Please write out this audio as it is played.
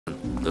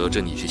得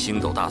知你去星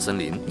斗大森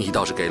林，你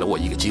倒是给了我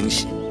一个惊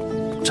喜，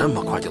这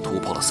么快就突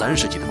破了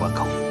30级的关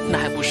口。那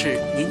还不是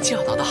您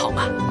教导的好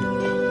吗？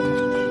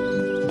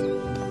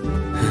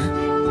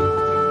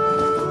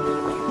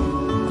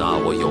那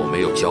我有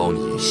没有教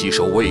你吸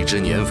收未知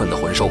年份的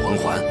魂兽魂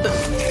环？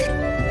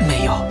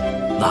没有。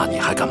那你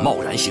还敢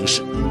贸然行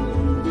事？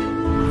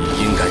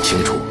你应该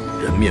清楚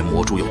人面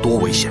魔蛛有多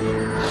危险。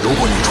如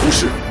果你出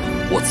事，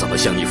我怎么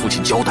向你父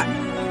亲交代？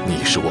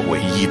你是我唯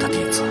一的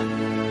弟子，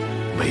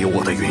没有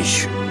我的允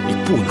许，你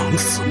不能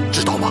死，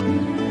知道吗？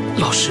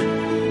老师，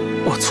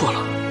我错了。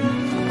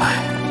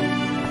哎，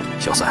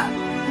小三，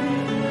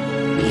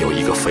你有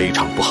一个非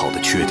常不好的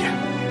缺点，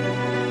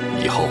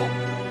以后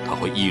它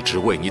会一直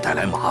为你带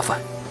来麻烦。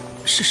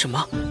是什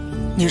么？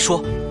您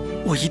说，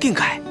我一定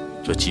改。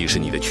这既是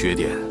你的缺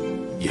点，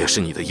也是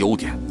你的优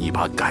点。你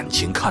把感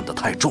情看得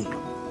太重了，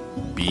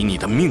比你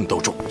的命都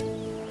重。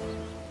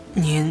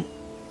您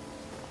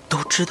都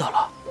知道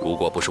了。如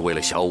果不是为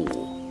了小五，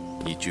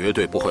你绝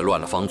对不会乱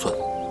了方寸，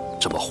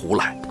这么胡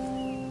来。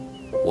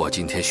我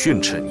今天训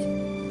斥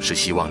你，是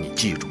希望你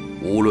记住，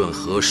无论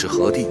何时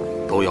何地，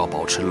都要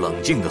保持冷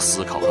静的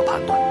思考和判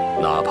断，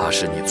哪怕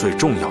是你最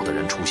重要的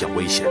人出现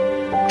危险，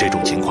这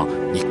种情况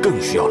你更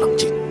需要冷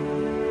静。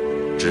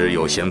只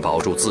有先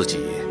保住自己，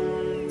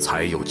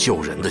才有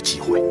救人的机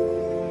会。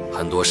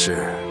很多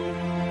事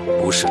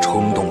不是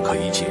冲动可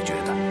以解决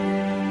的，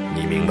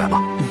你明白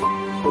吗？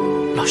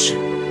老师，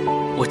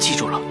我记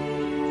住了。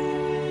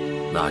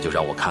那就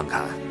让我看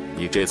看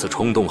你这次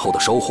冲动后的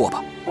收获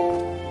吧。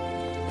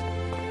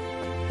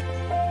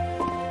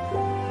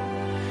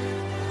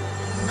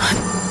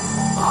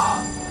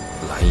啊，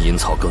蓝银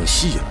草更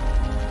细了，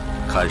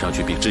看上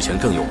去比之前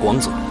更有光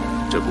泽。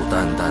这股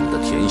淡淡的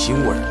甜腥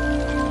味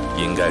儿，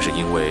应该是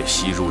因为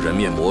吸入人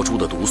面魔蛛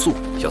的毒素。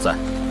小三，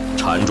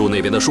缠住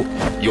那边的树，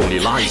用力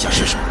拉一下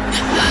试试。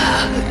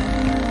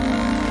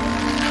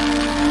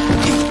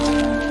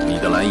你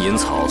的蓝银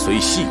草虽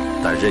细，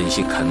但韧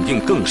性肯定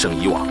更胜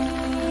以往。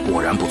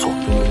果然不错，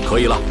可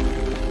以了。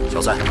小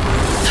三，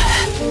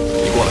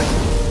你过来。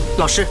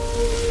老师，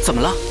怎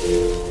么了？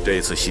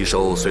这次吸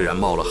收虽然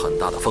冒了很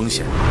大的风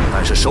险，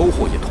但是收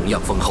获也同样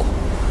丰厚。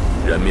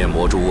人面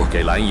魔蛛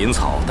给蓝银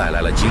草带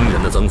来了惊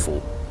人的增幅，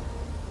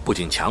不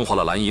仅强化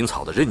了蓝银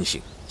草的韧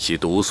性，其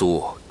毒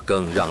素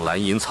更让蓝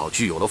银草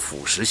具有了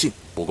腐蚀性。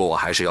不过我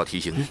还是要提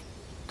醒你，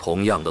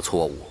同样的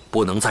错误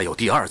不能再有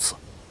第二次。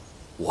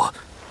我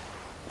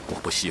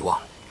不希望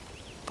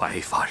白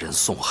发人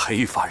送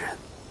黑发人。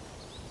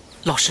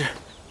老师，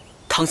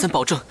唐三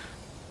保证，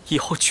以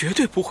后绝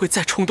对不会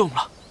再冲动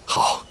了。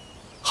好，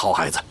好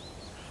孩子，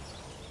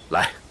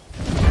来，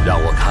让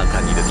我看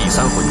看你的第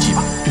3魂技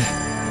吧。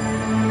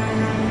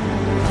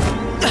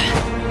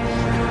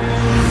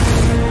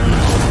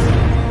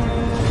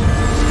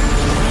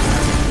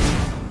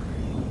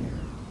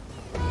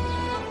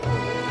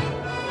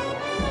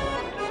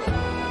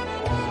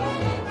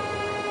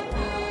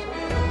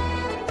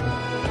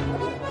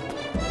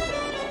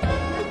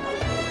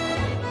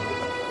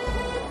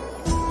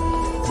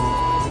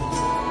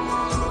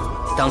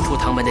当初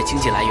唐门的经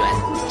济来源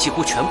几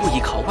乎全部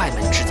依靠外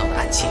门制造的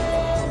暗器，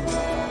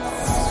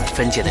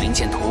分解的零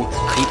件图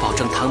可以保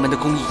证唐门的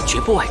工艺绝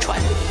不外传。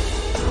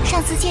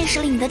上次见识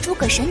了你的诸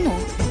葛神弩，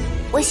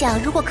我想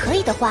如果可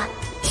以的话，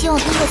希望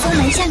通过宗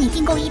门向你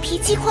订购一批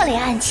击扩类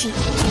暗器，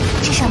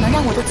至少能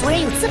让我的族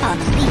人有自保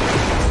能力。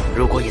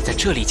如果也在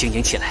这里经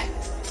营起来，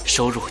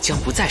收入将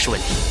不再是问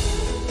题。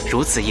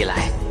如此一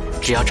来，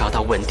只要找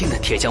到稳定的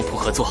铁匠铺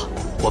合作，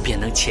我便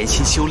能潜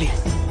心修炼，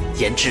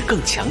研制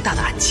更强大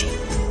的暗器。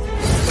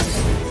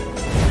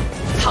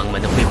唐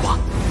门的辉煌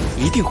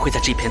一定会在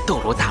这片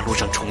斗罗大陆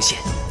上重现。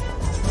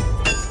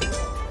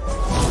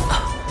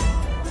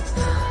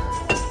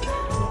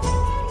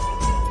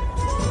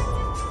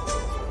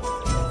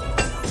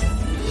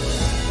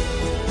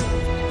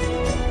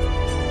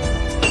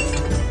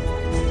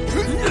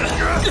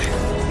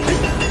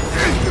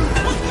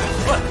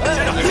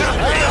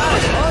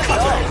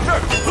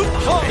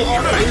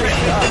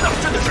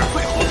真的是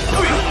最好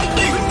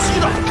最一个鸡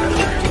的，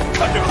看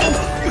这功夫，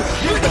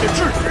别看这智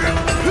力。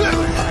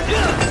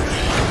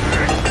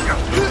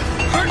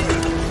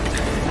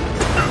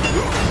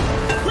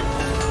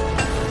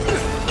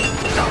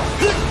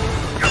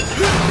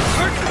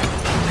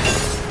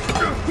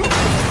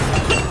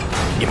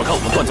你们看我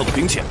们锻造的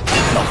兵器，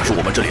那可是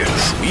我们这里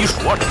数1数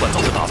2的锻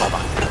造师打造的。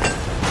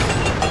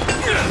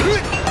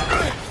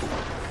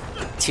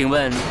请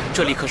问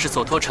这里可是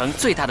索托城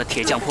最大的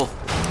铁匠铺？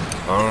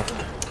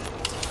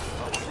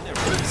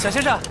小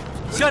先生，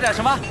需要点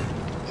什么？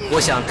我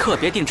想特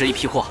别定制一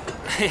批货。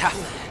哎呀，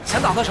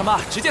想打算什么，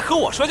直接和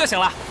我说就行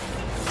了。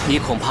你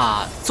恐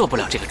怕做不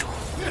了这个主。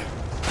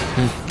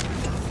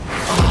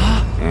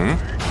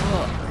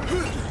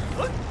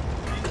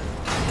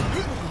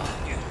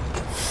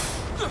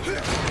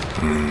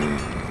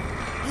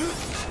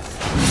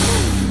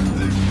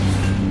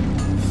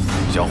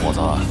小伙子，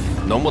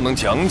能不能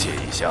讲解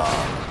一下，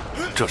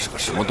这是个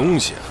什么东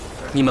西啊？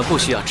你们不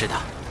需要知道，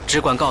只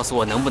管告诉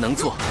我能不能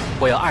做。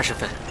我要20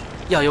份，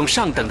要用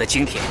上等的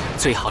精铁，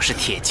最好是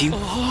铁精。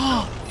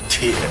铁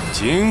铁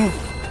晶，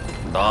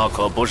那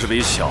可不是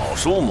笔小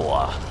数目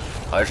啊！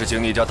还是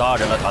请你家大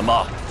人来谈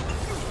吧。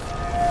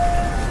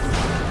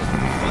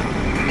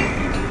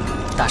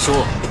大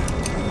叔，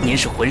您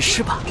是魂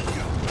师吧？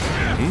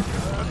嗯，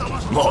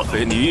莫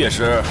非你也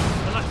是？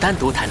单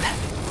独谈谈，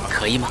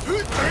可以吗？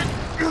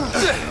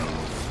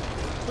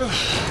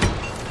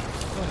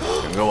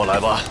请跟我来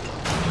吧。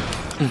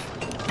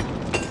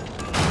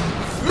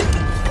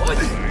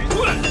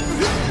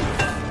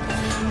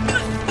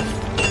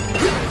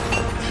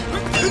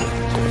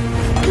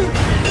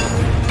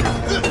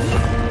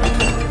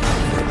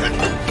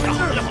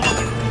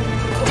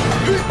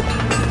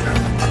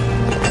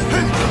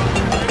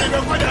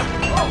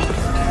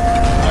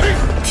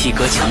体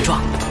格强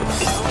壮，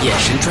眼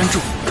神专注，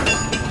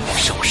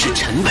手势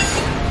沉稳。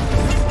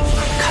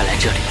看来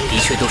这里的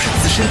确都是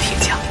资深铁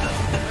匠。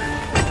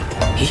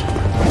咦，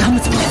他们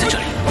怎么也在这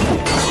里？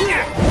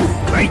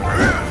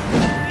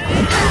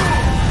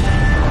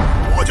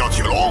我叫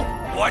铁龙，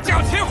我叫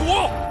铁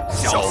虎，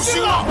小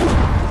心啊！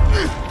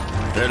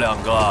这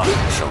两个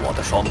是我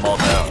的双胞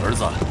胎儿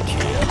子铁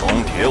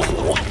龙、铁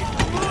虎，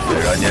虽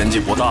然年纪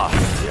不大，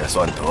也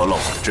算得了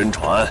我的真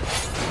传。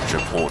是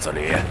铺子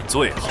里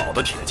最好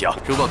的铁匠。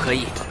如果可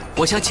以，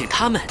我想请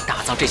他们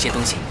打造这些东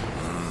西。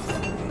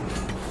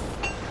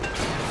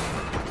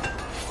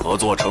合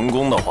作成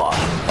功的话，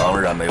当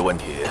然没问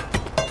题。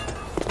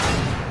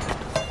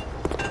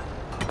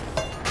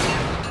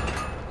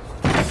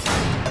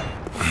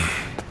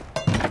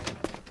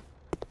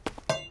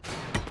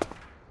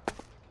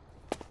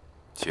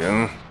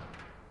请。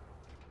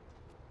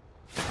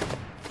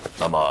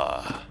那么。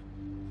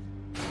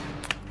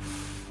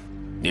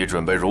你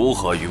准备如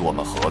何与我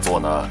们合作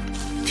呢？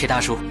铁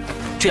大叔，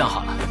这样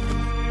好了，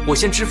我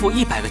先支付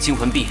100个金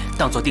魂币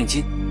当做定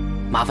金，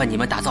麻烦你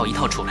们打造一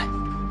套出来。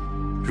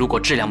如果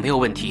质量没有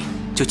问题，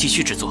就继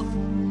续制作。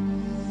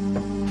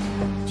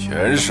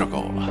钱是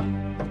够了，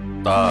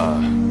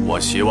但我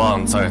希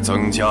望再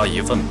增加一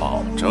份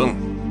保证。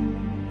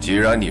既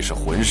然你是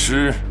魂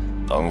师，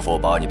能否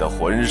把你的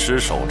魂师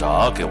手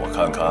札给我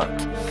看看？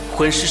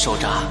魂师手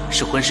札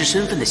是魂师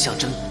身份的象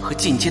征和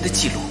进阶的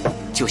记录。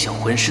就像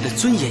魂师的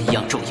尊严一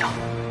样重要，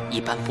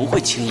一般不会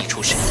轻易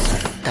出示。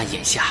但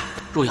眼下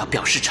若要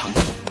表示诚意，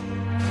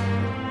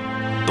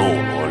斗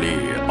罗历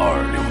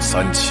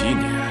2637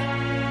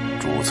年，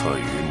注册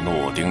于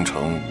诺丁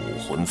城武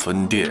魂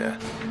分店，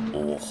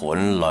武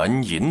魂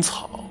蓝银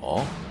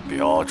草，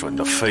标准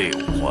的废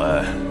武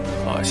魂，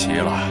可惜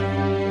了。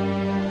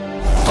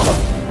等等，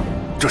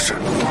这是。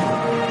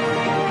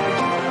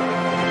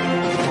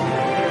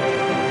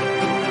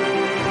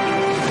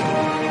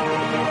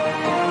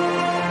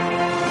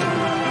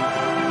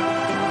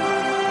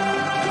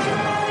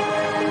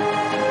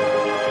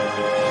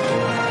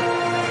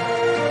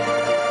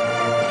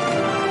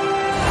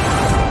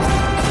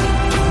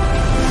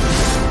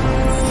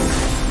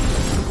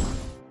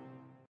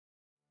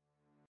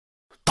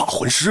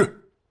魂师，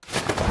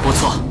不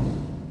错。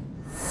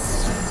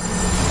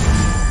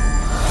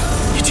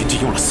你仅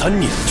仅用了3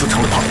年就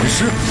成了大魂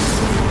师。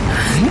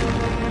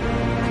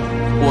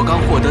我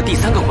刚获得第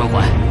3个魂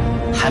环，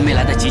还没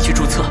来得及去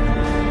注册，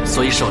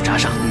所以手札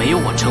上没有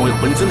我成为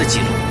魂尊的记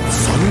录。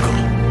3个，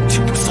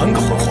就有3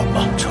个魂环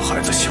吗？这孩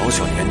子小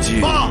小年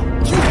纪。爸，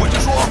听我一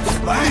说，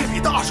来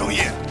笔大生意。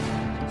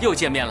又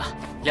见面了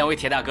，2位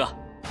铁大哥。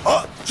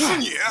啊，是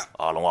你。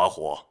阿龙阿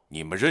虎，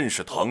你们认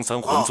识唐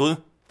三魂尊？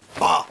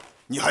爸。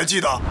你还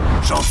记得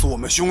上次我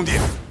们兄弟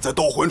在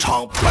斗魂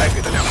场败给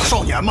的2个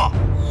少年吗？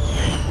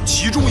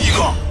其中一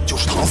个就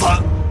是唐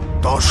三。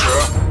当时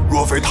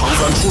若非唐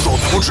三出手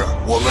阻止，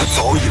我们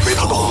早已被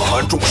他的魂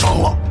环重伤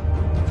了。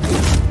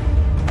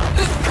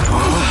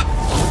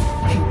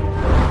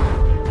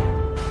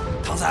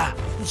唐三，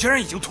你竟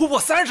然已经突破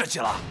30级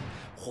了！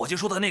伙计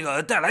说的那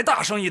个带来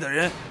大生意的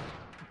人，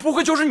不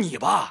会就是你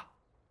吧？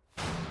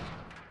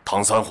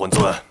唐三魂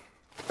尊。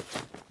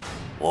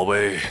我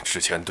为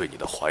之前对你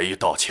的怀疑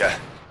道歉，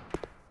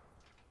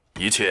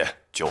一切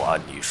就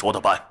按你说的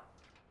办。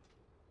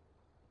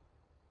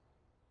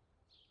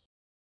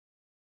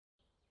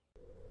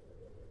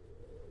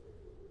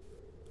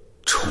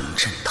重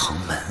振唐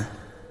门，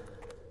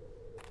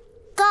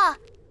哥，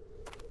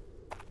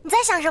你在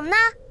想什么呢？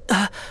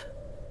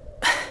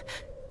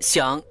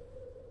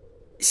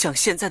想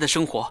现在的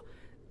生活，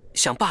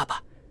想爸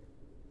爸，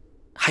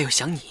还有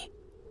想你。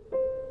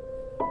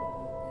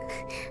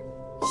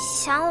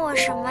想我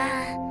什么啊？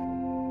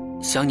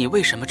想你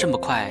为什么这么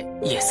快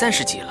也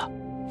30级了？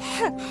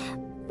哼，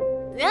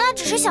原来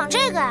只是想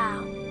这个啊！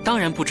当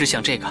然不只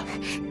想这个。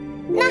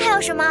那还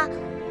有什么？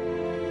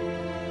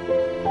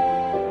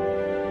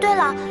对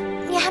了，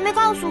你还没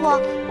告诉我，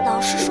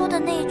老师说的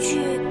那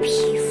句“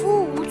匹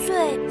夫无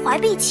罪，怀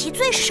璧其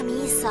罪”是什么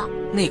意思？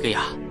那个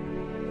呀，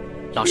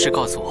老师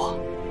告诉我，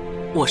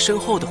我身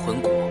后的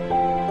魂骨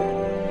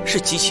是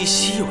极其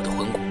稀有的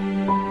魂骨。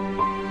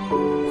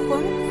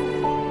魂骨？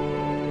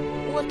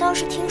我倒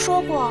是听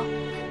说过，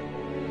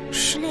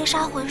是猎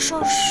杀魂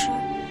兽时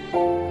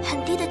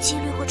很低的几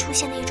率会出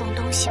现的一种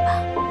东西吧？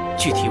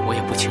具体我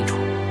也不清楚，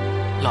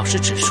老师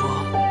只说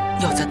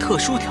要在特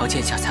殊条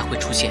件下才会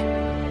出现，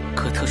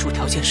可特殊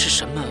条件是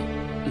什么，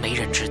没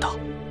人知道。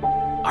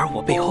而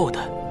我背后的，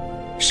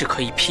是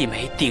可以媲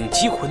美顶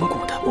级魂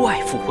骨的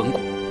外附魂骨。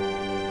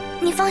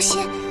你放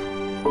心，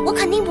我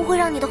肯定不会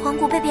让你的魂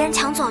骨被别人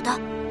抢走的，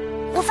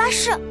我发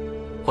誓。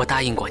我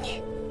答应过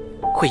你，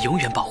会永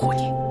远保护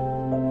你，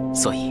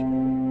所以，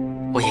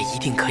我也一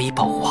定可以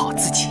保护好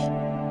自己。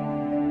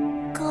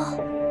哥，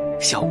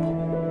小五，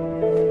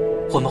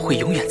我们会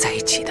永远在一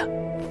起的，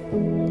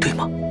对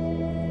吗？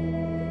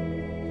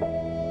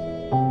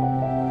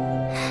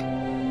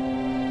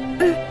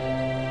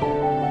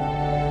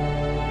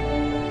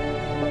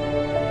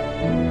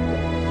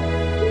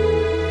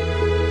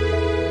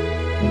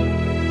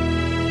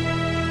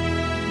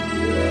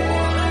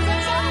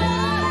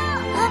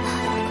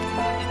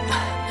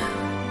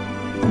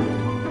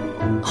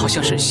好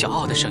像是小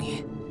奥的声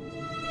音。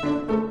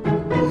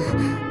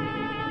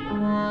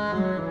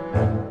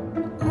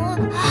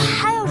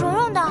还有蓉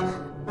蓉的。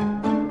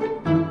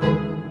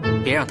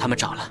别让他们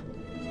找了，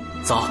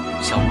走，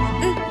小五。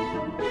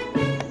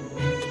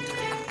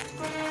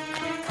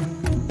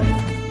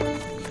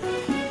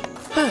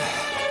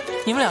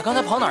你们俩刚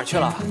才跑哪儿去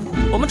了？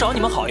我们找你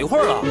们好一会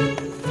儿了。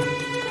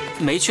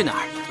没去哪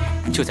儿，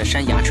就在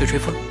山崖吹吹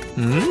风。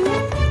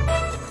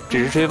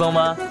只是吹风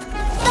吗？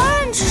当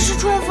然只是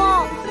吹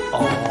风。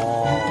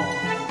哦，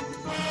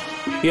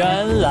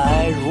原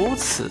来如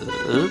此。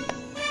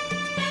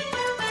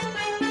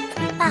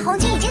马红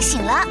金已经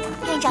醒了，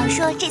院长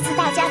说这次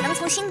大家能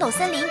从星斗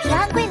森林平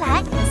安归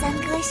来，三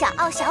哥、小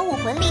奥、小五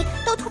魂力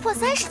都突破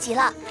30级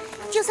了，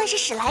就算是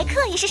史莱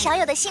克也是少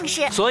有的幸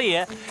事。所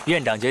以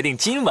院长决定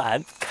今晚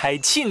开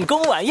庆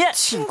功晚宴。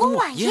庆功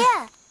晚宴。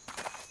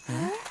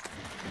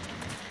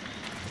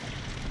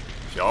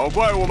小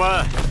怪物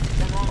们，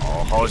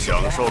好好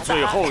享受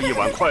最后一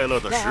晚快乐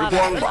的时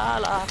光吧。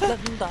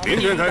明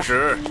天开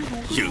始，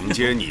迎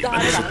接你们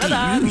的是地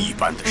狱一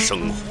般的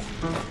生活。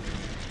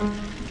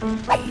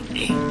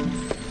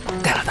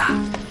戴老大，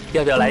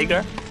要不要来一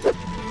根？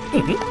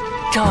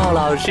赵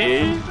老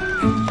师，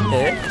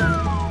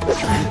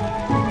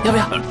要不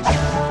要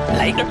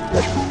来一根？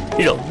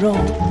蓉蓉，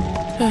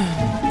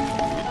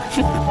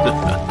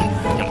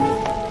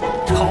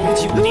超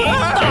级无敌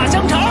大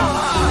香肠！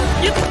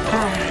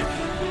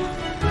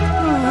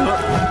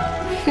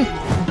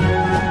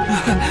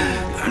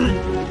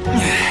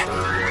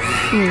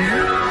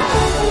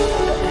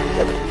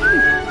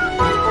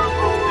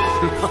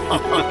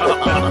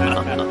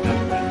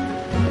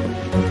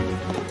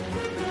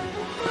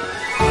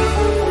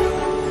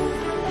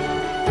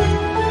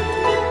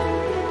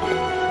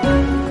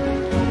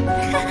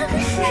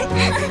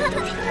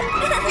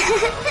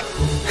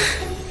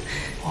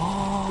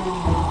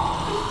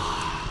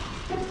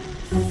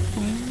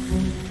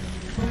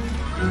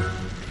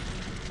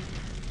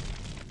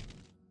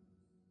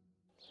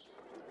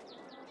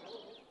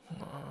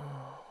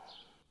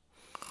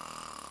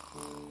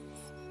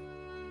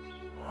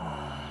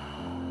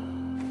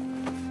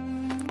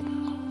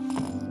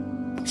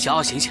小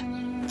奥，醒醒，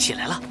起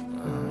来了。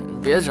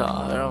别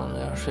吵，让我们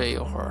睡一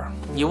会儿。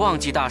你忘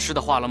记大师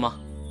的话了吗？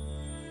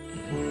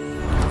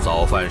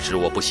早饭时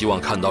我不希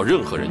望看到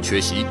任何人缺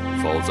席，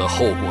否则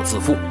后果自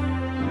负。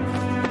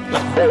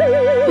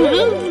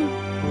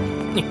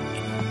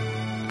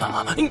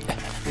哇，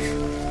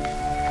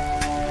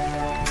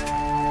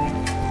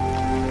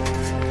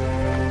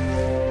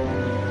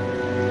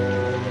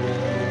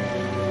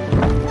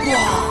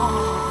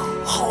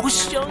好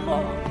香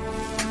啊！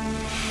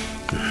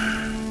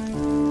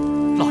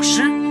老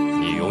师，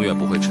你永远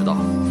不会迟到。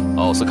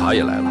奥斯卡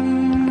也来了，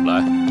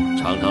来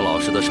尝尝老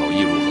师的手艺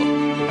如何？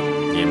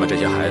你们这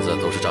些孩子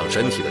都是长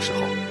身体的时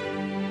候，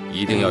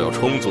一定要有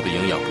充足的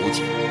营养补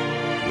给。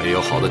没有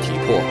好的体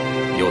魄，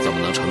又怎么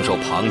能承受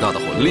庞大的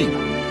魂力呢？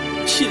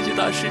谢谢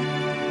大师。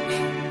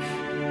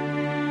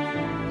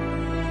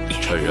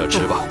趁热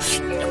吃吧。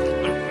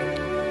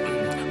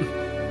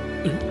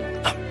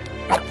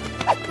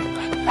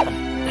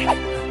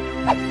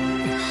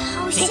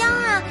好香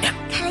啊！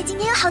看来今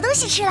天有好东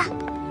西吃了。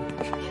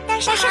大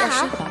师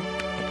好。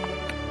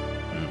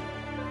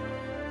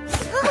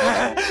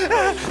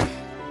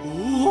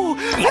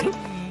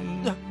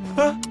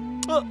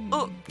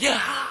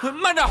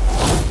慢着，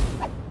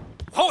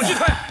还我鸡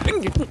腿！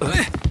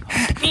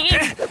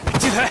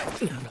鸡腿，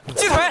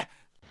鸡腿！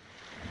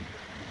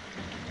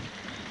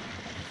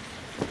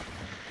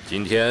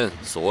今天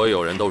所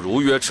有人都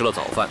如约吃了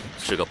早饭，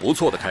是个不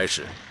错的开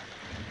始。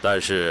但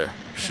是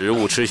食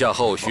物吃下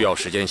后需要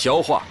时间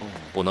消化，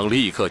不能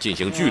立刻进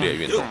行剧烈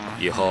运动。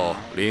以后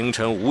凌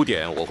晨5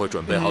点我会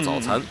准备好早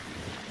餐，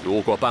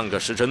如果半个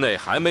时辰内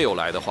还没有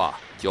来的话，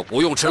就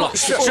不用吃了。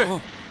是。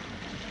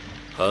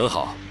很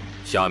好，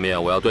下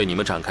面我要对你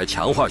们展开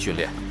强化训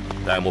练。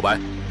戴沐白，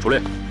出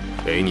列，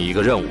给你一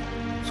个任务，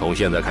从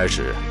现在开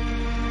始，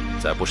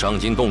在不伤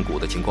筋动骨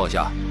的情况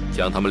下，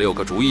将他们6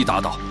个逐一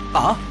打倒。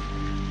啊！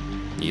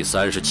你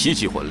37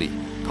级魂力，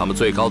他们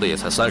最高的也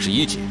才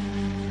31级，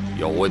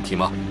有问题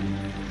吗？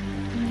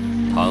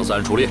唐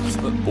三出列，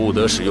不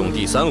得使用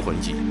第3魂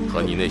技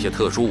和你那些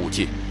特殊武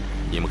器，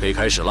你们可以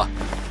开始了。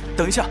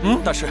等一下，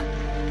大师，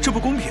这不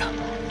公平。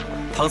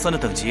唐三的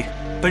等级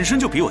本身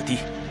就比我低，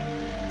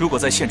如果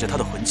再限制他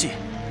的魂技，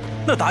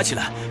那打起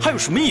来还有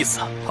什么意思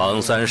啊？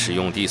唐三使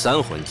用第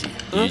3魂技，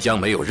已将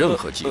没有任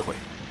何机会。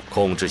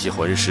控制系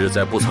魂师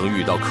在不曾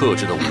遇到克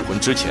制的武魂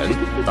之前，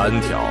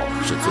单挑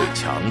是最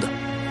强的。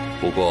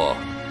不过，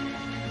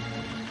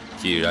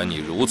既然你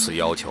如此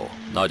要求，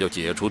那就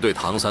解除对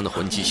唐三的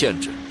魂技限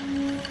制。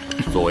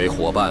作为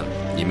伙伴，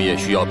你们也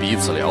需要彼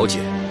此了解。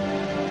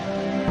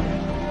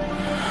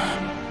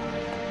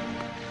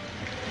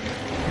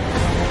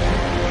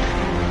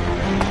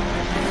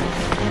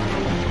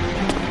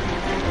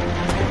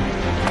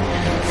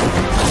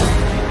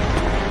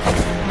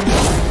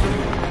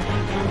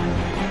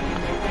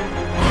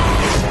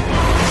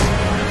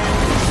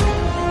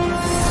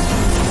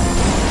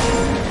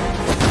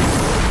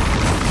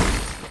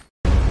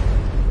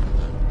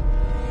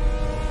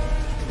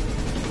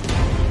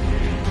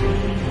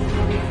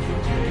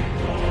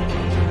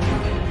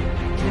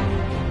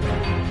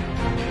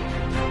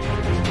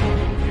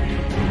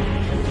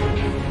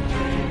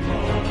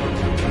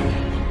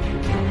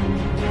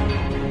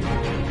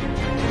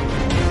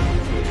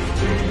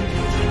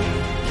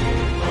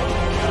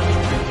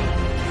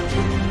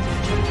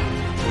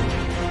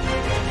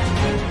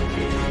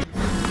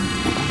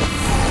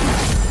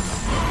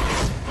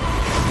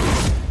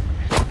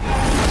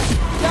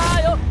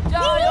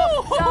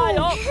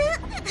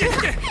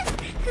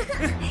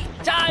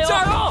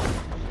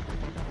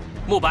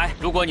慕白，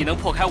如果你能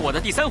破开我的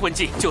第3魂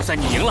技，就算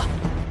你赢了。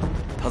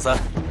唐三，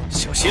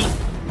小心了！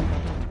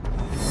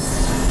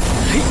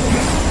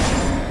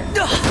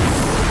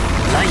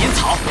蓝银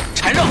草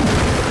缠绕，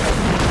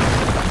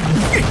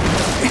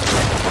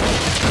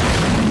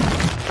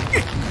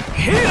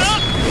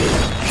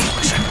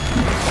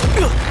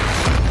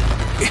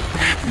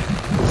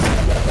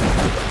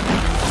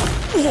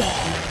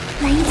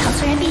蓝银草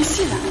虽然变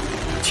细了，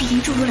却因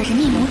注入了人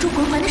命魔珠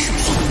魂环的属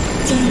性，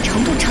坚韧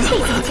程度成倍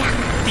增加。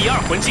第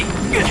2魂技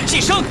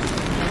寄生。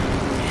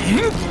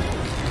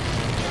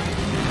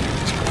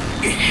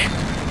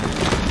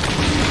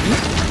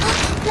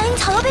蓝银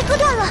草要被割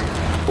断了。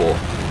不，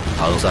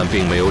唐三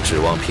并没有指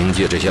望凭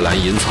借这些蓝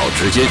银草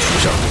直接取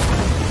胜，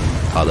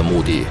他的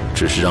目的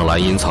只是让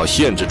蓝银草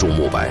限制住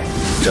慕白，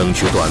争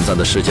取短暂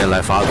的时间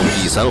来发动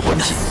第3魂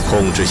技。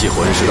控制系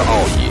魂师的奥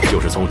义就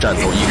是从战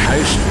斗一开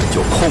始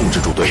就控制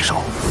住对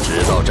手，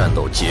直到战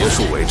斗结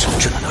束为止。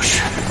这难道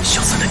是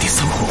小三的第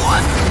3魂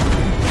环？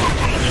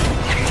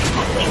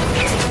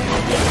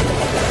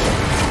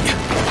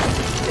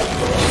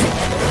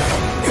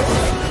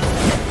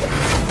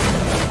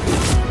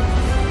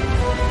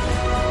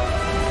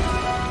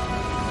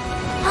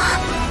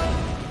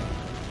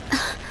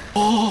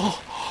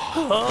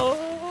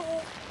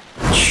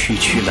区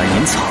区蓝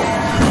银草，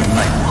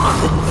奈我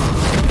何？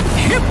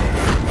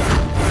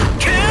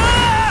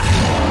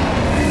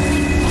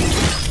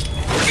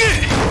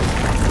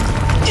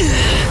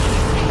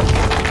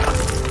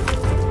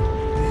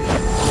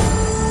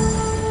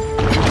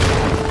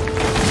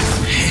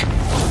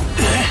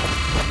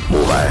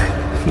慕白，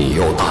你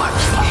又大意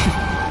了。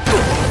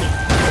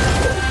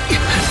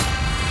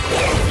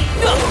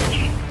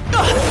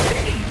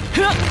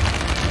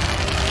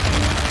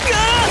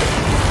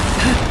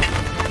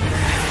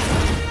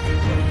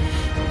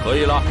可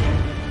以了。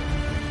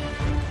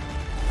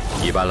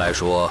一般来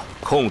说，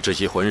控制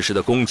系魂师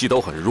的攻击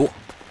都很弱，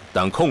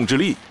但控制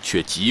力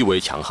却极为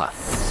强悍。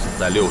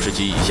在60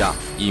级以下，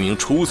一名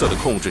出色的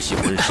控制系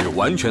魂师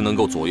完全能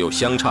够左右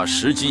相差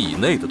10级以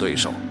内的对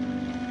手。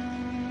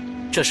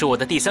这是我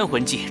的第3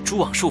魂技蛛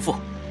网束缚，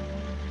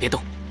别动，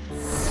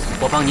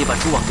我帮你把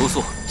蛛网毒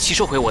素吸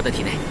收回我的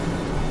体内。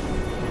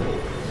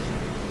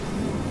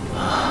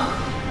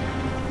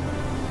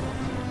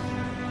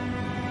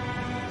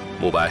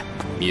慕白，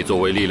你作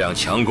为力量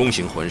强攻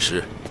型魂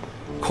师，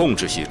控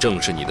制系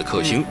正是你的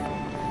克星，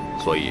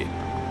所以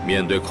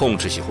面对控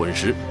制系魂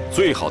师，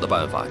最好的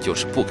办法就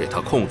是不给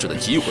他控制的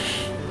机会。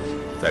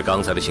在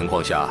刚才的情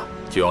况下，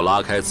就要拉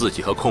开自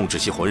己和控制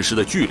系魂师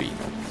的距离。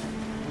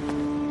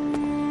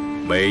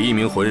每一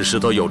名魂师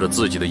都有着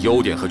自己的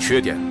优点和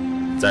缺点，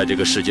在这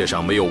个世界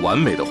上没有完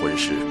美的魂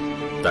师，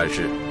但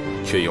是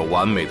却有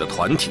完美的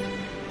团体。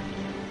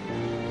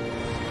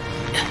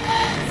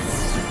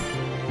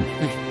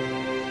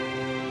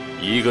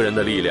一个人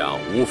的力量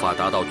无法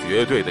达到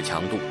绝对的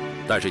强度，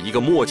但是一个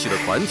默契的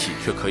团体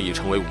却可以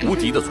成为无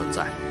敌的存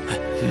在。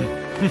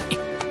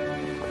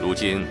如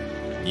今，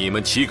你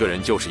们7个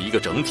人就是一个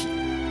整体。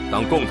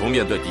当共同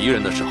面对敌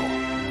人的时候，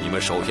你们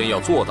首先要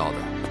做到的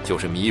就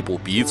是弥补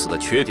彼此的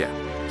缺点，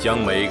将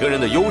每个人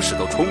的优势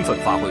都充分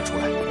发挥出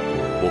来。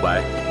慕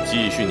白，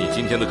继续你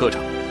今天的课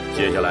程。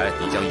接下来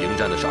你将迎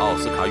战的是奥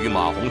斯卡与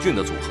马红俊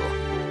的组合。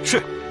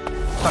是，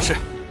大师。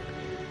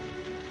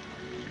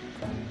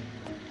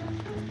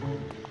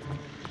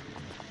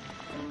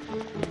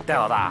戴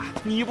老大，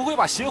你不会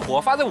把邪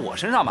火发在我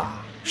身上吧？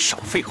少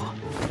废话，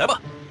来吧！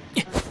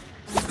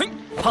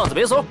胖子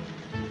别怂，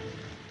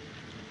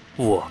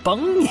我帮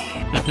你。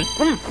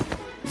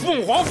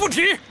凤凰附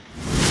体！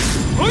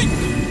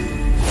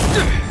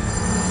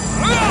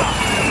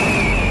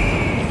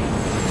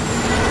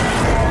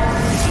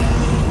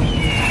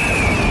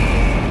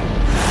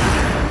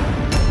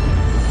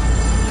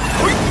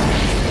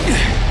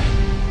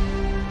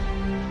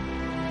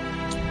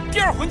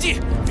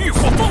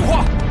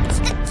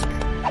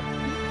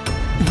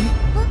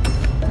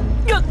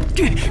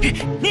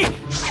你，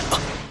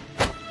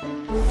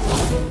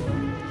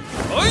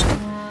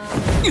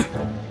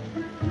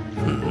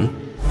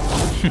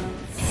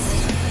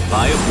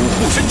白虎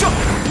护身杖，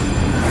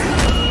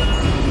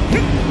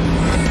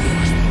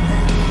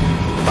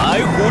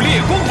白虎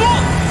烈光波，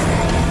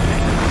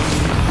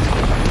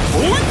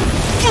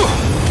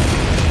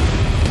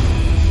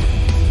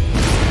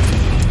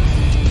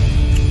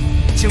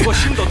经过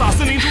星斗大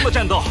森林中的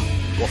战斗，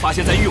我发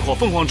现，在浴火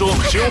凤凰中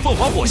使用凤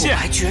凰火线，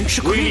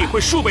威力会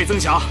数倍增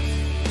强。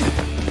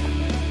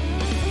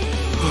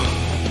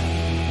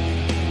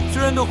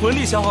虽然对魂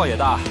力消耗也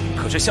大，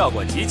可是效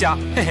果极佳。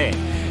嘿嘿，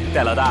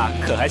戴老大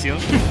可还行？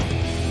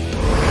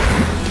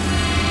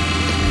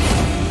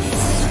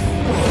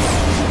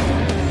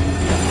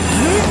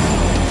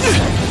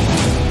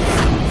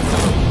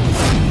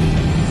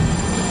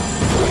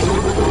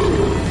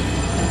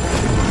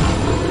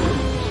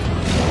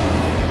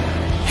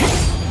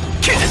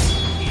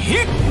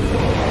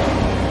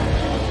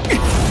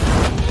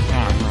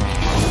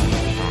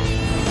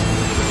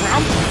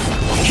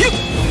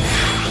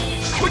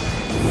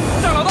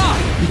戴老大，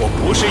我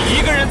不是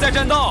一个人在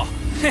战斗，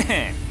嘿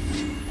嘿。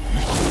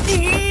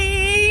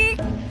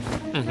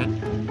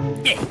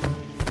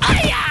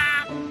哎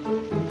呀！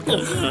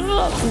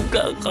不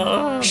敢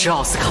啊！是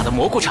奥斯卡的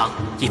蘑菇肠，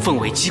以凤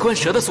尾机关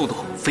蛇的速度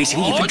飞行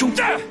1分钟。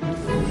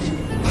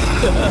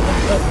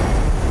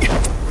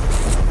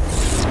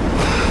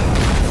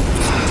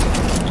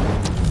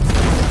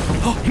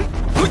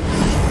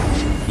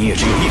你也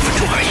只有1分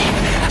钟而已，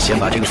先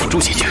把这个辅助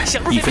解决。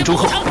1分钟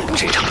后，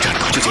这场战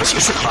斗就将结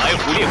束。白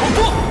虎烈光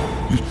波，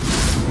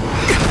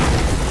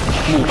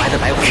慕白的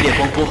白虎烈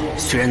光波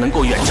虽然能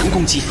够远程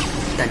攻击，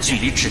但距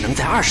离只能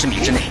在20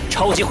米之内。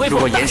超级恢复，如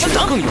果延伸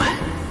到更远，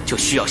就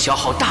需要消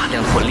耗大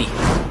量的魂力。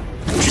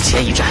之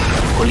前一战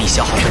魂力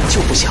消耗本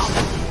就不小，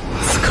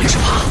此刻只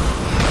怕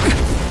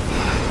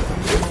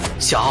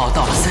小奥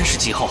到了30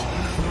级后，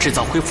制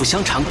造恢复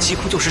香肠几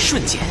乎就是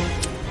瞬间。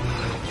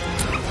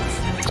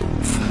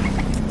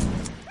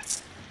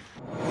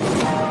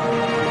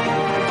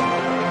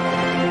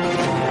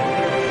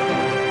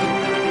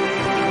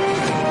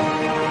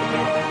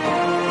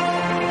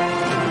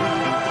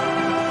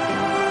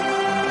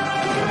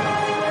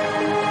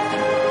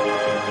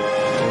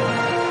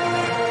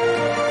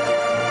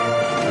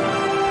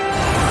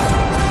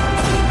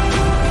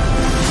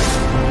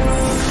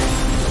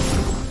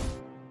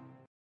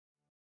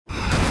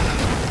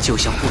就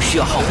像不需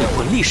要耗费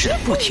魂力似的，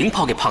不停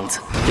抛给胖子。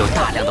有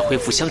大量的恢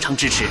复香肠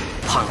支持，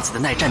胖子的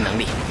耐战能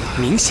力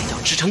明显要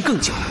支撑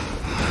更久。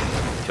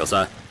小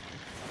三，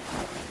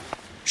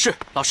是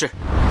老师。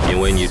因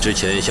为你之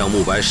前向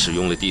慕白使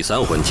用了第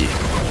3魂技，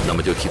那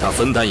么就替他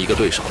分担一个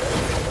对手。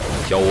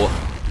小五，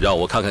让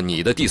我看看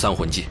你的第3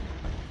魂技。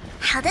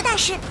好的，大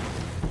师。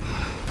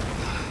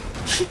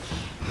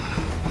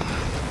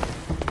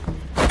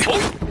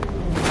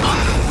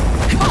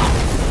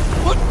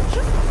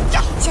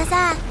小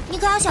三，你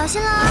可要小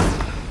心了啊！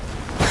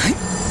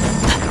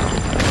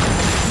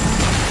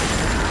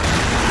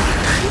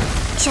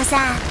小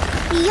三，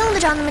你用得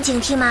着那么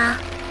警惕吗？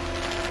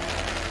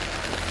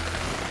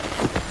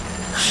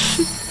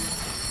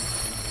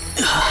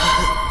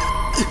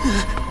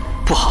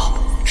不好，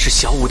是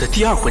小五的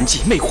第2魂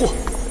技魅惑。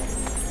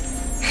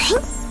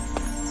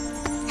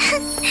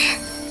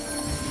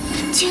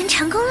居然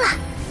成功了！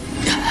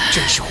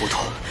真是糊涂，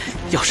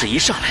要是一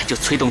上来就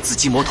催动紫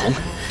极魔瞳，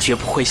绝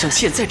不会像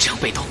现在这样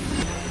被动。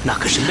那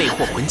可是魅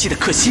惑魂技的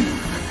克星。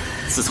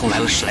自从来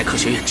了史莱克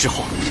学院之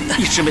后，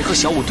一直没和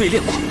小五对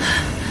练过，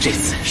这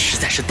次实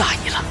在是大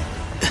意了。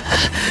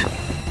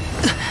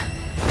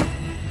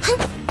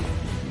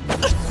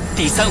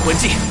第3魂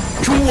技，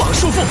蛛网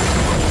束缚。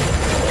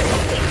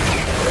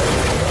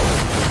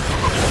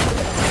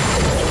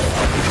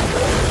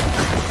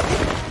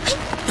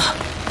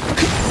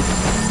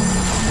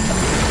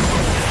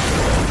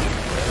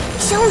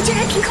小五竟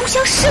然凭空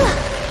消失了！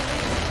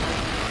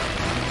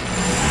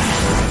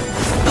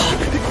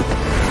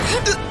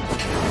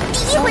第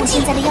1魂技，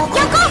现在的妖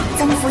弓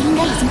增幅应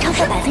该已经超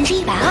过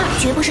120%，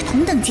绝不是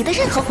同等级的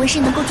任何魂师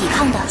能够抵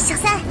抗的。小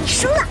三，你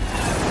输了。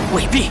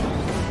未必。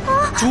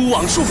蛛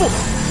网束缚。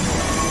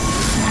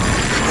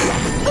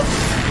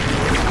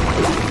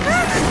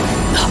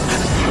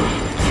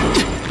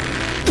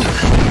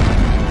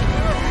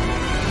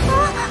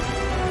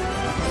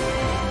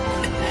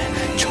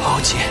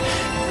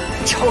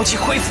超级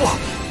恢复，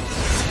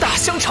大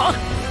香肠。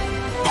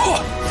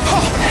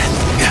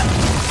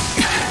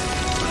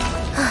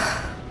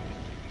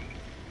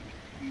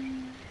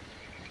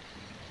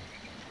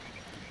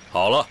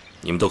好了，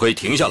你们都可以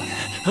停下来。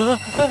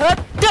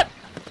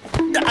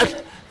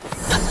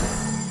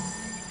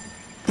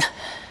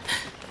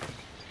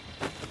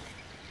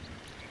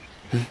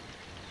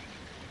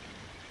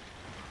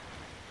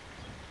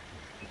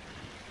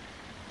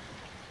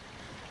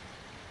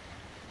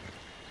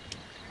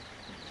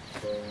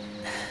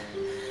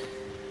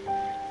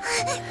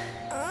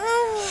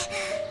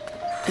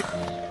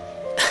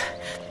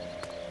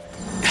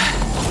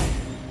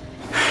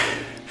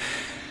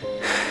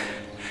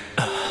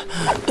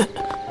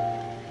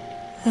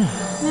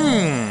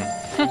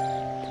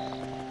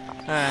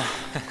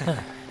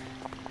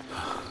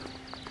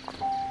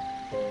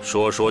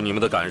说说你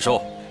们的感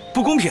受。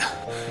不公平！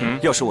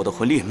要是我的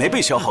魂力没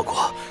被消耗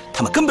过，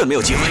他们根本没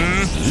有机会。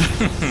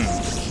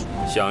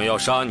想要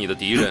杀你的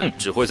敌人，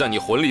只会在你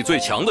魂力最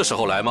强的时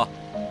候来吗？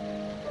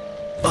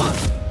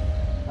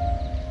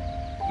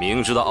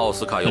明知道奥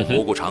斯卡有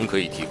蘑菇肠可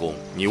以提供，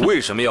你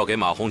为什么要给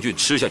马红俊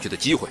吃下去的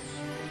机会？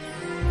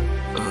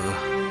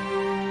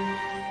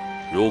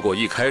如果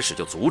一开始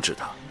就阻止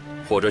他，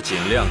或者尽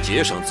量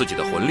节省自己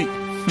的魂力，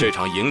这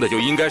场赢的就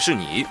应该是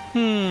你。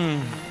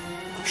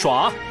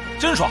爽啊，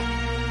真爽！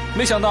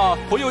没想到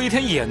我有一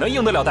天也能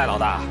赢得了戴老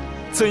大，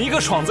怎一个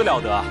爽字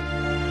了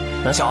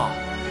得！小奥，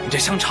你这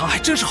香肠还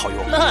真是好用。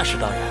那是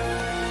当然。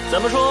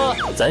怎么说，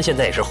咱现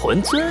在也是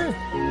魂尊。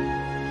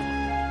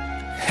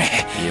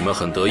你们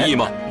很得意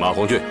吗，马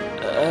红俊？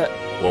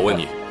我问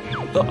你，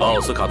奥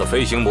斯卡的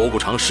飞行蘑菇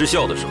肠失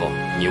效的时候，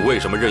你为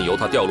什么任由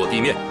它掉落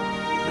地面？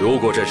如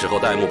果这时候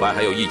戴沐白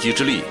还有一击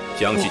之力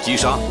将其击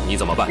杀，你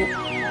怎么办？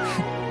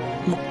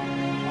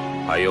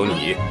还有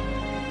你，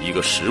一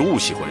个食物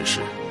系魂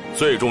师，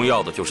最重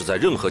要的就是在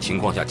任何情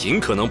况下尽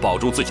可能保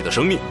住自己的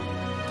生命。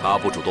他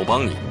不主动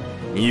帮你，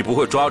你不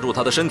会抓住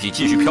他的身体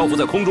继续漂浮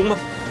在空中吗？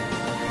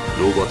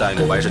如果戴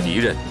沐白是敌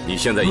人，你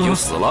现在已经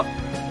死了。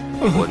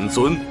魂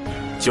尊，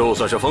就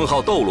算是封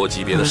号斗罗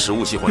级别的食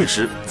物系魂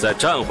师，在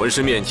战魂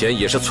师面前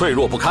也是脆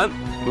弱不堪。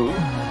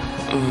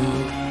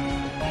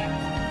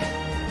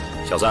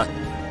小三，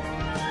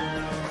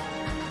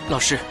老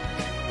师，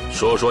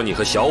说说你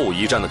和小五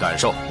一战的感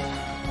受。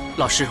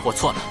老师，我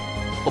错了，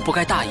我不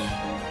该大意，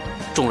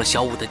中了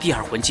小五的第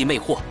二魂技魅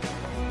惑，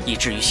以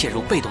至于陷入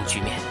被动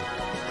局面，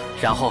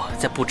然后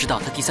在不知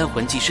道他第三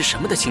魂技是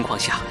什么的情况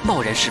下，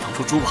贸然释放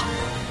出蛛网，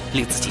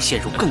令自己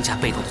陷入更加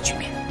被动的局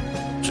面。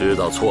知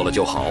道错了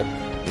就好，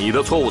你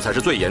的错误才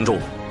是最严重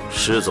的。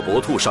狮子搏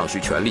兔尚需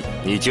全力，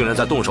你竟然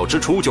在动手之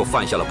初就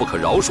犯下了不可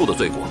饶恕的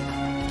罪过。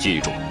记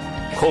住，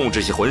控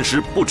制系魂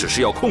师不只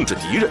是要控制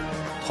敌人，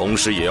同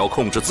时也要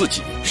控制自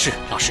己。是，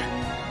老师。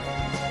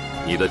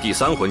你的第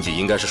三魂技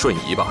应该是瞬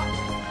移吧？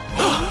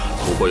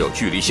不过有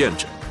距离限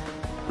制。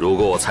如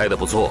果我猜的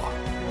不错，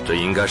这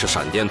应该是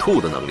闪电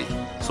兔的能力，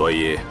所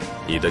以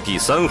你的第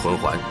三魂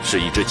环是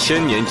一只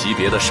1000年级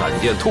别的闪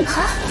电兔。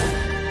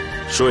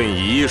瞬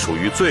移属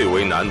于最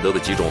为难得的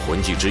几种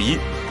魂技之一，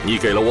你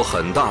给了我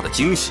很大的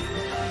惊喜。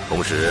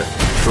同时，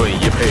瞬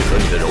移配合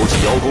你的柔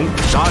技妖功，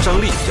杀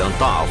伤力将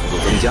大幅度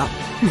增加。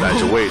但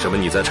是为什么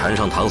你在缠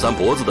上唐三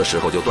脖子的时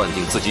候就断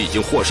定自己已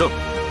经获胜？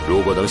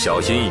如果能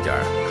小心一点，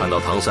看到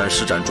唐三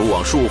施展蛛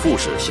网束缚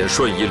时，先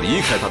瞬移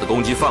离开他的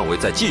攻击范围，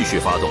再继续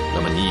发动，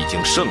那么你已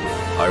经胜了，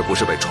而不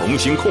是被重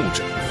新控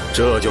制。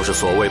这就是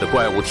所谓的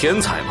怪物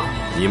天才嘛！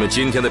你们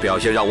今天的表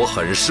现让我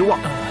很失望，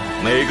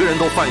每个人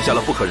都犯下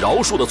了不可饶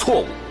恕的错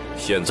误。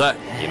现在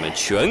你们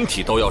全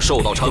体都要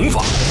受到惩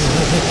罚。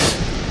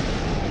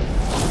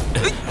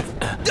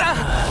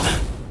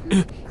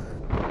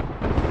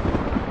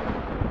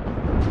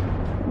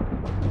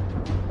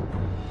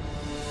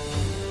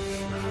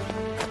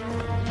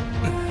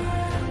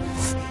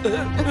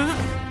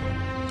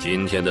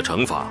今天的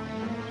惩罚，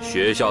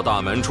学校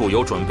大门处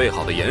有准备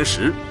好的岩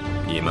石，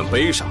你们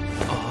背上，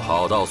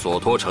跑到索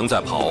托城再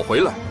跑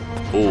回来，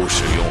不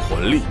使用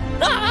魂力。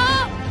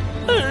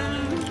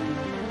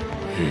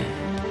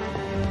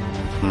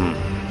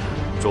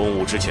中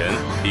午之前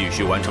必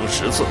须完成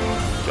10次。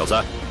小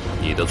三，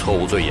你的错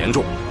误最严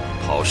重，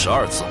跑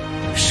12次。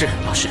是，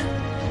老师。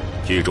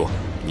记住，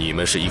你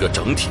们是一个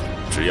整体，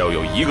只要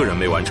有一个人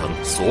没完成，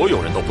所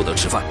有人都不得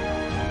吃饭。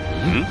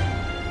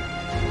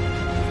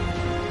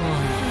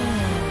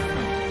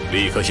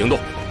立刻行动！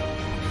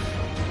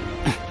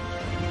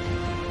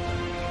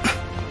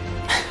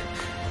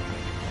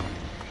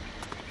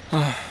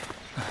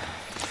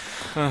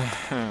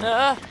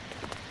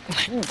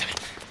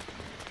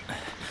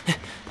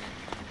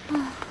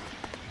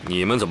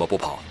你们怎么不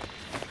跑？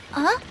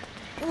啊，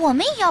我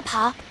们也要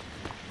跑？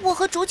我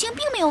和竹青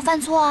并没有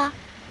犯错啊。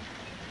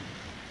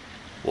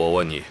我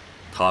问你，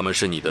他们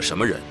是你的什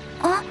么人？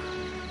啊，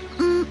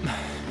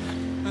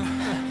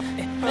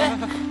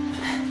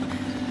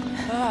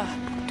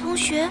同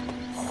学，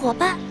伙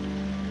伴。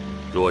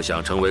若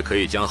想成为可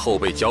以将后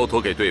背交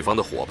托给对方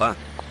的伙伴，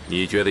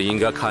你觉得应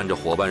该看着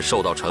伙伴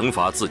受到惩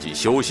罚，自己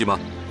休息吗？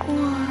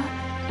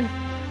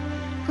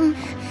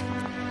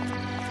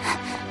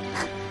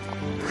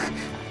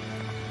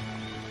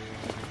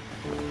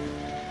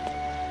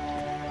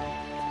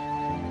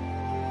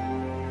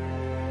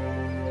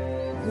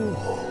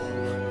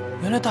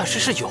原来大师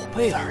是有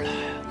备而来。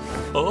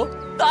哦，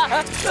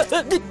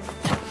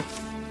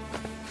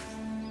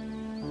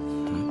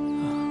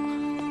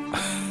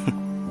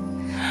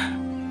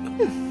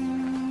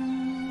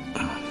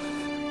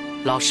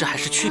老师还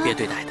是区别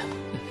对待的。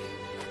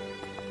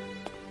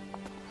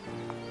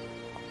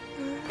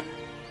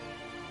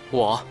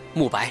我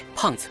慕白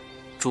胖子，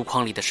竹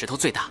筐里的石头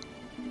最大；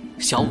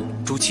小五、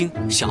竹青、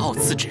小奥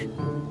次之，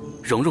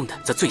蓉蓉的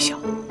则最小。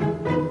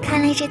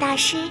看来这大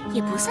师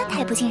也不算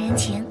太不近人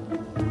情。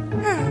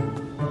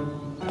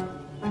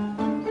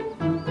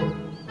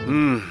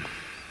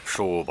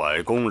数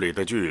百公里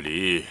的距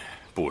离，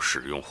不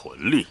使用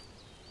魂力，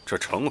这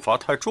惩罚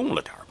太重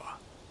了点吧？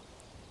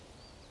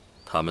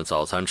他们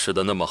早餐吃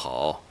的那么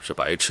好，是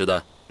白吃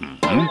的？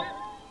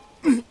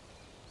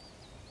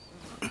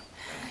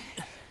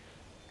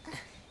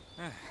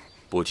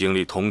不经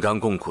历同甘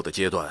共苦的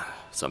阶段，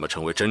怎么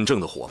成为真正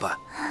的伙伴？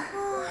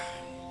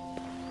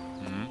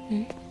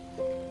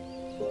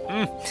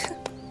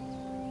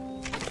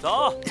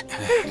走。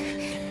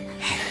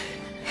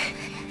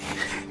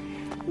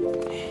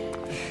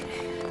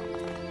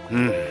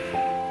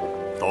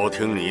都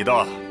听你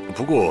的。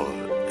不过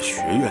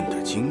学院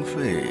的经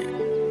费，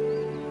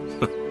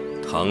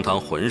堂堂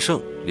魂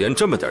圣，连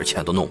这么点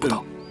钱都弄不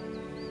到。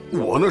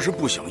我那是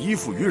不想依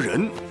附于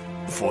人，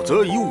否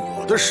则以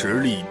我的实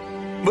力，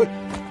喂，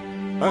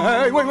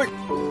喂，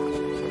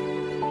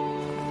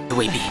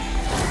未必。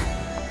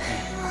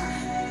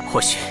或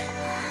许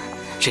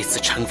这次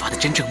惩罚的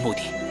真正目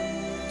的，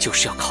就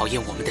是要考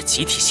验我们的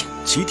集体性。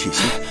集体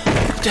性？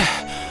对。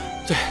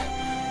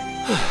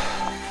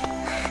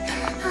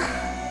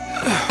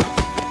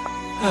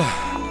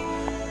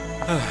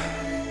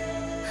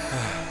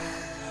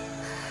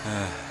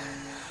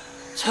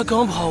才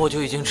刚跑我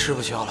就已经吃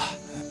不消了，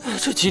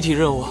这集体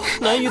任务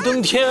难于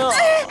登天啊！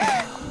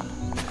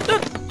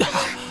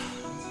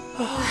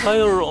还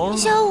有蓉，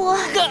小五，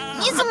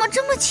你怎么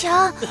这么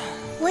强？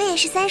我也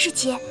是30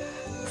级，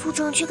负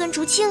重区跟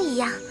竹青一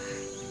样，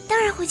当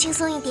然会轻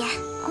松一点。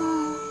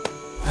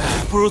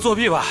不如作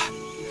弊吧，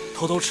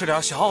偷偷吃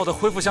点小奥的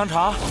恢复香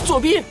肠。作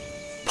弊？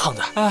胖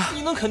子，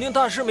你能肯定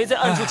大师没在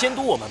暗处监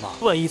督我们吗？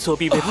万一作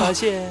弊被发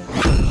现……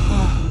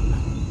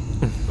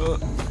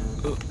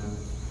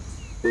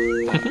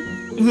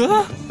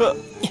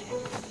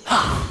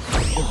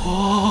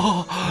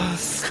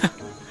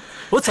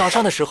我早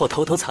上的时候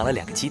偷偷藏了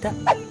2个鸡蛋，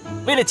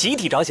为了集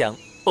体着想，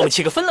我们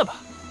7个分了吧，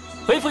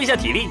恢复一下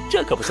体力，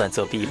这可不算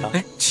作弊吧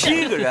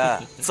？7个人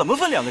怎么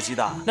分2个鸡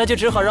蛋？那就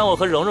只好让我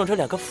和蓉蓉这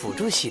2个辅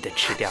助系的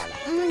吃掉了。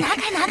拿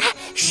开，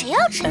谁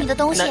要吃你的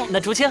东西？那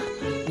竹青，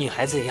女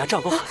孩子也要照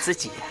顾好自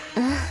己呀。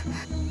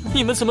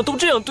你们怎么都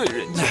这样对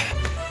人家？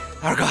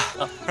二哥，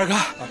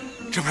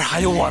这不是还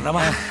有我呢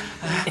吗？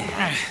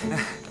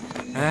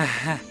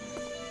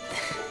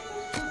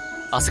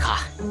奥斯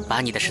卡，把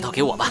你的石头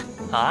给我吧。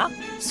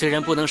虽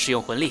然不能使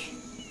用魂力，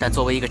但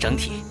作为一个整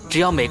体，只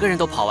要每个人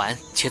都跑完，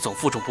且总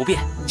负重不变，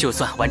就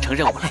算完成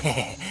任务了。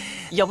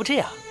要不这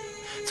样，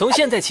从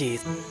现在起，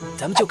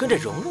咱们就跟着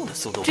蓉蓉的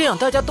速度，这样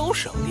大家都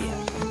省力。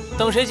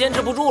等谁坚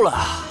持不住了，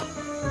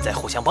再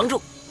互相帮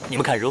助。你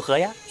们看如何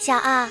呀？小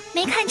奥，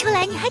没看出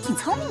来你还挺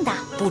聪明的。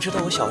不知道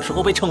我小时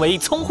候被称为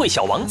聪慧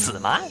小王子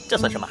吗？这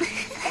算什么？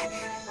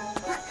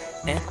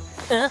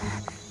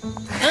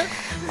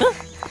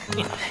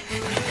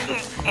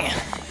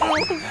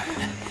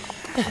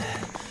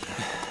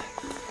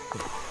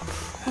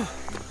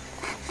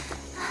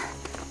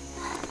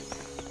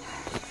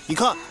你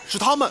看，是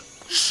他们，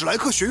史莱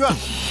克学院。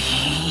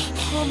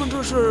他们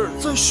这是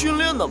在训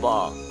练呢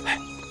吧？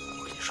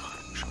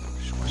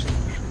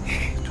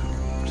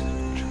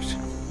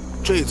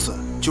这次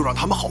就让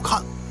他们好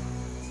看。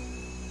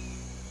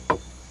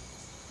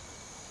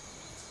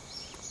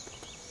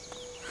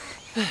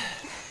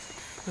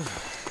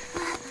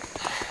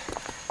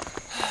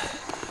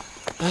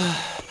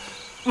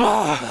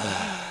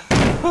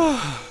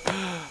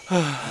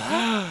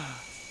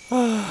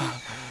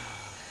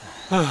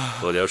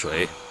喝点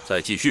水，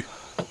再继续。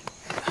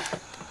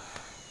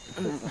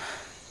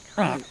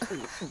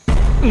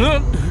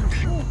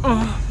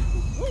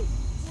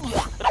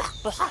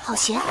好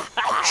咸，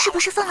是不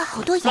是放了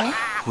好多盐？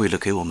为了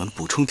给我们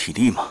补充体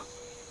力嘛。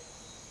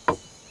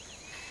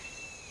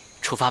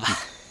出发吧。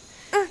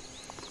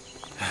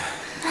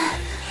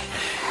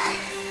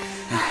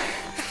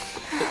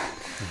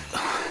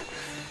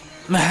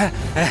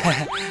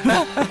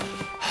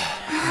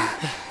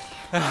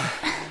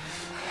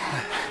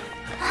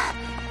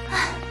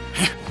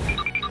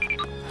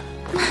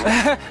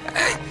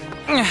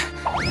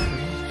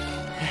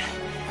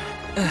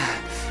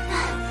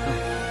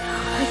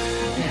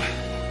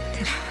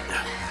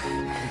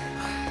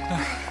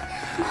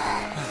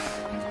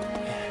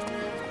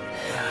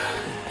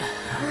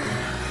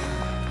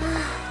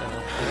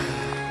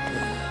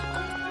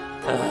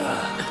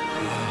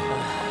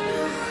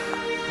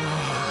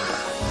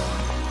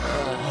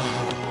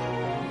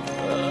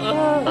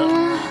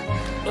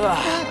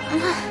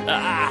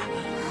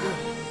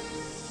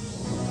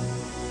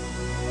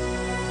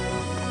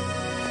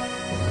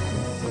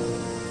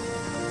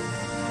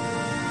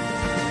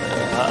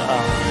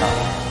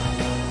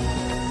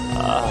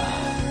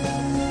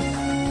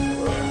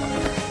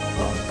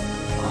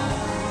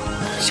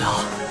小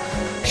奥，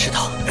石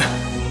头。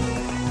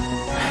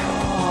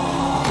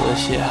多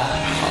谢。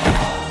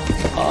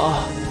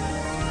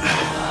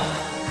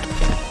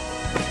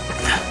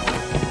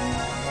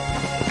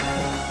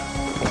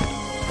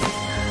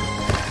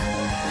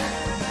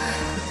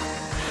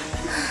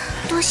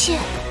多谢。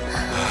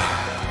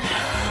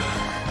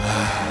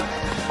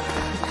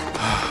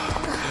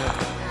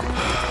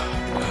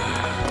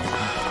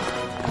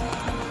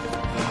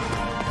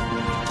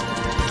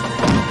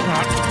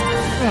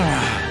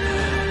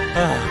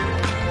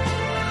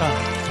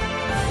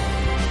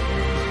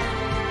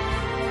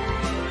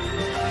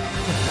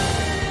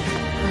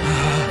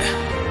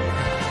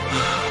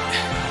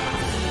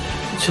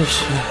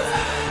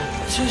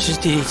这是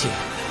第几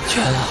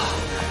圈了？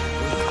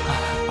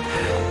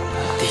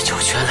第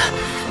9圈了，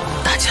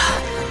大家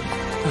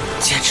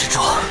坚持住！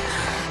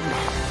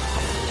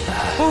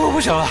我不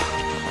行了，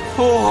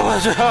我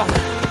这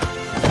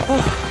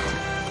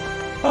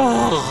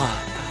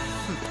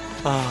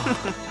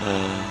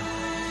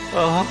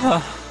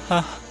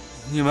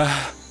你们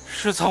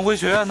是藏灰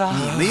学院的？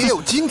你们也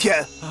有今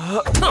天！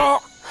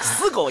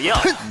死狗一样！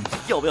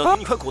要不要给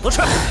你块骨头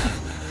吃？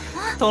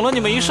等了你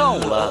们一上午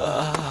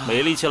了，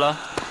没力气了？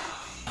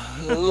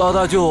老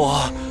大救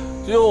我！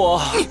救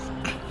我！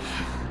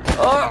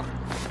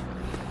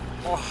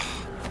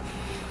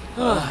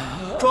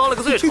抓了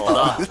个最丑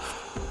的，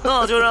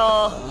那就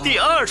让第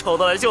2丑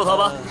的来救他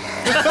吧。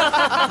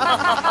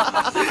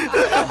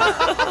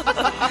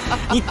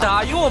你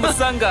打赢我们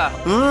3个，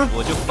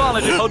我就放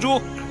了这头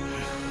猪。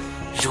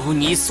如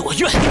你所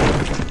愿。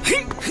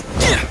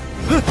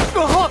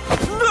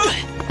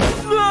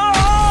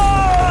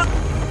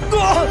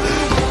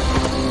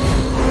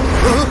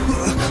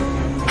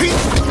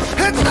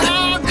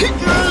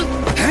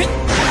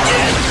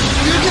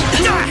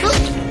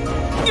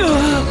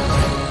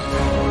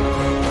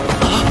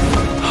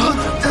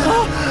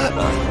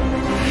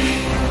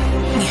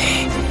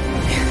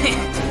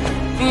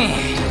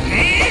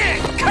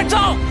看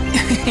招！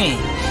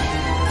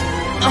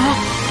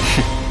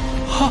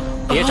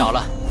别找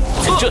了，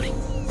在这里。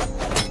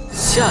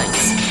下一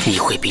次你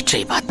会比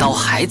这把刀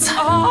还惨。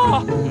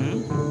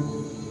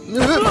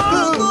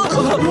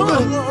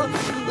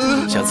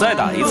想再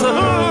打一次？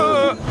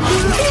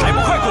还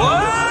不快滚！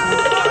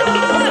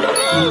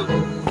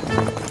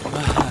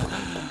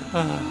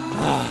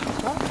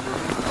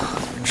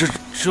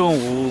正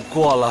午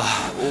过了，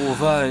午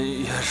饭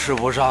也吃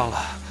不上了，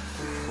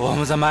我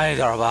们再慢一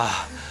点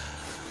吧，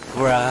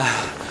不然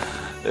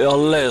要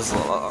累死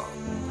了。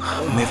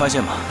没发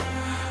现吗？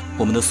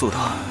我们的速度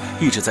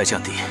一直在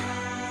降低，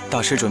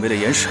大师准备的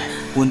盐水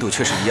温度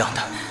却是一样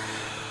的。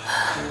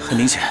很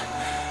明显，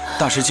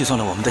大师计算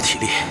了我们的体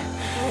力，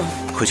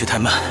回去太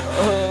慢，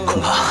恐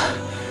怕……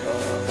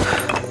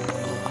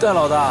戴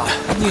老大，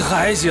你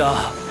还行。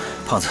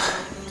胖子，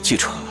记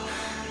住，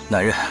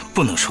男人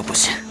不能说不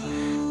行。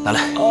拿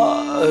来。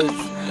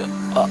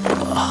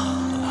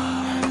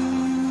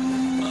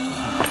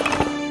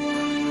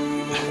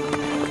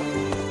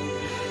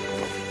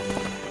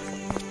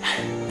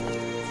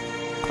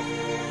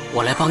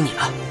我来帮你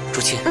吧，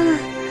竹青。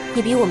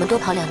你比我们多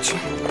跑2圈，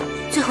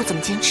最后怎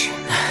么坚持？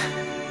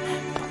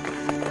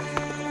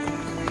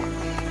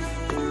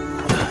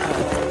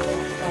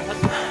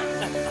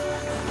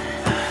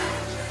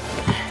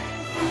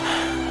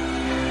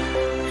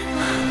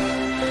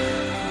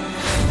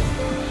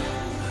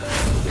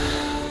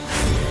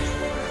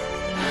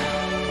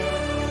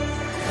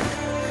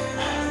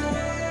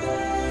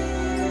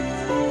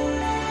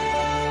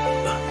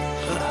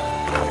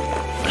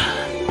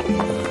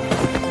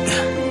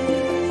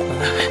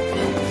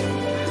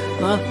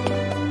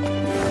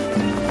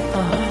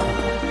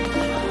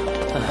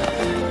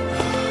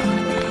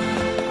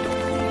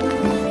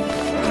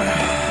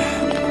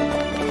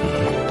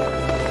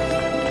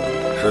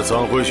是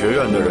簪辉学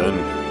院的人，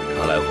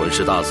看来魂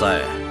师大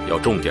赛要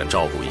重点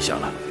照顾一下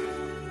了。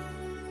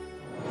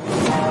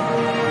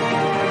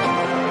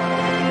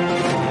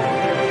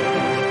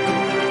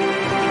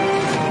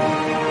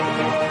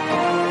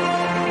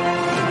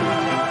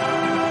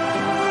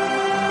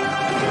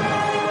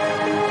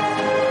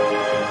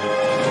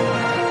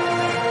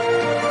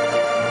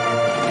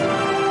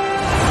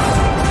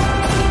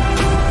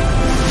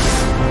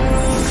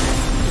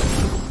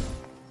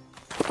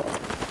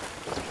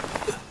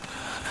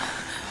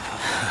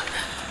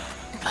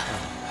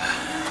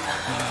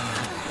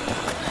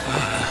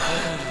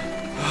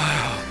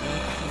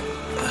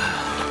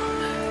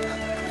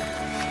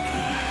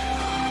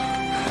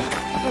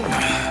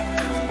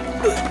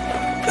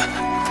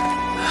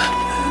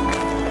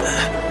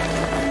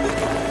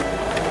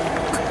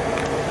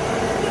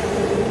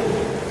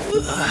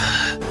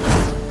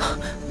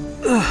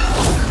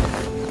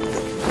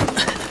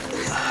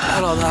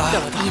老大，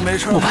你没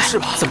事吧？是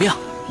吧？怎么样？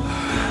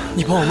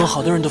你帮我们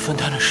好多人都分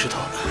担了石头，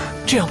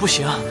这样不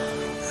行。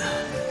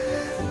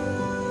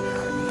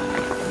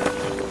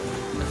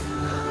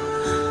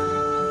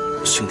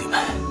兄弟们，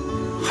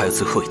还有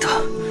最后一趟，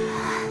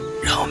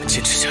让我们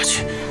坚持下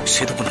去，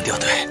谁都不能掉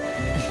队。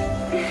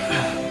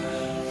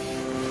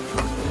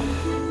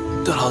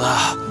对，老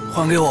大，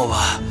还给我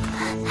吧。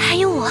还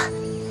有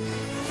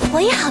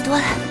我也好多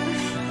了。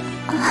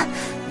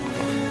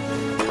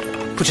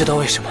不知道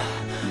为什么，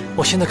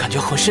我现在感觉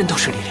浑身都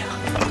是力量。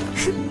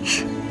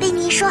被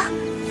你一说，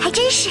还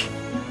真是。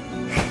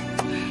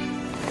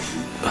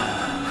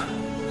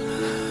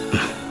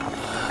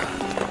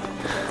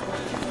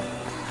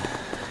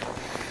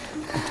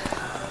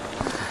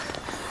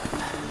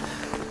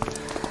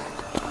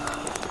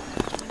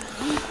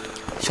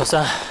小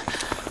三，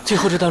最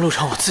后这段路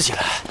程我自己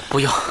来。不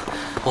用，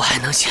我还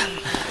能行。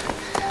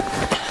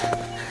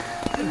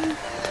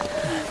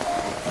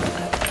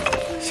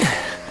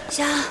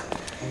小奥，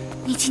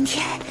你今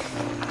天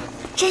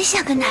真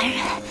像个男人。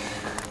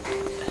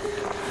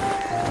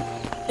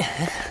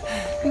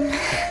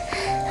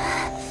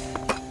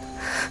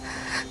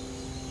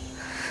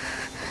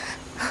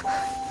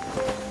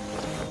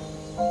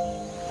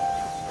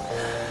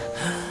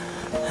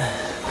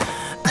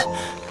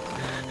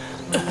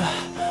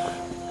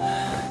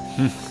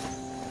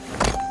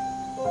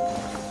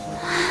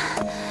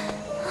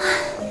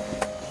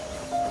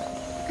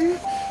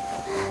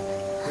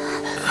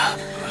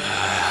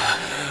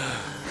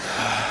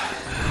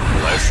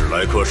史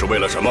莱克是为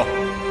了什么？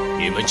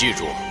你们记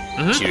住，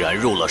既然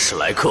入了史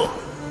莱克，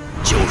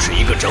就是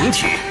一个整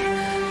体。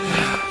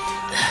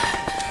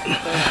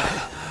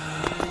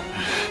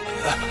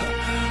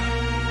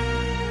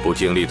不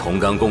经历同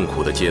甘共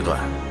苦的阶段，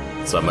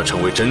怎么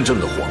成为真正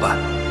的伙伴？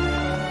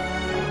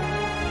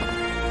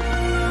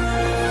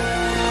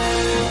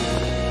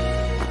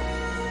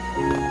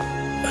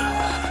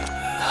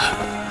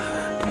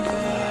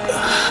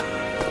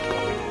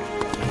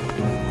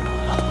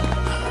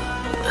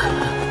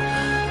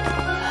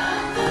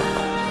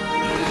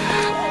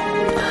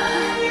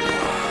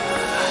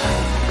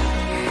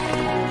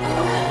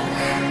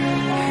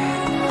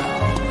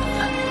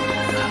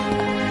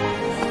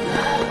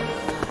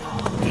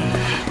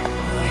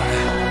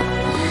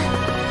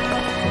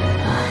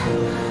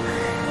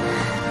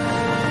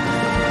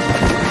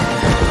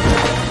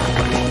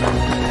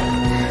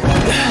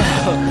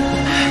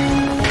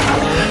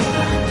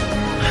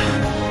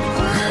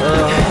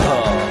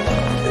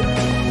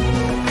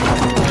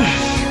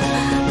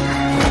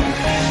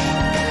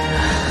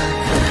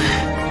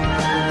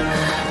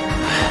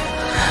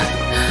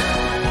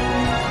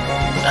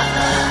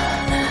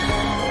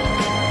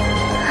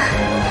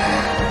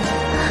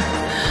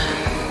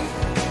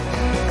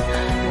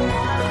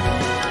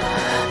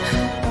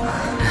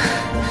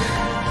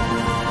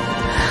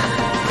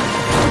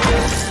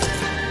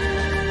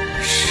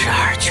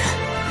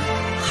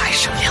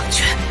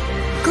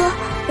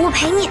我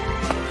陪你。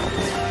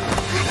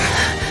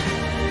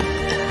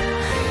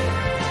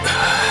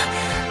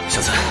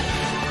小子，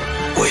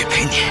我也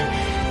陪你。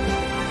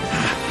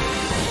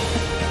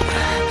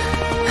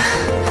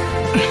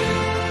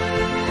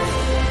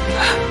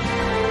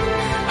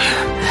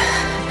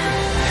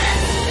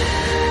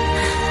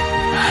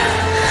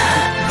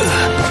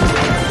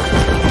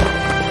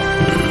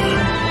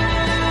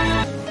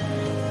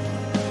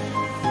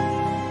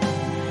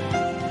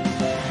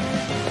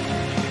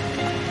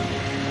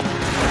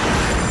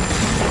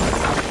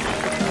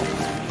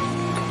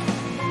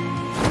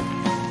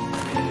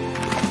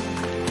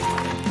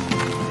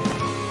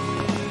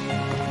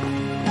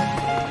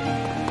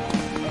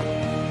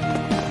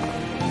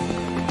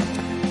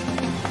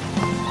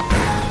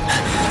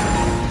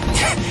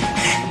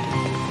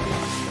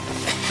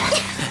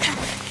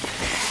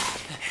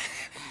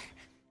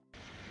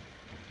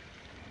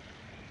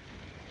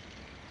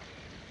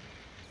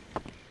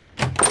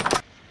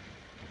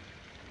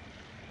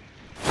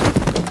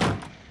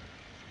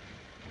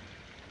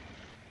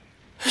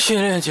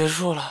训练结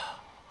束了，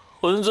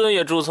魂尊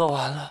也注册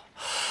完了，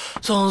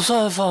总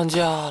算放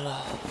假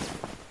了。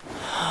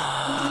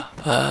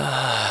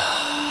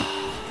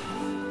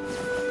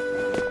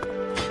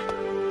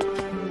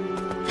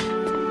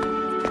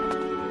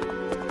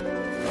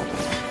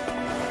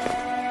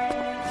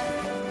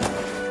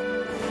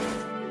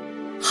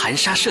含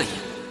沙射影，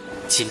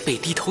仅被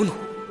低头弩。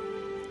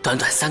短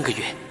短3个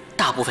月，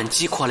大部分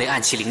激扩类暗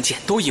器零件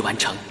都已完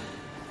成。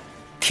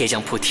铁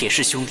匠铺铁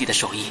氏兄弟的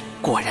手艺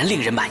果然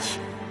令人满意。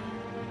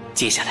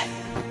接下来，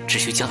只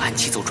需将暗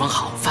器组装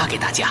好发给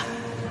大家，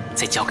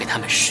再教给他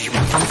们使用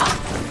的方法。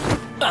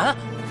啊！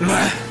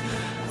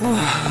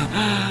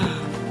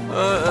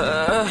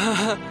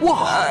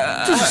哇，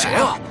这是谁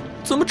啊？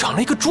怎么长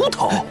了一个猪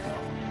头？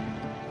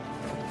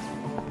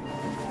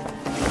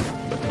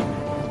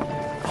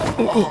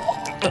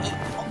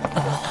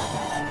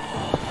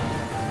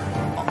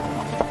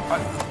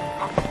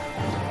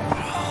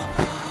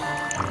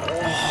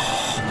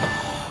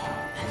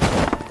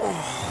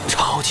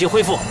超级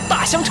恢复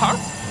大香肠。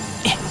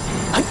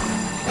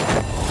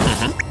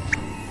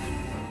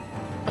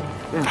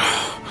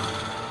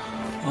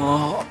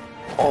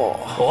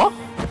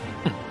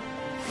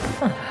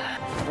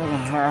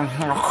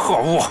可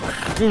恶，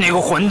那个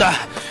混蛋！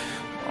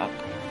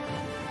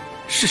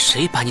是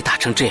谁把你打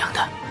成这样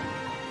的？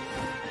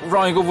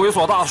让一个猥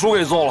琐大叔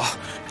给揍了，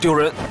丢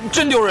人，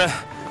真丢人！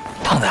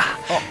胖子，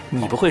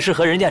你不会是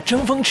和人家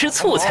争风吃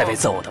醋才被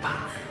揍的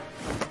吧？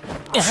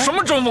什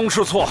么争风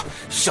吃醋？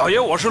小爷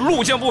我是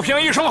路见不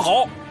平一声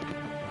吼。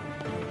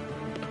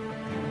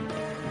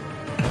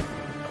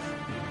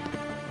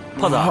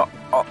胖子，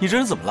你这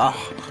人怎么了？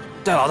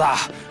戴老大，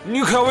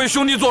你可要为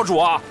兄弟做主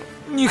啊！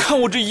你看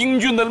我这英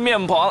俊的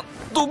面庞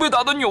都被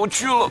打得扭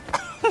曲了。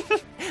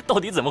到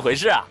底怎么回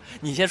事啊？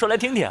你先说来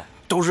听听。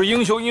都是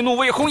英雄一怒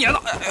为红颜的。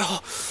哎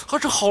呦，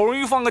这好容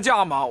易放个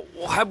假嘛，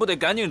我还不得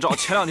赶紧找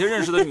前2天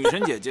认识的女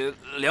神姐姐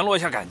联络一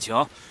下感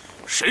情？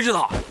谁知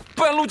道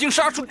半路竟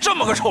杀出这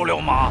么个臭流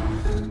氓！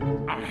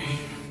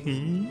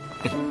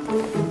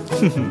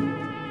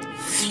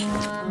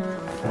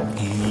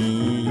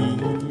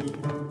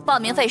报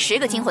名费10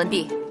个金魂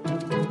币。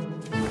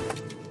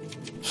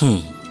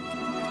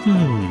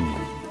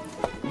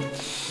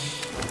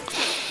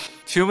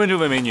请问这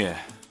位美女，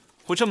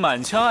我这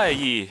满腔爱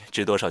意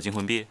值多少金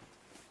魂币？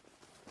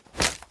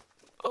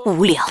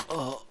无聊。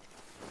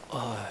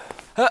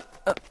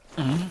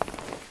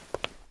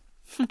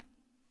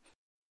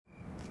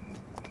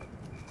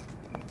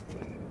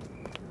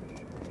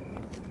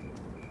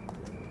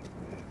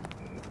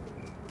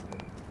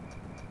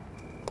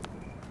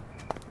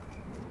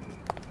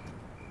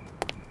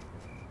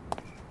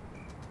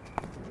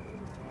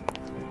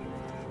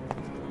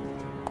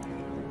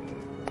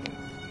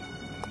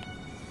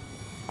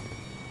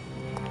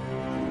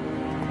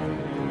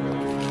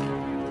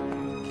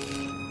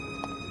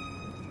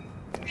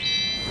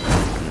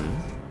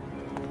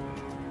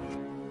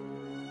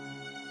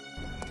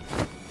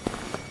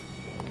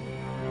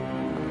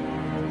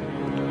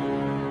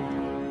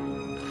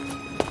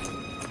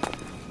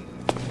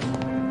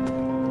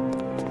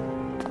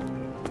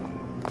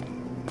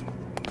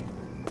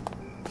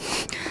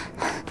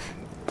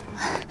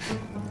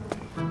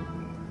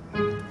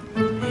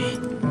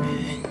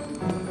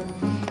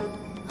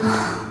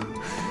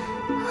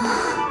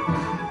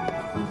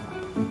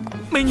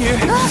美女。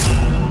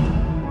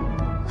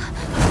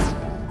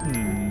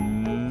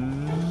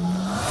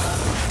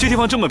这地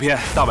方这么偏，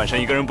大晚上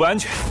一个人不安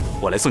全，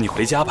我来送你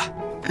回家吧。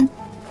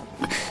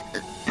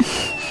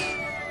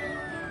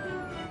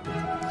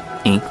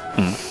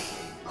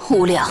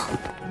无聊。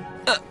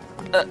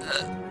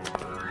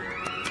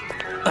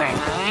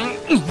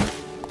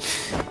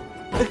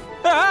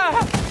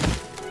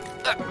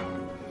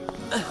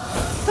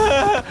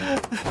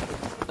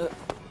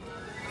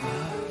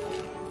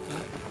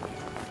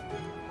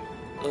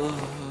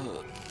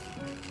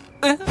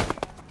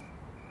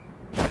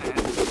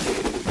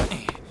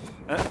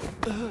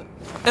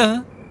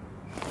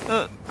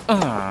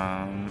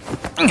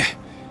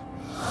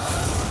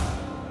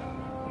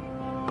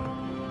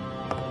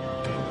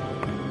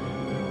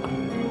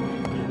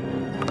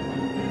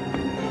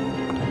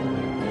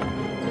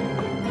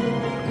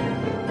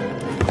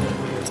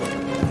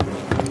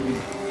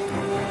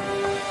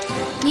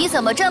你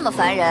怎么这么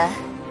烦人？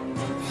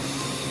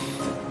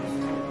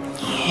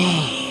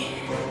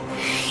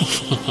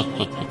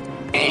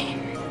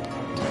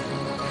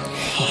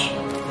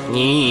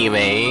你以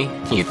为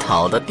你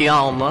逃得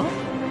掉吗？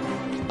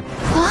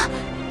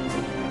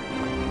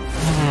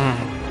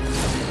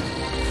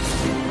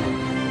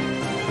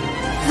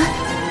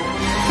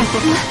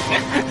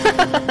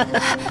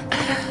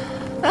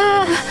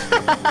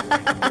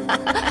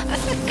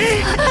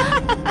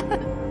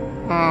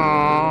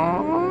啊！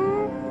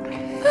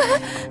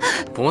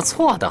不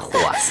错的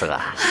货色，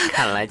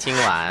看来今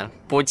晚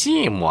不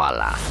寂寞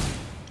了。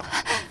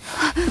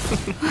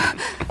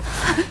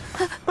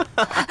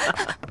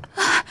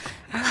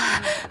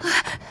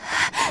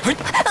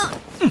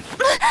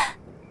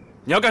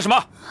你要干什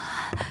么？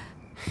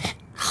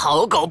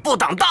好狗不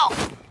挡道！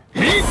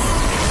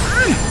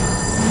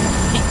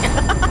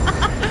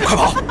快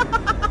跑！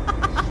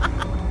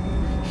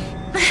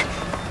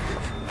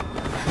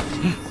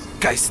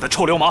该死的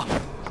臭流氓，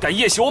敢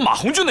夜袭我马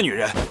红俊的女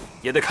人，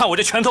也得看我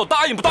这拳头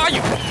答应不答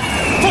应！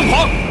凤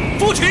凰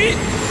捉起！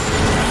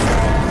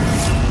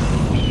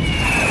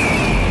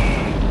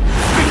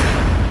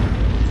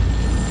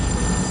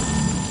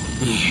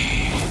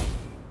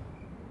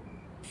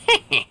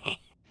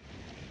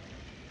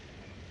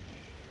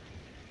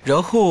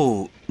然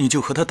后你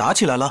就和他打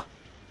起来了？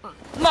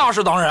那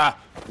是当然，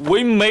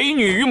唯美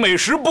女与美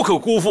食不可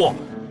辜负。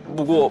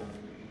不过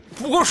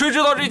谁知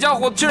道这家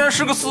伙竟然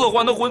是个4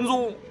环的魂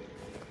宗。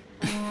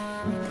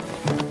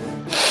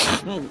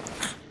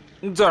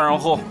再然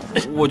后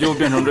我就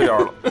变成这样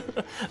了。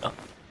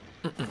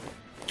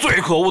最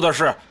可恶的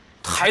是，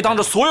他还当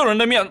着所有人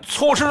的面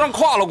从我身上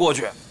跨了过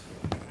去。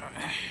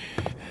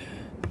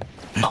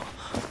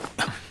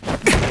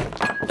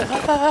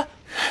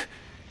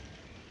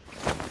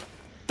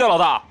戴老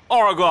大、奥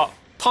二哥、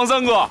唐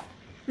三哥，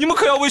你们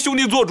可要为兄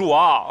弟做主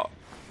啊！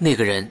那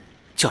个人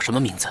叫什么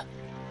名字？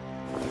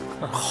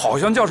好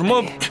像叫什么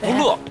不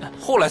乐，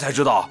后来才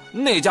知道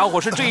那家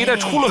伙是这一代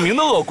出了名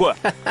的恶棍，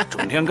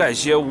整天干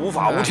些无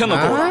法无天的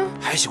勾当，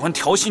还喜欢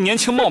调戏年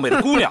轻貌美的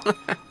姑娘，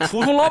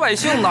普通老百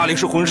姓哪里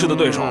是魂师的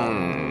对手？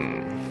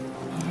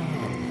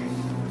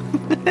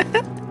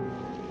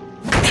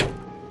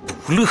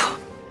不乐，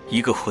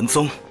一个魂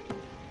宗，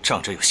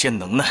仗着有些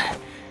能耐，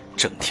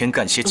整天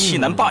干些欺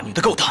男霸女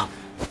的勾当，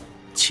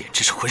简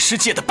直是魂师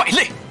界的败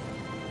类。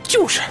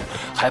就是，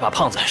还把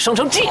胖子生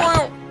成这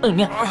样。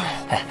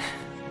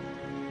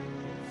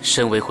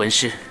身为魂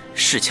师，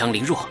恃强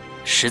凌弱，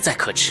实在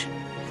可耻。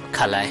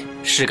看来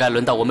是该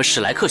轮到我们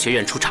史莱克学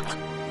院出场了。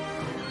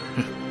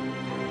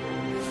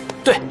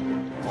对，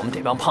我们得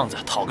帮胖子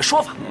讨个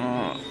说法。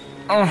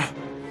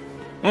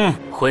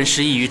魂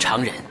师异于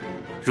常人，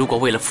如果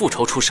为了复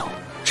仇出手，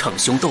逞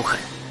凶斗狠，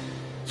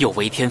有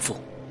违天赋；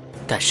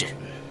但是，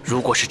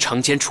如果是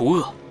惩奸除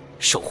恶，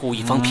守护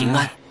一方平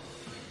安，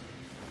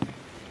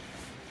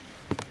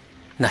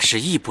那是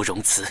义不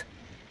容辞。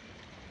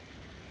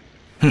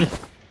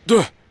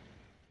对。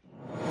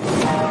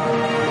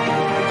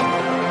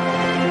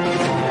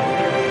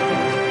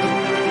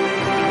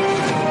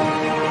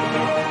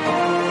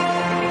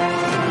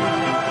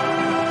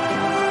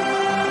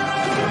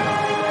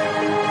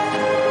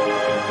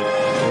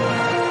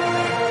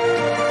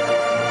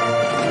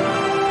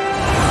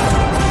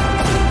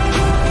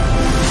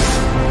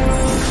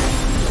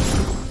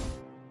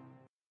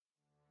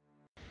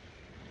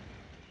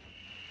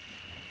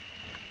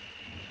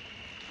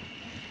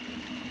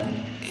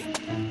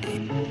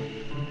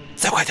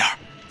再快点儿，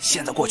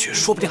现在过去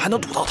说不定还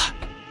能堵到他。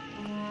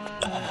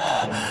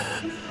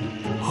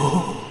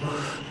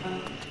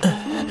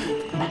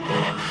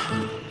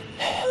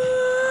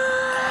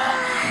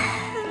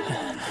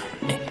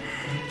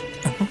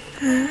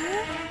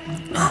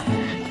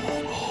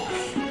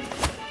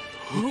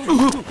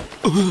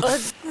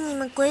你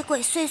们鬼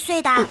鬼祟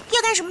祟的，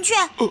要干什么去？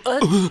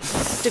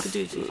这个，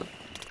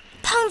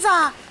胖子，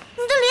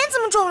你的脸怎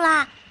么肿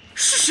了？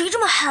是谁这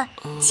么狠，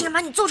竟然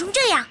把你揍成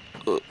这样？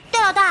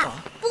戴老大，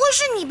不会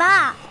是你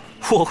吧？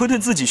我会对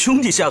自己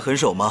兄弟下狠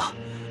手吗？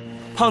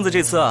胖子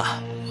这次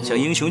啊，想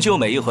英雄救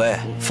美一回，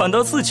反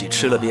倒自己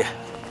吃了瘪。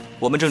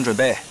我们正准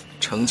备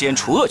惩奸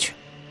除恶去。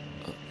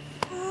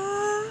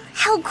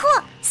好酷，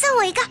算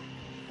我一个。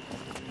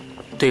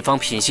对方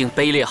品性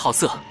卑劣好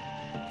色，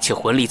且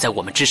魂力在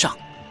我们之上，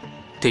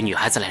对女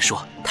孩子来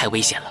说太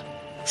危险了。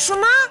什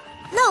么？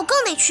那我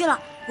更得去了，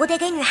我得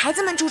给女孩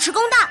子们主持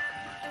公道。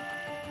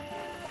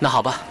那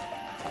好吧，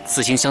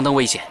此行相当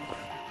危险，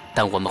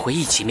但我们会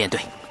一起面对。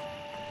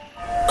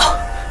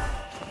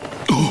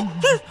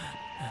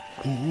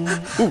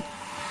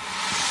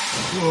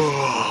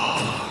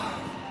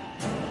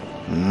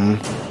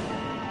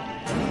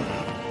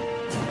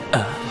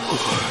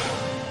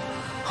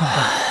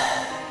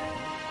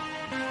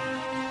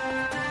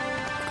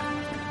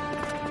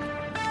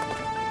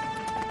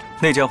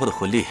那家伙的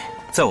魂力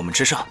在我们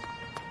之上，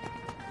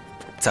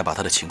再把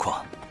他的情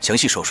况详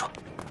细说说。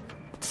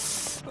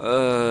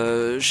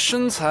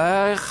身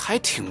材还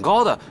挺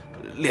高的，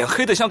脸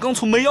黑得像刚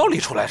从煤窑里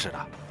出来似的。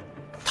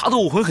他的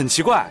武魂很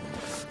奇怪，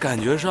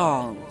感觉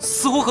上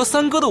似乎和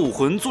三哥的武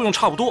魂作用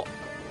差不多。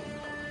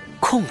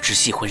控制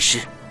系魂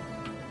师，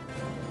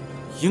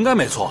应该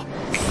没错。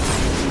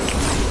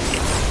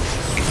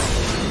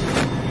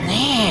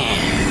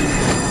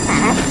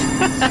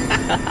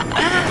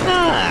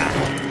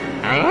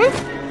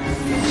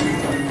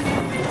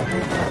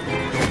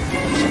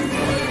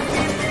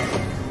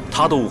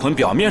他的武魂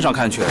表面上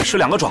看去是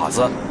两个爪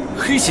子，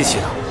黑漆漆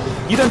的，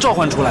一旦召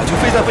唤出来就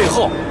飞在背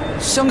后，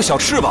像个小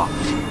翅膀，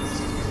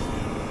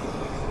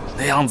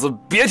那样子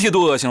别提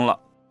多恶心了。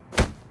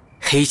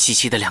黑漆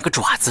漆的两个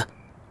爪子，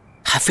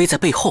还飞在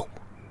背后，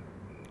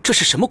这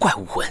是什么怪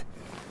武魂？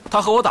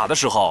他和我打的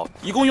时候，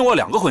一共用了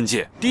2个魂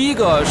技，第一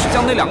个是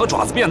将那2个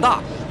爪子变大，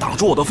挡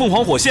住我的凤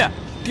凰火线；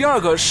第二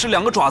个是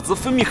2个爪子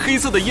分泌黑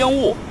色的烟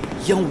雾，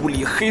烟雾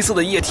里黑色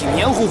的液体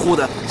黏糊糊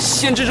的，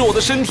限制着我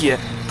的身体。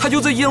他就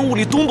在烟雾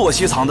里东躲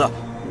西藏的，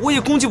我也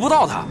攻击不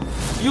到他。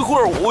一会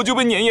儿我就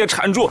被粘液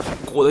缠住，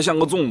裹得像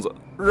个粽子，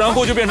然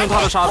后就变成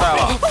他的沙袋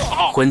了。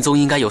魂宗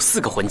应该有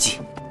4个魂技，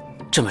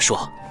这么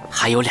说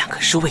还有2个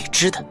是未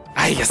知的。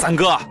哎呀，三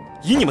哥，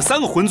以你们3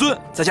个魂尊，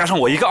再加上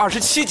我一个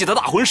27级的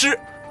大魂师，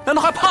难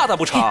道还怕他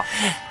不成？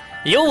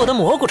有我的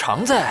蘑菇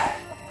肠在，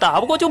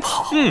打不过就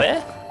跑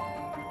呗。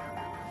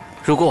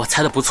如果我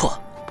猜的不错，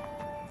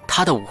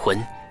他的武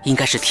魂应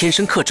该是天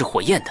生克制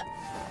火焰的。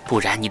不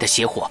然你的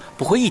邪火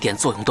不会一点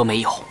作用都没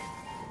有，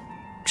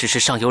只是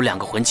尚有2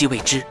个魂技未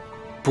知，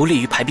不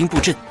利于排兵布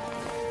阵，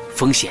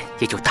风险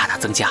也就大大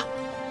增加。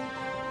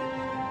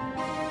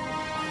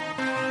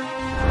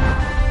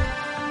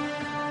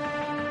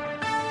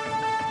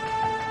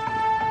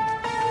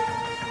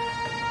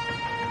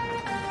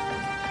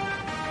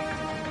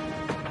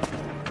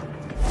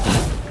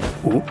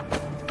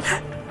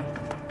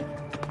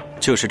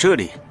就是这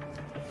里。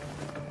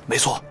没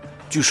错，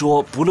据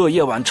说不乐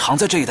夜晚常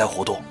在这一带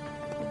活动。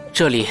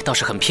这里倒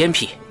是很偏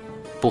僻，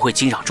不会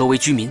惊扰周围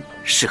居民，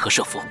适合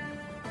设伏。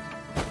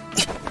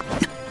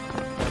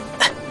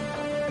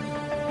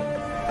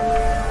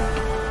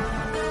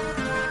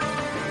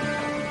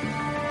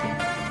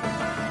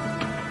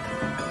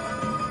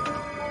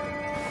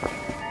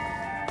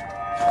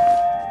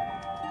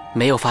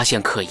没有发现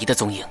可疑的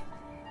踪影，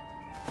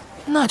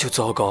那就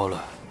糟糕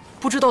了，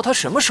不知道他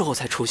什么时候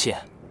才出现。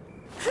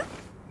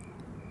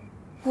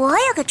我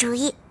有个主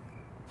意。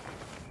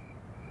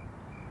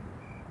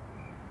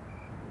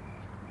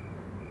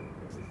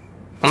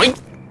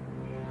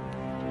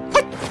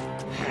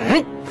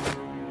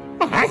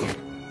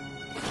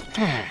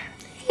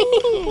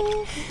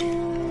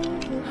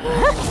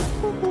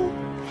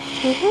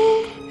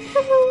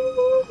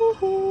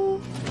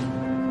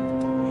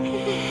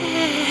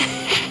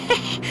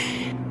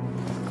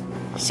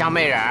小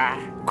美人儿，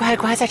乖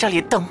乖在这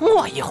里等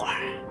我一会儿。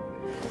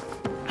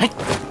哎，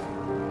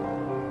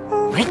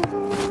哎，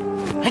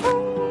哎。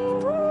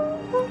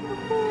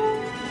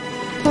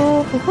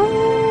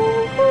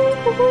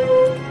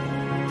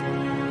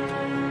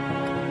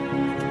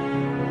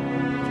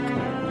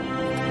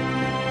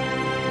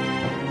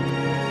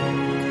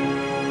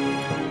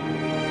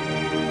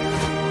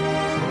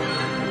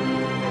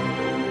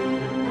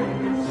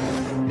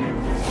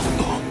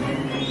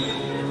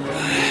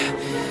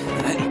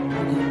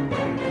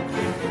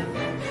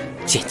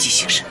见机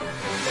行事。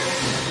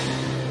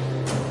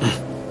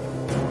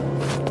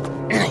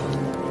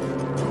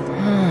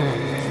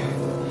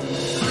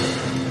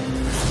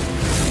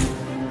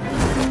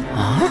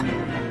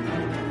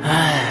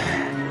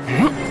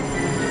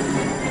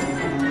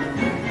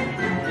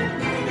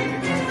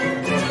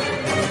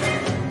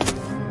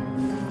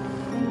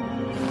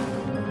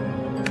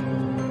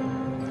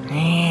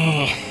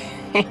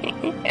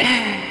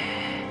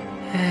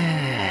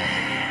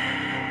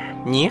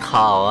你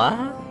好啊，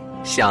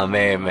小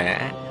妹妹。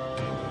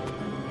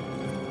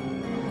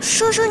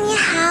叔叔你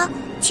好，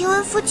请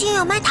问附近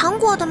有卖糖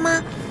果的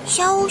吗？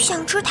小五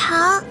想吃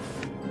糖。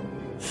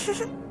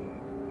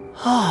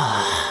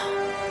啊，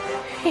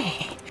嘿，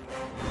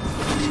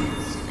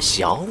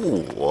小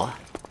五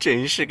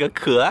真是个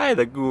可爱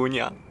的姑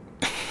娘。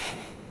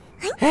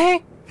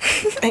哎，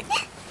哎，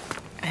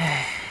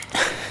哎，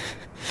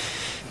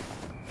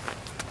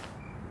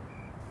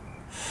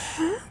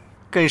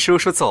跟叔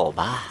叔走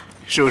吧，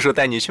叔叔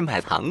带你去买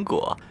糖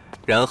果，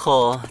然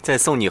后再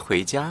送你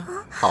回家，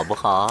好不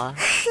好啊？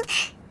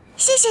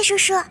谢谢叔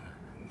叔。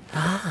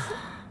啊，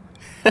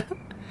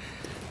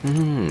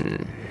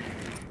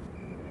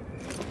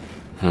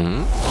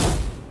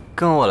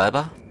跟我来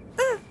吧。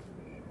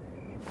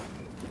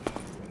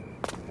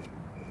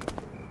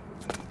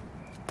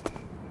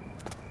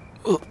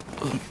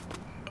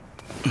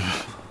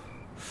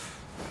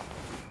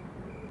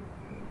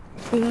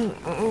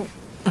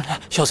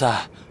小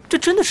三，这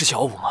真的是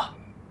小五吗？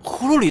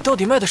葫芦里到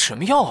底卖的什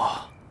么药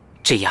啊？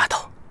这丫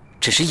头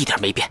真是一点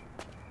没变，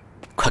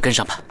快跟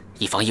上吧，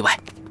以防意外。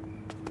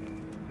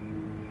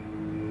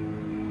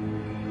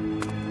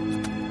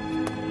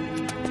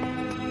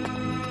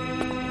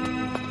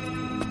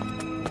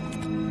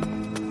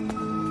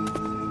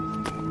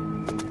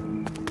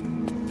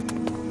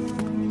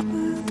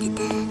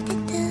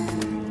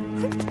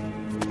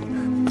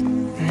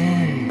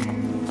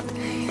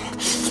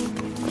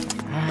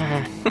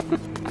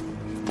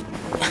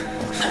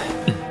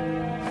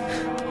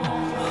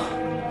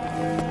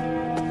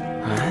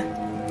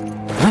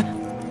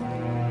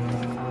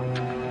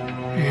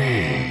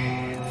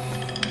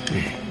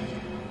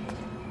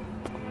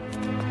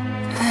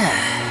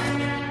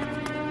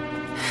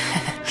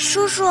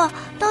叔叔，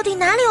到底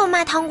哪里有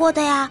卖糖果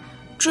的呀？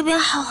这边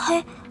好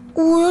黑，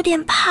我有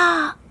点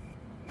怕。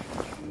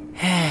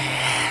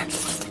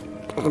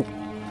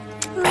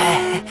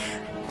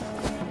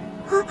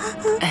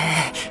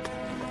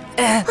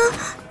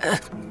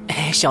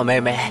小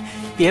妹妹，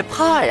别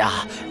怕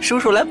呀，叔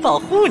叔来保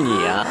护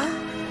你呀。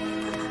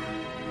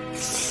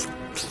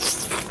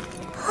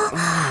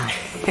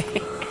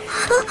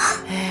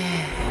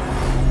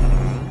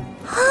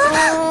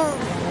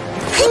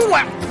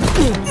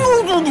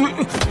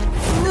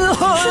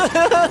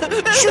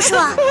叔叔，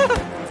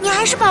你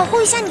还是保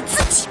护一下你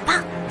自己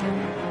吧。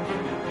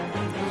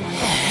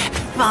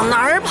往哪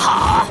儿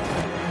跑？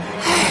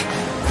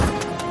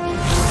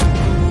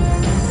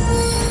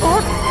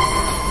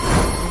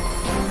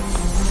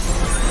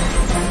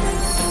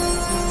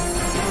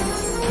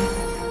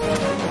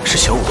是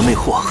小五的魅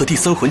惑和第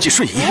三魂技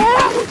瞬移。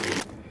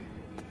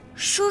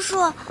叔叔，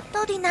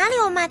到底哪里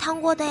有卖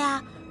糖果的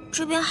呀？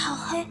这边好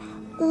黑，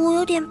我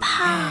有点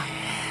怕。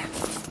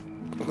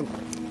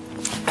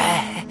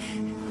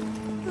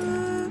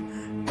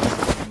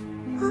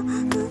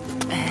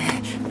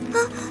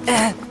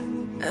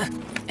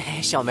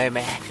小妹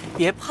妹，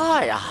别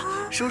怕呀，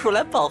叔叔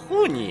来保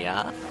护你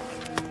呀。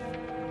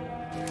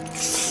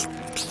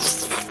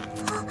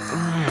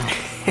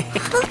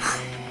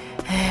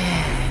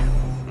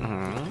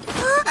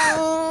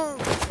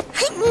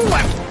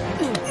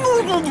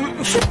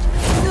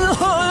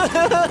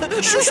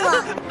叔叔，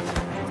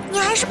你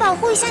还是保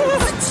护一下你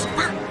自己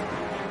吧。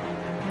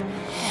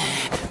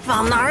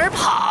往哪儿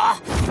跑？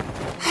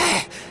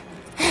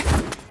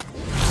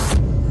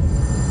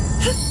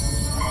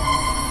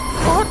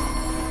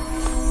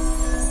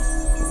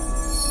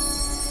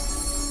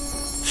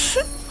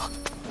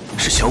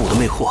是小五的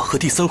魅惑和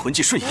第三魂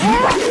技瞬移。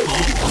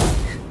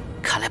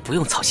看来不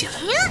用操心了，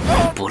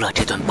不乐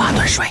这顿八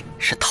段摔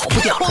是逃不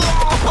掉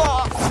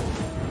了。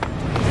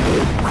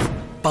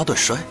八段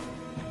摔，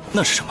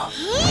那是什么？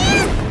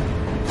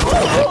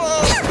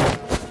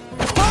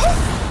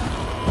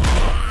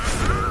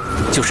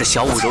就是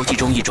小五柔技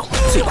中一种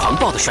最狂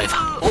暴的摔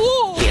法，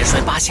连摔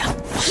8下，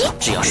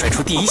只要摔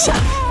出第1下，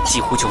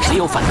几乎就没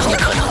有反抗的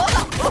可能。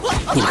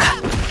你们看，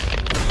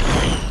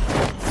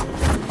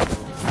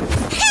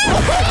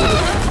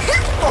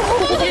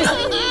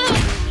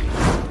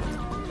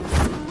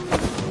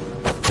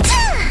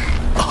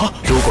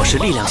如果是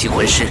力量型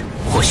魂师，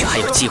或许还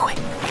有机会。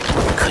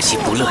可惜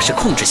不乐是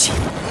控制系，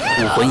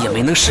武魂也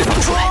没能释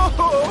放出来，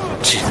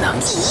只能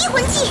第一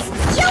魂技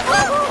妖风。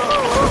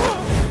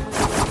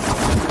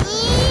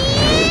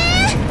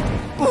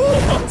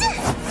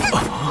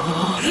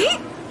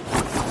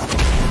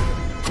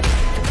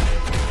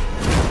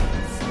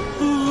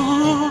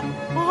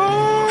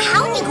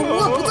好你个无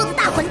恶不作的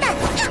大混蛋，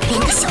连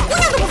个小姑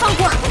娘都不放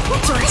过，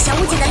就让小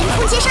五姐的灵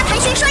空劫沙盘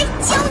旋摔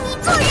教你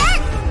做人。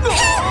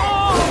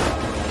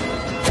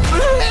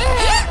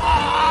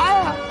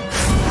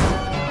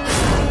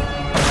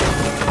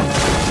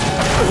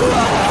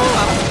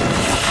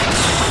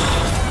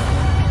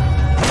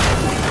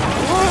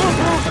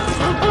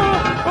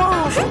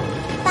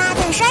八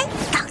段摔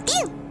搞定。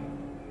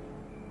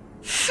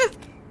哼。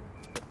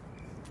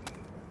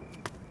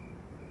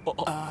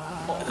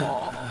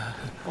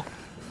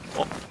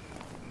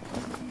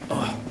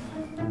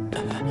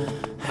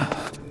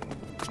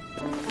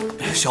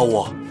小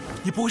五，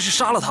你不会是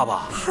杀了他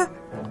吧？哼，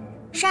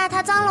杀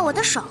他脏了我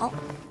的手。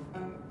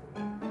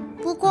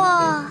不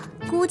过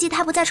估计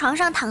他不在床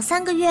上躺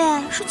3个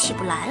月是起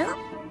不来了。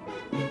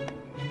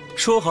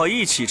说好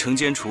一起惩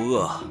奸除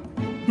恶，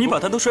你把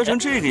他都摔成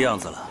这个样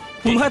子了，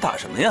我们还打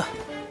什么呀？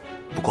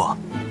不过，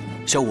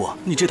小五，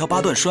你这套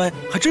八段摔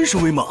还真是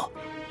威猛。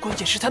关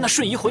键是他那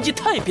瞬移魂技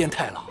太变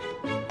态了，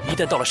一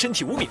旦到了身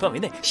体5米范围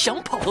内，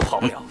想跑都跑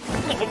不了。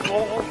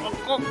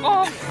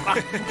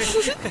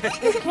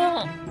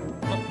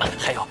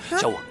还有，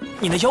小五，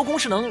你的妖功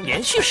是能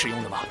连续使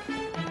用的吗？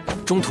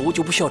中途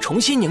就不需要重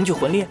新凝聚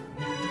魂力？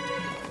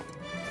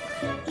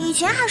以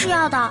前还是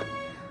要的，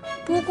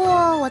不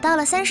过我到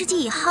了30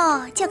级以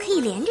后就可以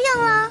连着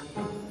用了。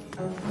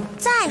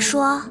再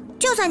说，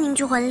就算凝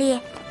聚魂力，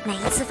每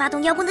一次发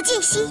动妖功的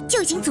间隙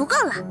就已经足够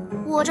了。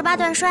我这八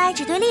段摔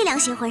只对力量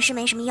型魂师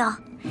没什么用，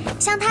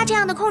像他这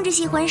样的控制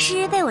系魂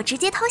师被我直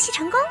接偷袭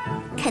成功，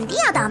肯定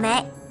要倒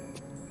霉。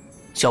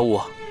小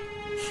五，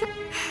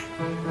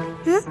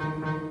嗯，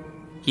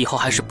以后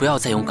还是不要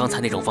再用刚才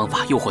那种方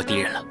法诱惑敌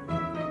人了，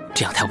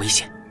这样太危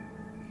险。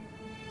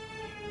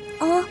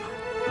哦，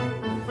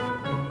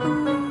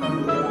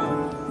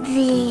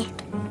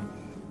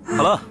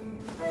好了，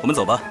我们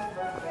走吧。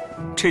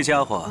这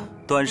家伙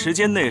短时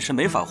间内是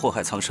没法祸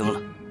害苍生了，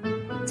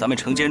咱们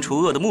惩奸除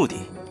恶的目的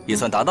也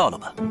算达到了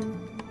吧？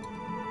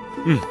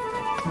嗯。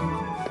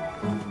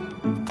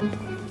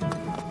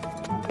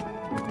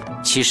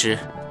其实，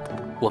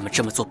我们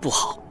这么做不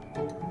好。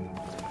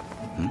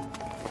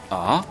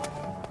啊？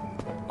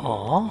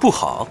哦，不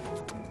好。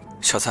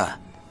小蔡，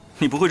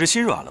你不会是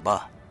心软了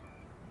吧？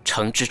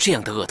惩治这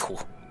样的恶徒，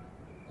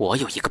我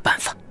有一个办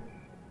法。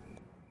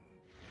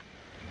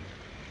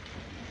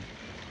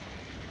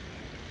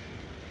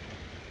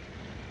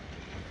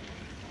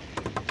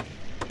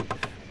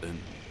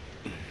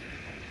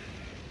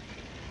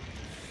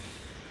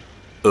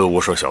我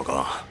说小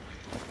刚，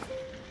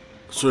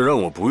虽然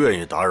我不愿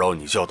意打扰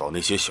你教导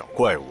那些小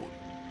怪物，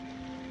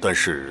但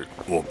是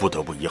我不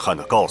得不遗憾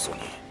地告诉你，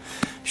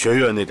学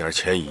院那点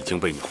钱已经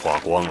被你花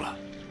光了。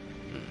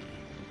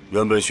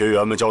原本学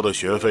员们交的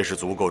学费是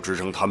足够支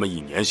撑他们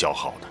1年消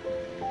耗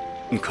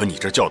的，可你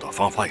这教导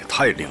方法也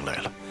太另类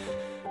了，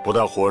不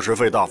但伙食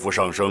费大幅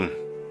上升，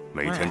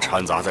每天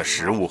掺杂在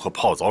食物和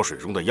泡澡水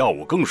中的药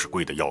物更是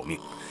贵得要命。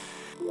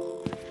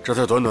这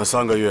才短短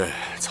3个月，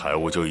财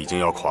务就已经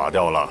要垮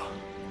掉了。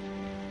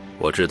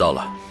我知道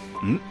了。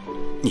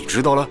你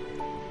知道了？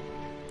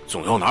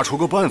总要拿出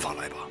个办法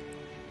来吧。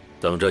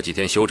等这几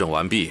天休整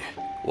完毕，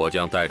我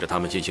将带着他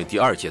们进行第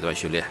2阶段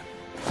训练，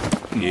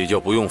你就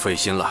不用费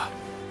心了。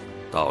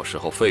到时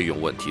候费用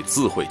问题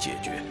自会解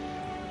决。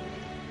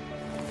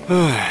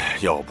唉，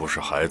要不是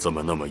孩子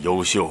们那么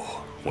优秀，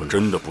我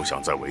真的不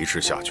想再维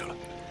持下去了。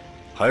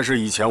还是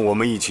以前我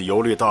们一起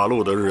游历大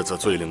陆的日子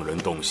最令人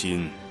动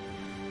心。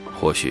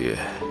或许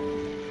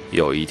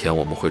有一天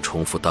我们会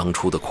重复当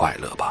初的快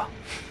乐吧。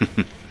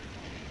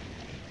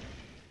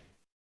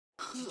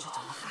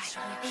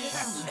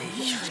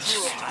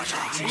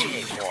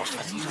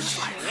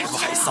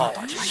太骚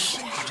了，这是。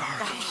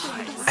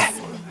哎，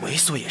猥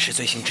琐也是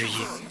罪行之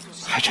一，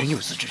还真有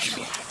自知之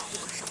明。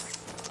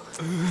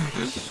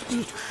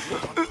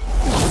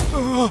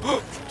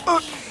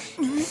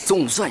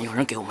总算有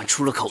人给我们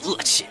出了口恶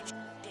气。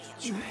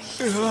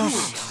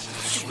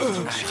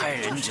害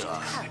人者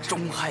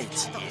终害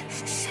己。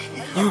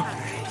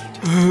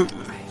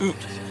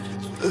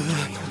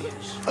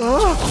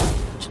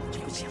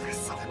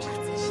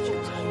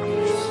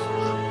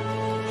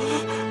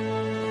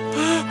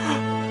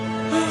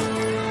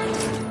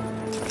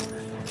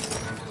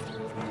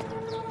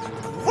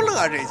不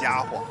乐这家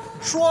伙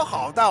说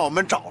好带我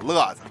们找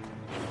乐子，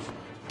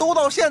都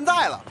到现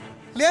在了，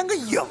连个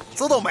影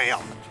子都没有。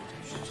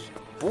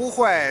不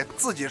会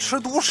自己吃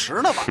独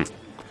食呢吧？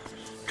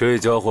这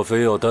家伙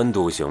非要单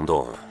独行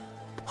动，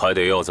还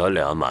得要咱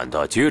俩满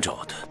大街找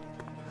他，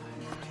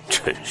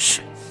真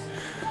是。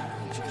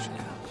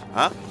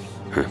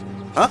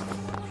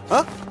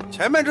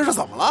前面这是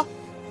怎么了？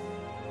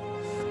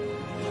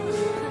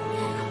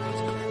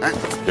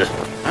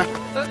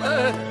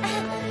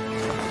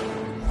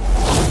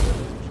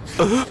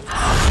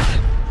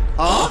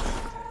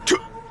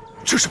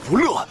这是不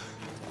乐。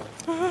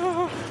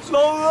老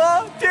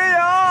鹅，天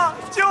涯，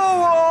救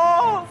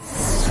我！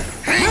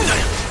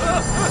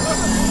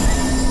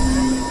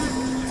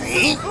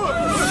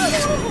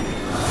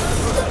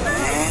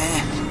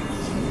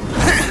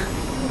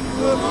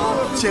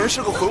竟然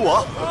是个魂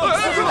王！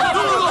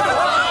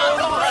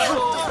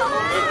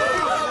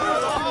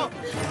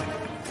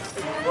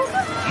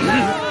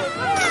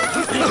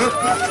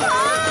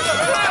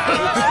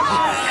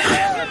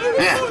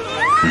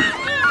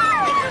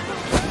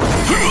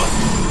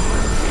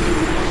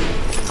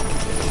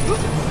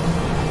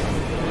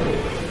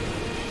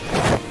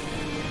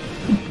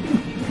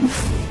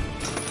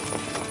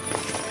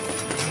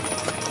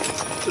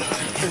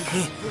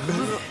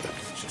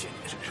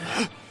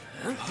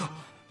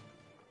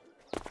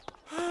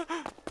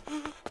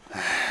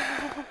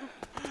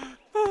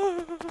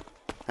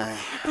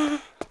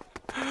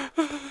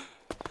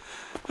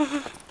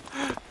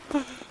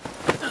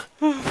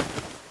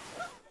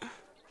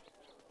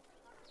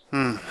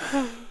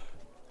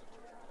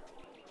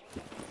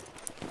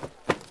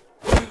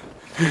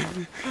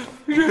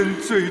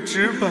认罪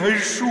直白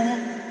说，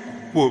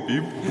我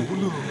名不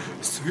乐，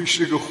虽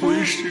是个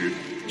魂师，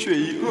却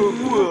以恶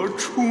棍而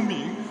出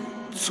名，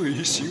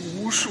罪行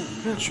无数，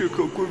却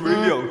可归为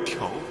2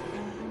条：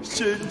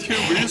先天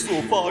猥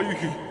琐发育，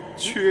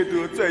缺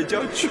德在家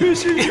缺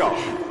心眼；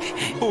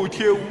后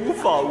天无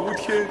法无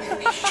天，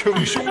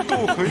逞凶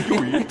斗狠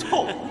有一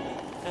套。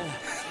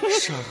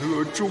善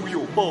恶终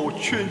有报，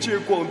劝诫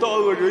广大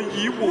恶人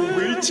以我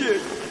为鉴，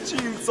尽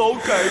早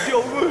改掉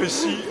恶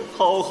习，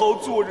好好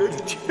做人，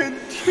天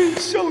天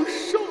向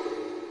上。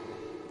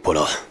不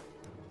乐，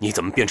你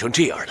怎么变成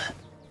这样了？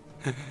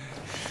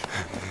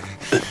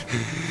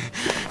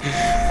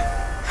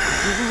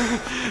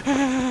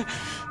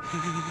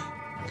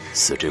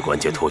四肢关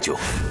节脱臼，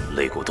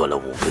肋骨断了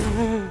5根，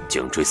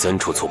颈椎3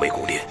处错位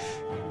骨裂，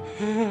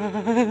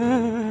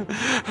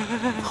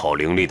好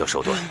凌厉的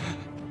手段！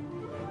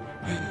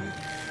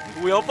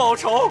我要报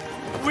仇！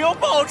我要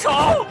报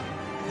仇！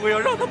我要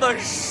让他们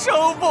生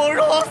不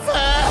如死！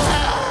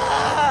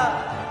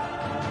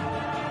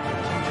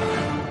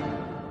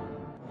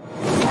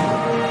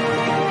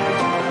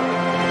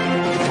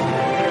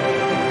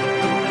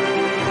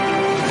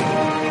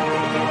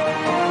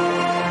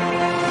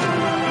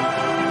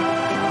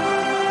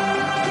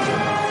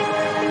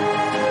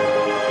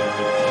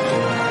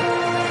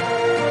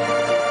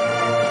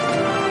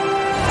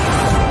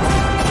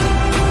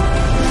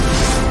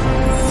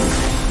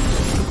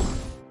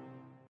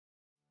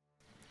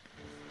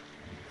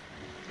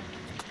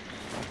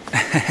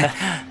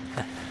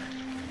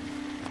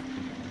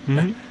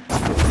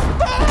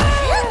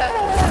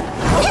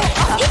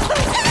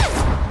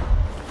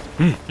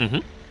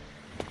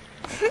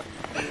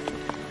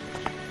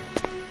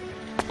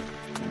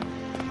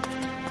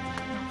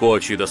过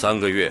去的3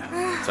个月，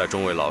在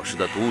众位老师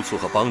的督促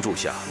和帮助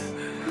下，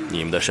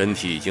你们的身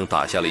体已经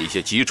打下了一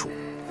些基础。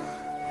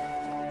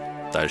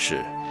但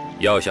是，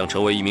要想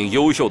成为一名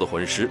优秀的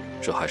魂师，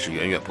这还是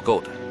远远不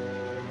够的。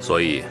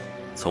所以，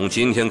从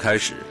今天开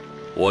始，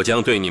我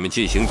将对你们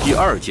进行第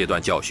2阶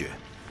段教学。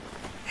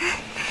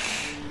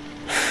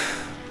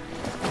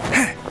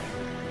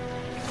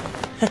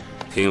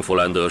听弗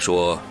兰德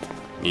说，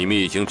你们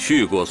已经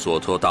去过索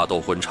托大斗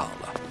魂场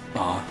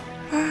了。啊？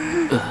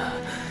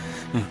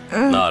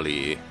那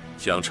里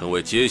将成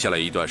为接下来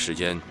一段时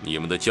间你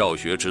们的教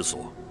学之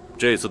所。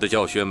这次的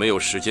教学没有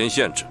时间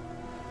限制，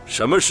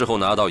什么时候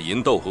拿到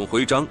银斗魂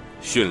徽章，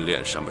训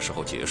练什么时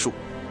候结束。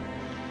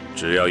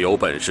只要有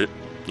本事，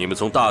你们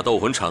从大斗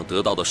魂场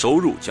得到的收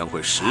入将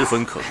会十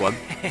分可观。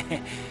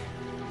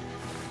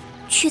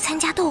去参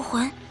加斗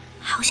魂，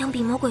好像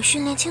比魔鬼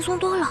训练轻松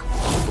多了。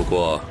不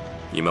过，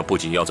你们不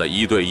仅要在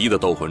1对1的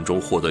斗魂中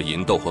获得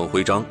银斗魂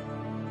徽章，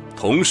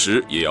同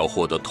时也要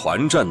获得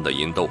团战的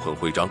银斗魂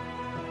徽章。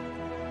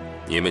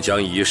你们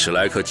将以史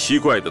莱克七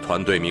怪的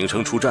团队名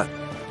称出战。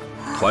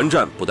团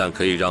战不但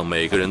可以让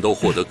每个人都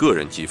获得个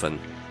人积分，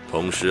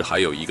同时还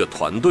有一个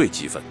团队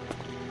积分，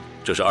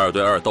这是2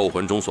对2斗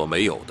魂中所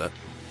没有的。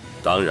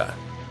当然，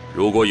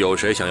如果有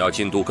谁想要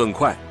进度更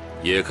快，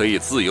也可以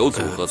自由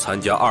组合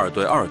参加2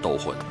对2斗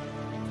魂。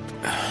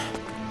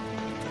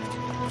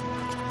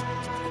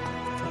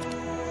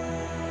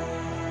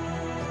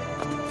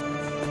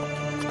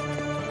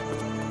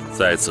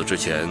在此之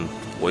前，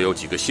我有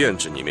几个限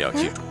制，你们要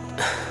记住。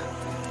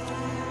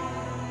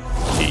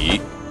第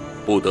一，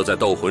不得在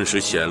斗魂时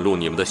显露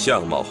你们的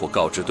相貌或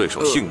告知对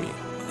手姓名，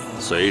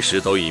随时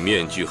都以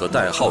面具和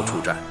代号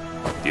出战。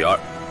第二，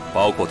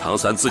包括唐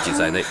三自己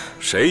在内，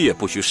谁也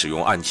不许使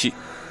用暗器。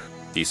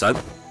第三，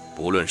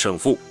不论胜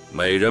负，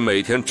每人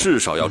每天至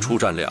少要出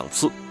战2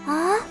次。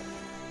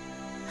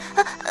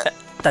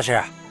大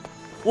师，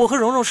我和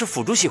蓉蓉是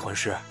辅助系魂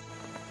师，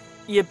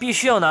也必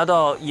须要拿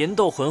到银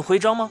斗魂徽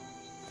章吗？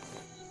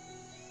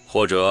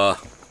或者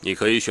你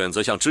可以选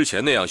择像之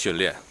前那样训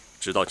练，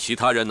直到其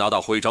他人拿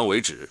到徽章为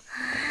止。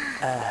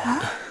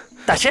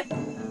大师，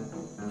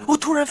我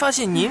突然发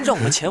现您让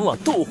我们前往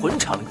斗魂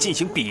场进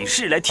行比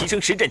试来提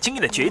升实战经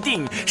验的决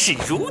定是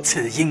如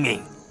此英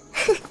明。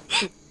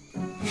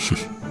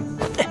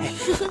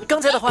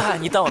刚才的话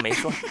你当我没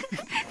说。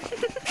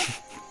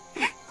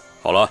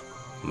好了，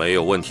没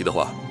有问题的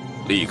话，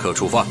立刻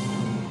出发。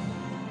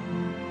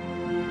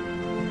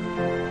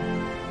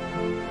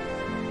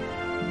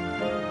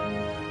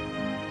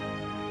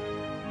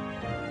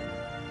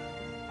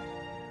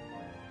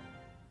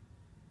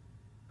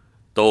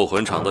斗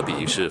魂场的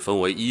比试分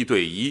为1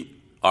对1、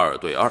2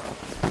对2，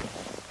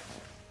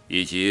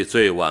以及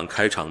最晚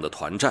开场的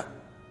团战。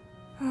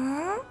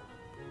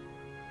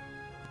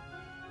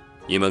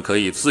你们可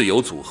以自由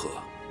组合，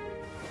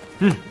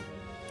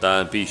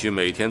但必须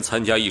每天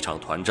参加1场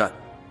团战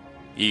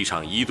，1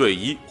场1对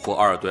1或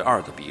2对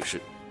2的比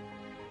试。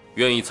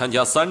愿意参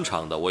加3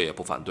场的我也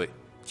不反对，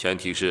前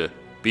提是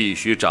必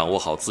须掌握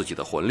好自己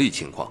的魂力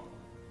情况。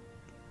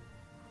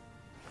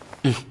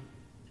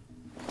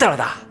大老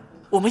大，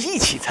我们一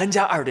起参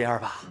加2对2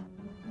吧，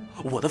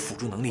我的辅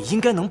助能力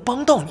应该能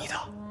帮到你的，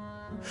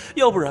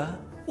要不然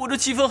我这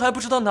积分还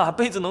不知道哪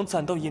辈子能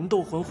攒到银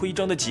斗魂徽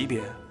章的级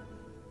别。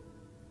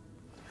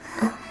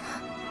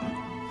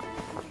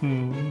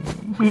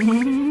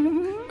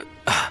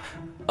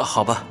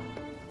好吧。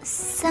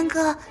三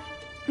哥，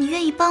你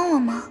愿意帮我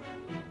吗？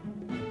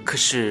可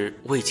是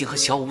我已经和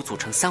小五组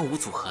成3-5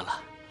组合了。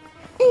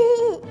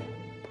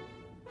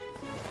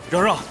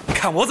蓉蓉，你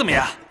看我怎么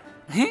样？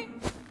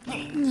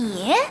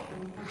你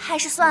还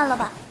是算了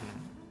吧。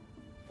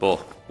不，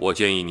我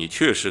建议你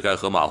确实该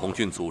和马红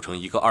俊组成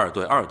一个2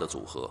对2的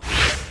组合。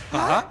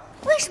啊？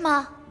为什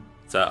么？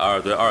在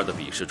2对2的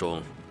比试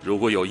中，如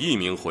果有1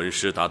名魂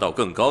师达到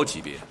更高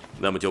级别，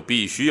那么就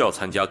必须要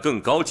参加更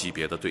高级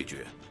别的对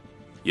决。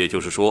也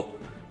就是说，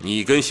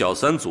你跟小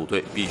3组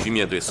队必须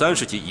面对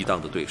30级一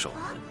档的对手，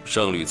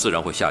胜率自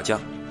然会下降。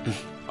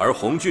而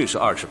红俊是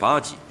28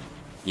级，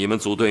你们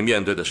组队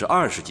面对的是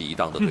20级一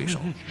档的对手。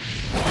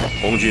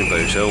红俊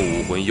本身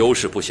武魂优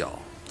势不小，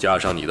加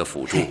上你的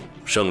辅助，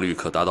胜率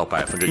可达到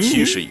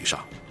70%以上。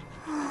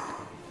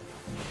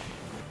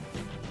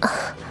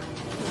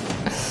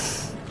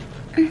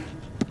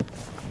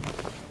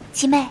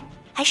七妹，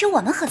还是我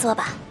们合作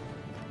吧。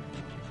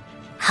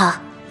好。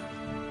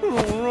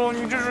蓉蓉，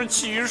你这是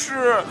歧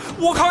视！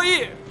我抗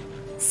议！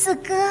四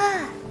哥，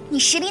你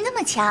实力那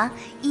么强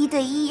，1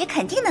对1也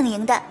肯定能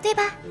赢的，对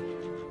吧？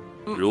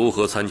如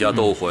何参加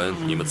斗魂，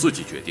你们自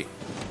己决定。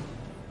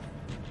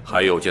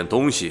还有件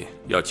东西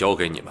要交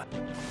给你们。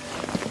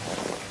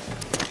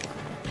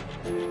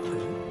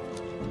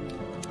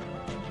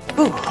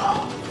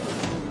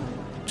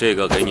这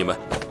个给你们，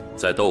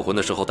在斗魂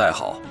的时候带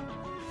好。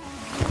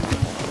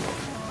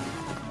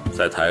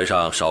在台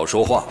上少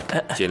说话，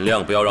尽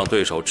量不要让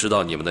对手知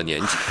道你们的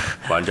年纪。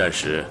团战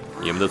时，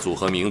你们的组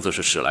合名字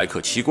是史莱克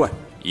七怪。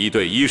1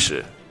对1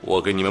时，我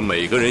给你们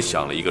每个人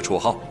想了一个绰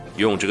号，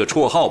用这个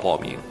绰号报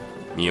名，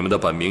你们的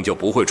本名就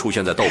不会出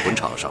现在斗魂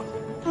场上。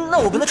那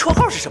我们的绰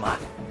号是什么？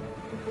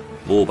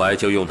慕白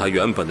就用他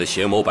原本的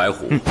邪眸白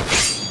虎。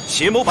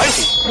邪眸白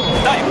虎，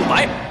戴沐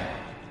白。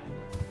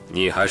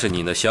你还是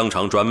你那香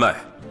肠专卖。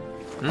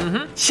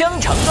香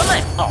肠专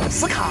卖奥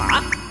斯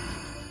卡。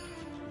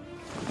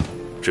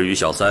至于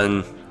小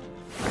3，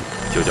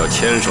就叫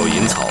千手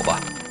银草吧。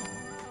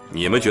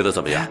你们觉得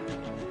怎么样？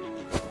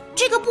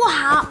这个不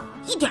好，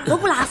一点都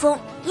不拉风，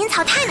银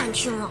草太难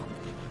听了。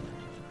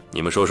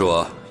你们说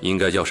说，应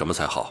该叫什么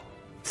才好？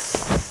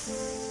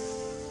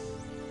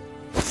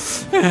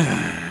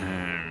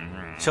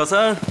小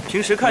3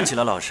平时看起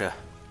来老实，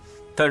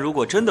但如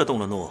果真的动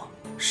了怒，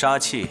杀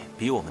气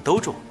比我们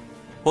都重。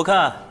我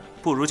看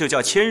不如就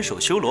叫千手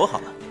修罗好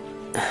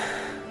了。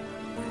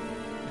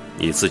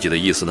你自己的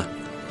意思呢？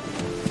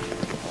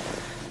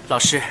老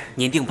师，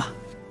您定吧。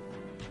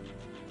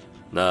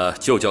那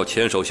就叫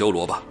千手修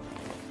罗吧。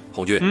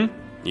红俊，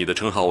你的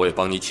称号我也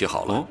帮你起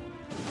好了，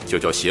就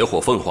叫邪火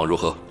凤凰如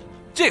何？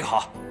这个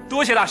好，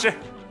多谢大师。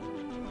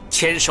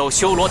千手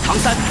修罗唐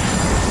三，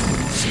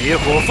邪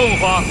火凤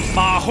凰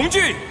马红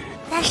俊。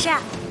大师，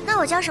那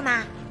我叫什么？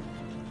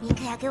您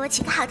可要给我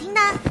起个好听的。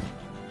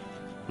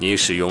你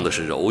使用的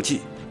是柔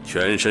技，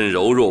全身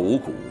柔弱无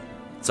骨，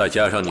再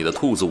加上你的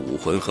兔子武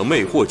魂和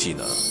魅惑技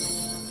能，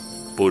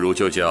不如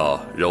就叫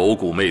柔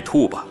骨魅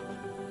兔吧。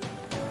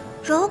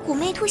柔骨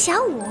魅兔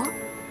小舞，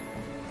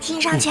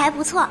听上去还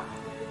不错。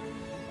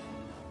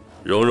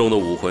蓉蓉的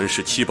武魂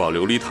是7宝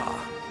琉璃塔，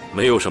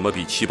没有什么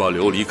比7宝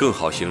琉璃更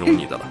好形容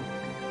你的了。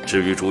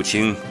至于竹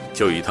青，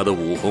就以她的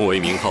武魂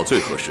为名号最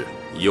合适，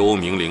幽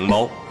冥灵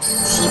猫。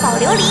7宝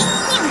琉璃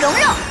命蓉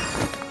蓉，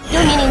幽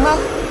冥灵猫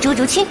竹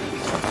竹青。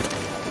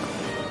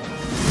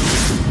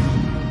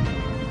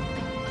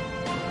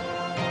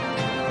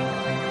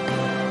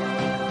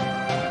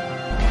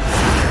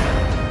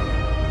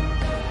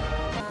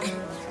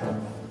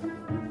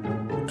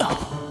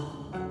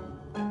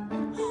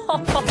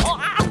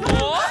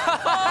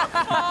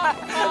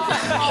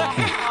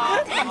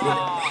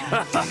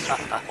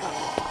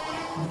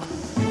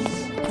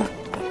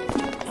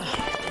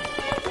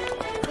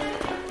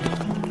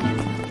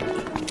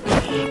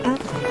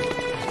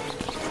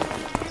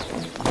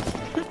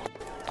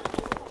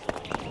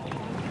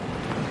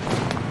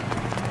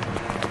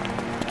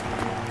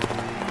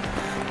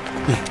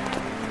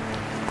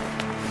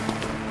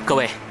各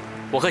位，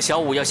我和小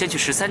五要先去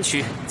13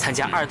区参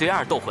加2对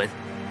2斗魂，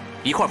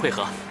一块儿会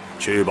合。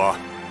去吧。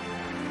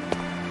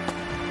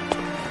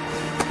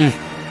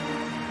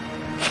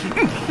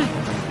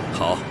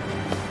好，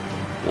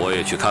我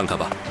也去看看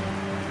吧。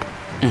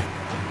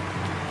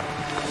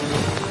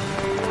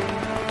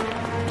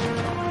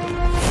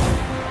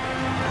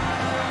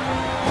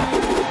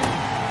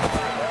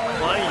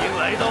欢迎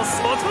来到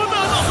索托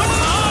纳斗魂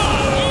场。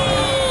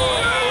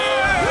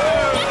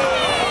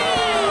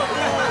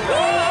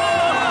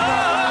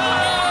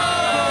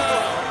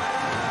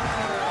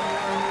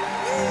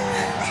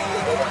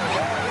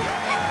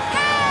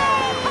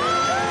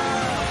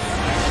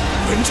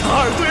本场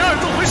2对2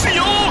斗魂是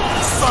由3-5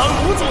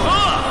组合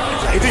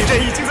来对阵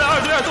已经在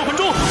2对2斗魂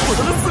中获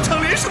得了4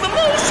场连胜的猫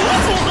鼠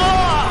组合。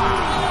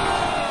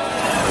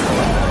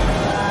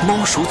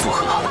猫鼠组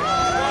合。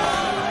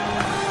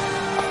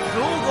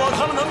如果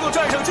他们能够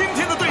战胜今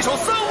天的对手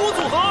3-5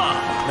组合，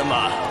那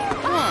么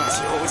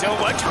就将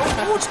完成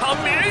5场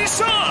连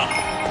胜。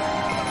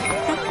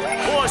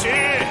或许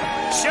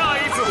下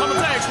一次他们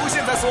再出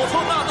现在索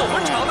托纳斗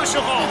魂场的时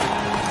候，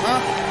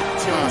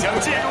就将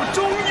进入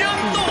中央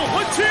斗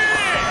魂区。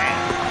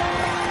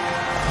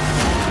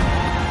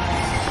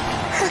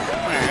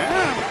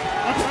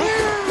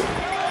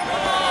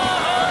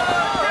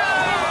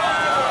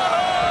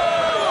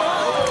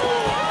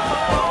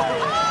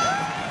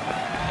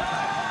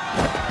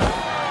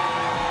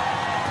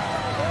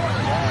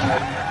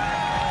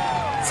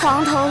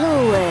藏头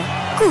露尾，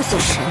故作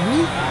神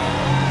秘。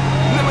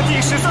那么第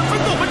13分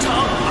斗魂场2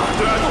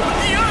对2斗魂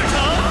第2场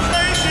开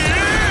始。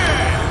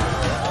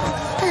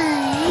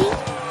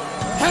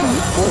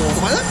武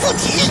魂附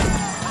体。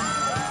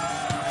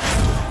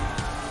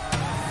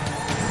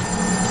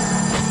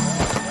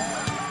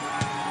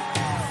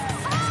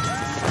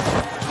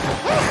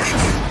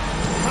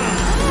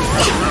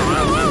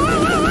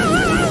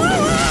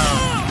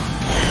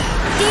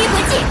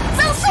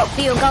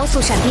利用高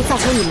速闪避造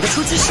成你们的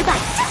出击失败，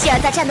继而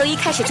在战斗一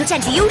开始就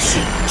占据优势，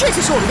这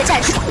就是我们的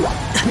战术。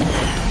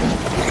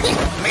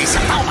没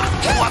想到吧，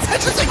我才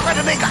是最快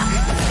的那个！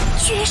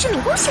居然是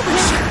敏攻系魂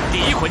师！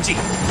第1魂技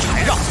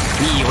缠绕，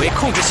你以为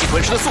控制系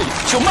魂师的速度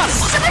就慢了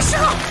吗？什么时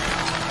候？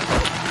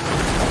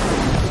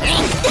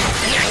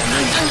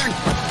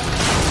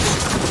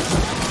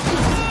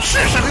是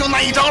时候用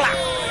那一招了！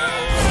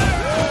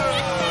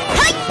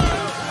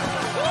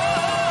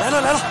来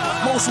了来了，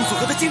猫鼠组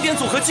合的经典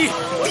组合技。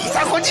第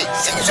3魂技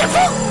新旋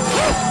风，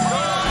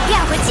第2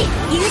魂技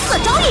银色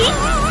招引。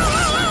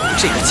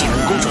这个技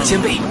能攻守兼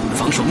备，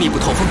防守密不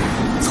透风，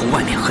从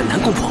外面很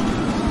难攻破。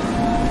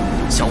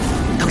小五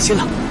当心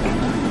了！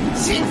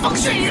腥风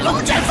血雨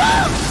龙卷风。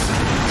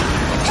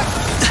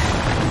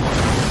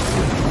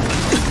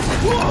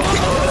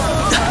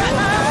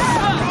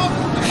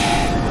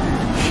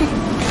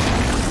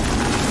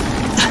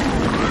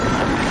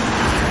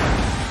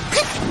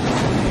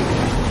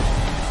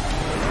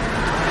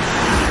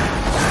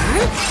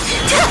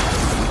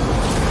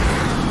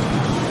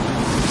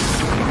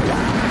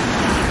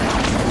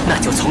那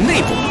就从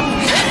内部。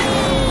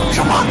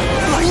什么？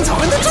老鹰草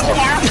人的正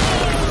脸？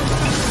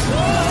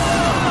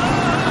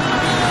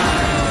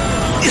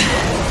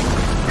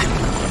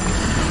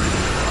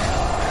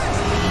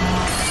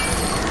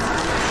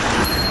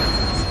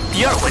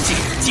第2魂技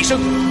寄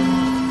生，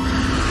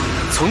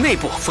从内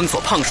部封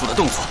锁胖鼠的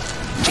动作，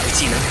这个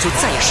技能就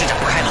再也施展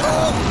不开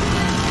了。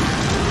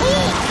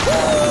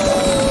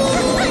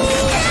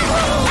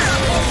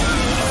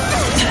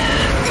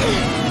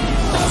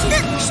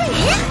是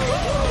你！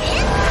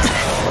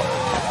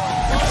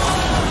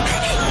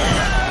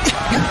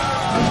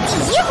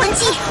第1魂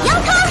技摇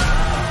汤。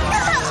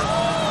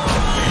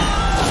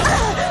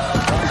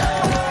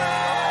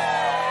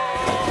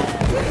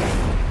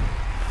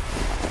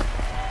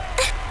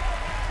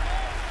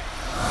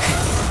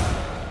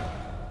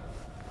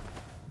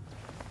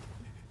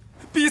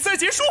比赛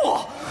结束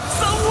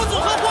，3-5组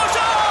合获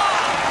胜。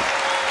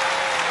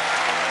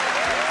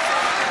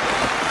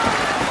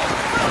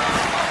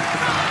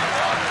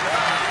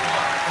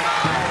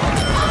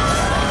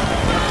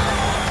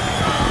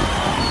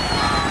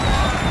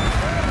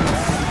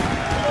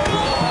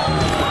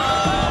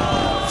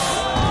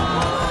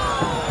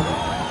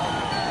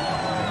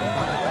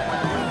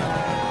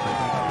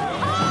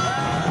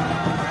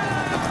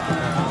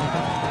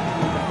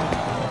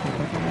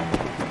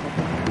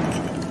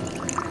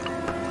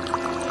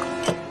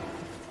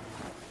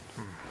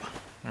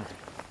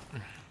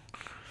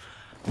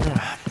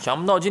想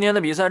不到今天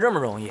的比赛这么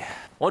容易，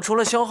我除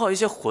了消耗一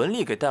些魂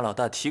力给戴老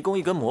大提供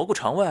一根蘑菇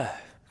肠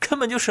外，根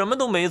本就什么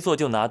都没做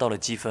就拿到了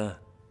积分，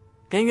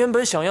连原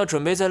本想要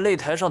准备在擂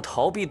台上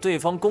逃避对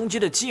方攻击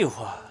的计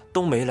划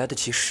都没来得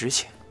及实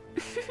现。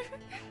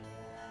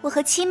我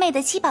和七妹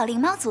的七宝灵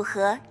猫组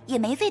合也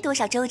没费多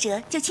少周折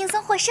就轻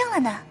松获胜了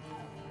呢。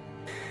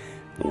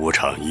5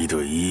场1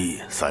对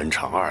1，3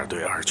场2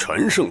对2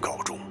全胜告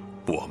终，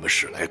我们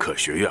史莱克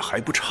学院还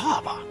不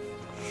差吧？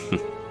哼，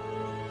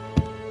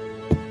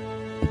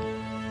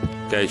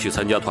该去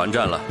参加团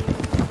战了。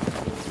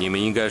你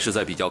们应该是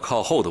在比较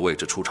靠后的位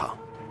置出场，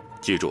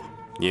记住，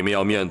你们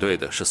要面对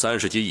的是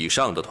30级以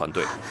上的团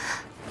队，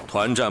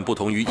团战不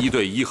同于1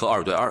对1和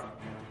2对2，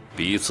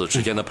彼此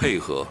之间的配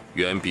合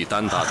远比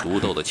单打独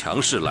斗的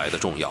强势来的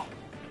重要。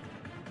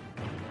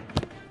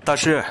大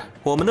师，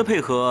我们的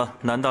配合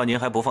难道您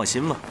还不放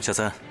心吗？小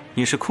三，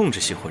你是控制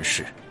系魂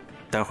师，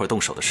待会儿动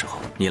手的时候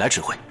你来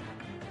指挥。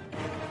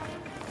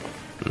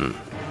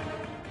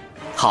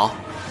好。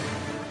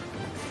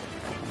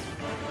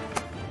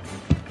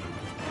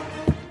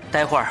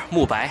待会儿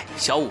慕白、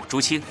小五、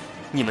竹青，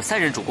你们3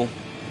人主攻。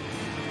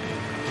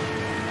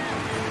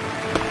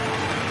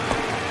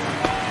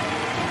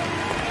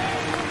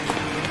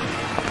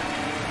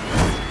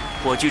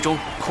我居中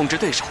控制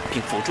对手并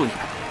辅助你们。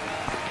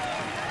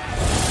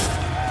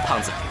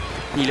胖子，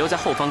你留在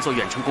后方做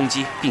远程攻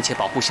击，并且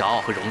保护小奥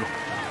和蓉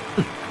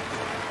蓉。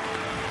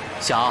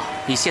小奥，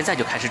你现在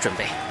就开始准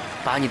备，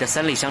把你的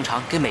3粒香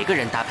肠给每个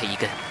人搭配1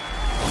根，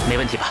没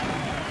问题吧？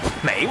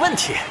没问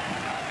题。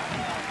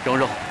蓉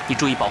蓉，你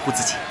注意保护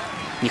自己，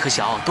你和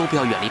小奥都不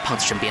要远离胖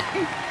子身边。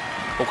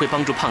我会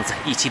帮助胖子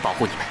一起保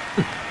护你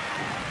们。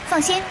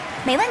放心，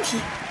没问题。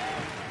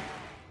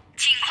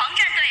请狂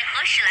战队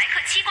和史莱克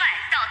七怪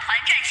到团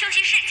战休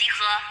息室集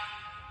合。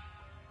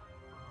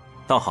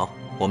那好，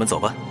我们走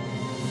吧。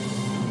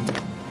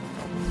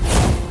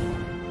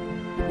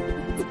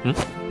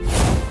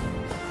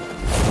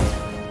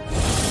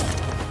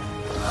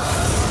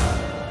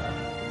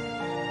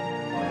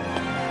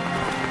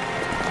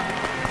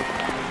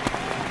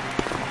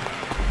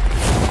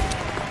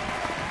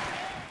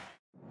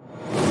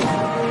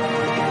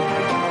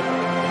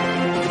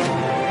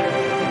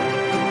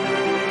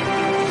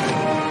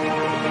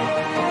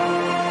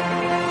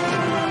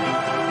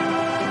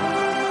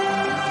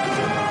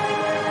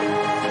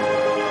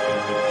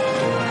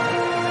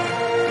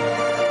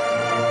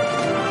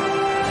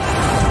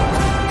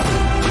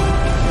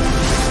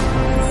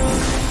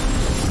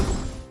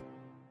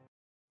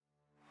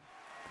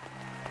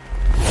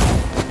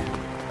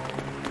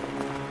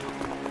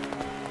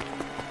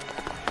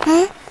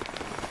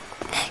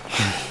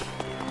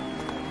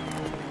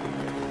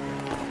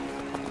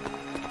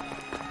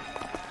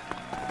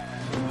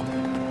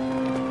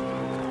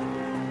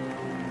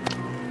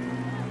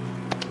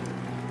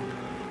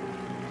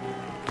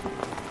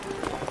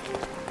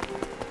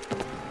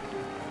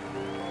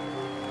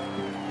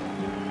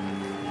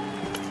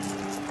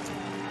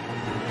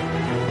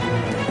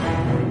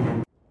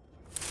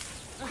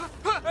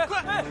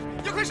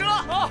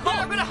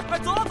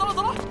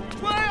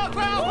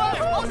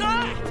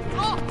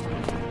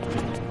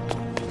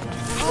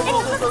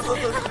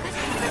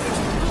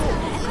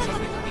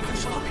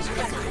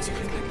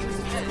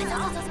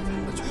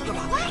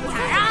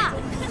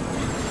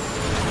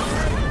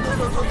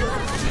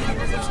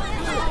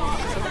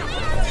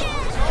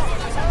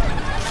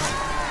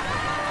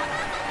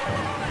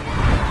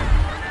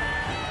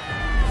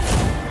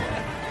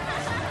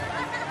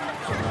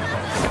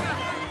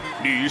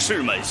女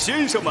士们、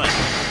先生们，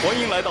欢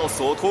迎来到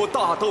索托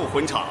大斗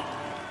魂场。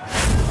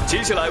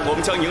接下来我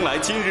们将迎来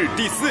今日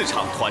第4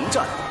场团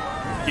战，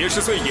也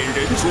是最引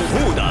人瞩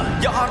目的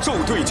压轴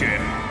对决。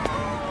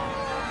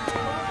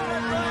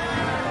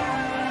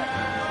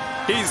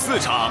第4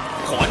场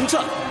团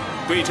战，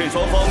对阵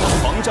双方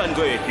狂战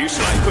队与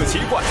史莱克七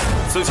怪。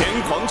此前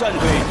狂战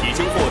队已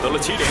经获得了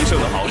7连胜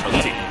的好成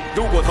绩，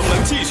如果他们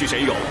能继续神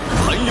勇，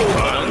很有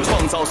可能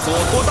创造索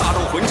托大斗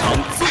魂场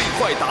最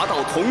快达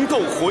到同斗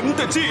魂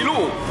的记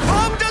录。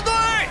狂战队，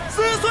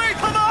撕碎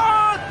他们！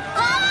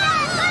狂战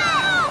队，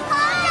狂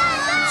战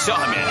队！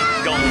下面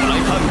让我们来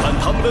看看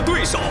他们的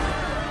对手。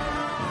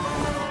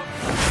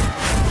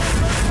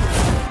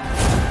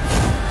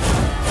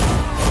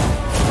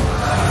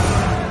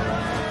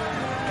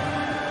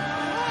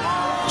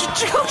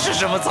这是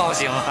什么造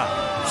型啊？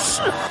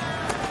是。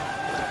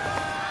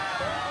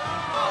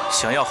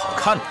想要好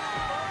看的，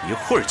一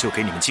会儿就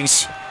给你们惊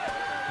喜。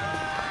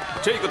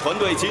这个团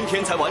队今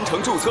天才完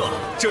成注册，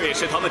这也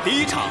是他们第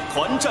1场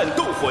团战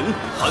斗魂。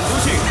很不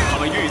幸，他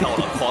们遇到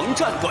了狂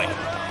战队，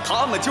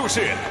他们就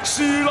是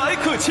史莱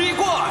克七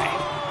怪。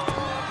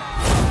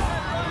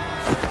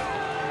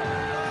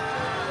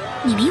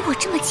你离我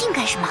这么近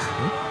干什么？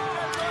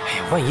哎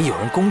呀，万一有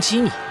人攻击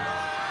你，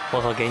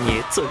我好给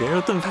你做人肉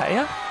盾牌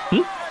呀。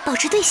保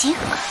持队形。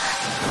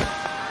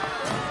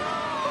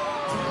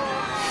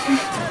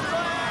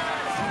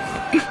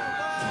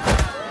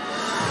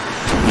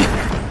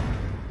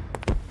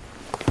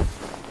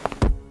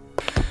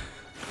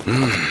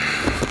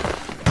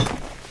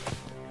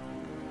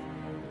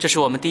这是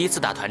我们第1次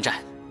打团战，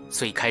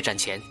所以开战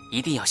前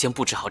一定要先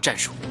布置好战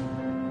术。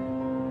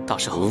到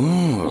时候，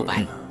慕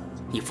白，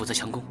你负责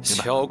强攻。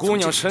小姑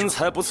娘身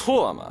材不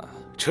错嘛，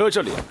遮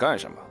着脸干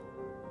什么？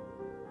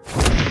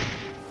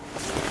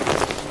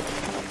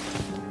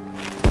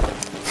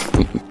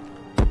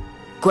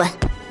滚！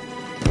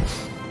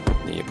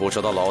你不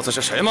知道老子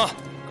是谁吗？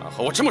敢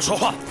和我这么说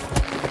话？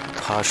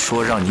他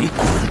说让你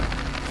滚，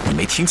你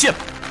没听见吗？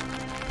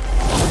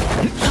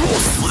给我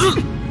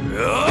死！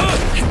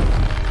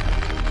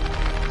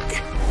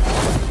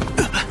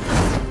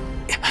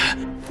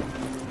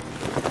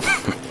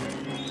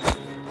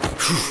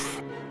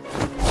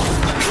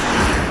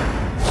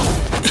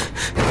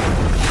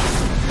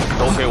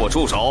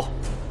住手！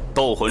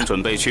斗魂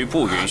准备区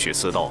不允许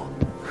私斗，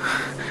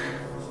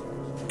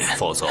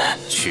否则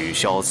取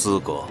消资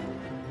格。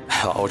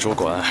敖主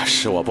管，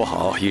是我不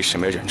好，一时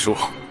没忍住。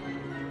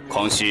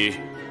狂熙，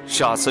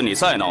下次你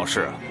再闹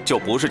事，就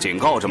不是警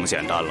告这么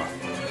简单了。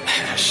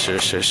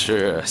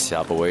是，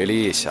下不为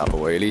例，下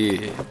不为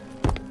例。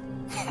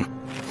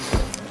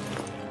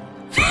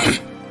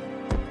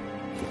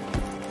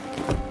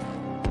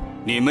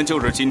你们就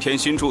是今天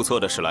新注册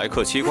的史莱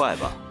克七怪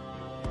吧？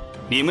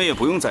你们也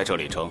不用在这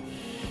里争，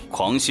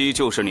狂熙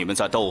就是你们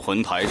在斗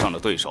魂台上的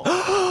对手。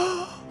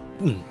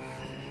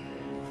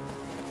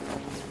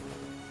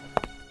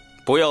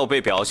不要被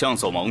表象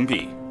所蒙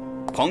蔽，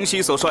狂熙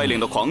所率领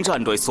的狂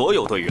战队所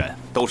有队员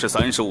都是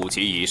35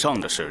级以上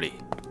的实力。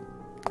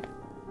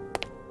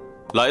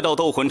来到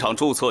斗魂场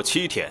注册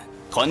7天，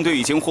团队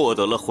已经获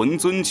得了魂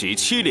尊级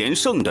7连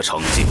胜的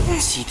成绩。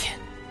7天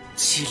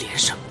，7连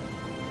胜。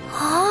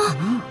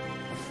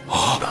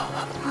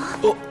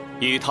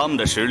以他们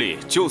的实力，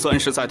就算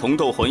是在同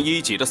斗魂1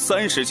级的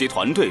30级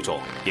团队中，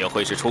也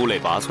会是出类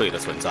拔萃的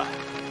存在。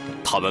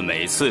他们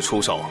每次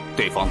出手，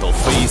对方都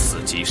非死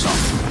即伤。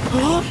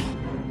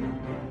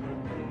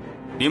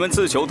你们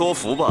自求多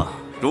福吧。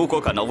如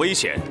果感到危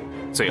险，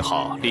最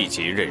好立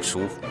即认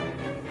输。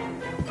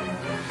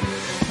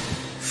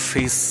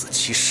非死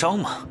即伤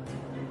吗？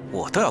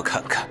我倒要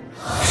看看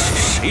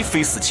是谁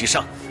非死即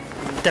伤。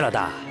戴老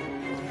大，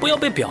不要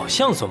被表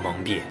象所蒙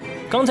蔽。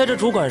刚才这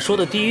主管说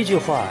的第一句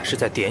话是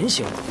在点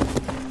醒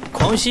我，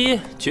狂熙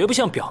绝不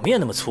像表面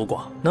那么粗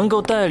犷，能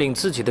够带领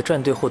自己的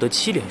战队获得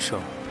7连胜，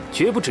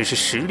绝不只是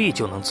实力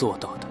就能做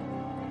到的。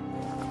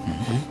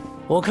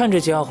我看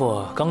这家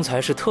伙刚才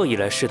是特意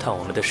来试探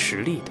我们的实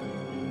力的。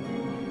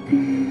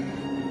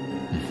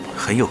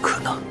很有可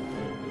能。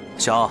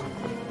小奥，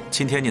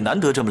今天你难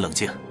得这么冷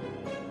静。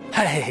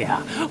哎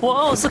呀，我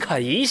奥斯卡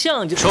一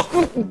向就说。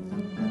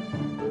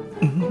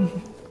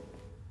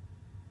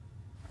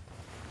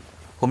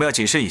我们要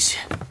谨慎一些。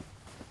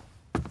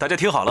大家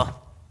听好了，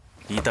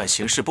一旦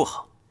形势不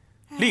好，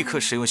立刻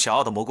使用小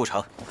奥的蘑菇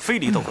肠飞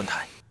离斗魂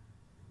台。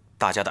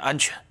大家的安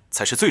全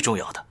才是最重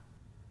要的。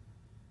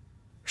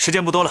时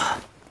间不多了，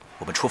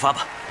我们出发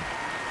吧。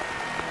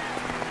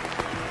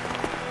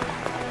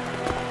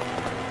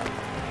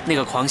那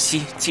个狂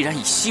熙既然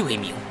以息为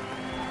名，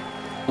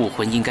武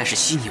魂应该是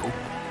犀牛，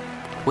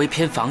为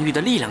偏防御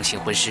的力量型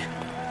魂师。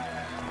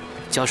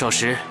交手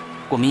时，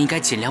我们应该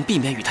尽量避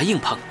免与他硬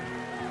碰，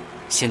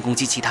先攻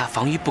击其他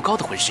防御不高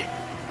的魂师。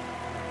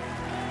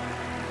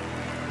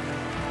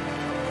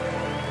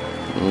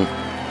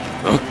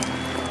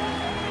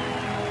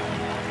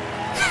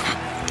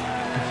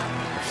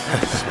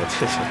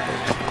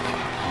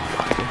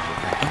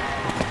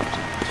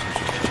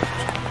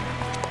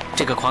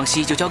这个狂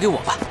熙就交给我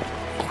吧，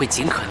我会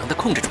尽可能的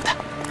控制住他。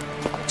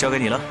交给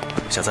你了，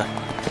小子。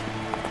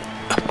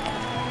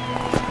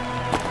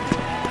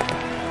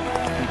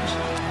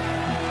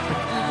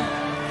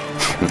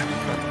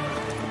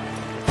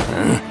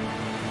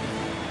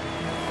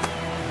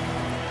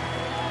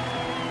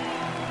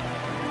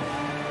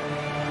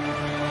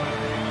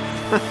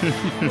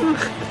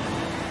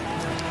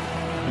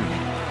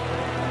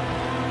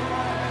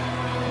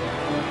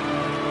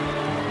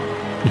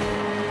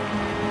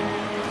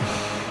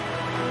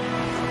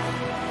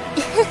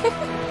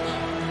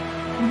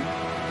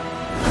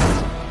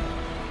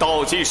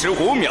倒计时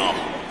5秒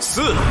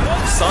，4、3、2、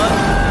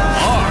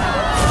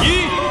1，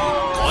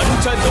团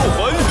战斗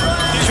魂，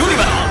兄弟们，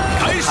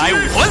开始！开武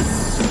魂！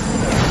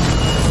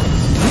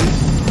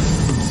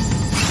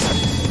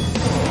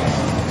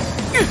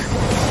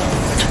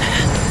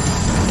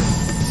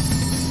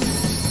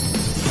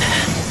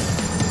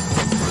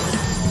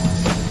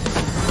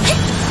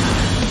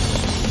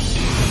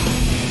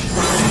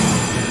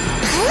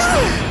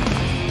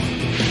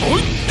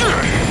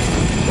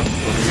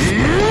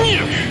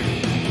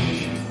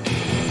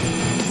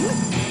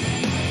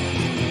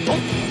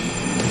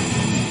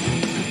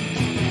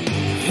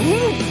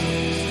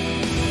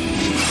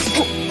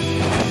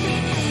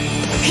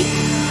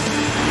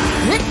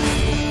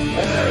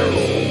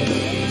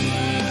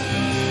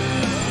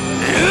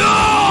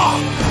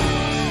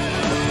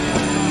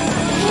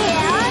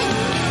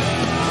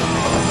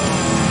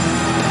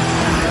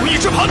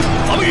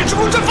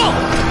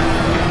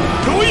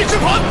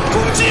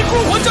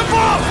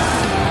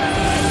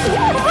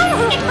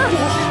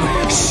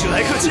史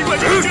莱克七怪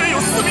中居然有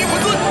4名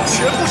魂尊，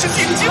全部是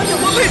顶级武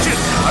魂配置，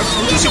而普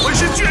通系魂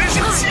师居然是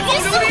7宝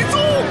琉璃宗。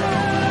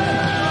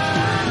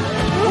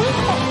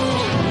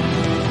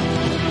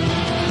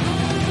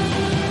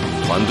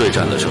团队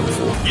战的胜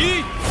负。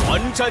1，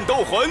团战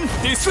斗魂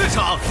第4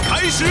场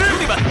开始，兄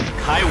弟们，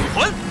开武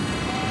魂！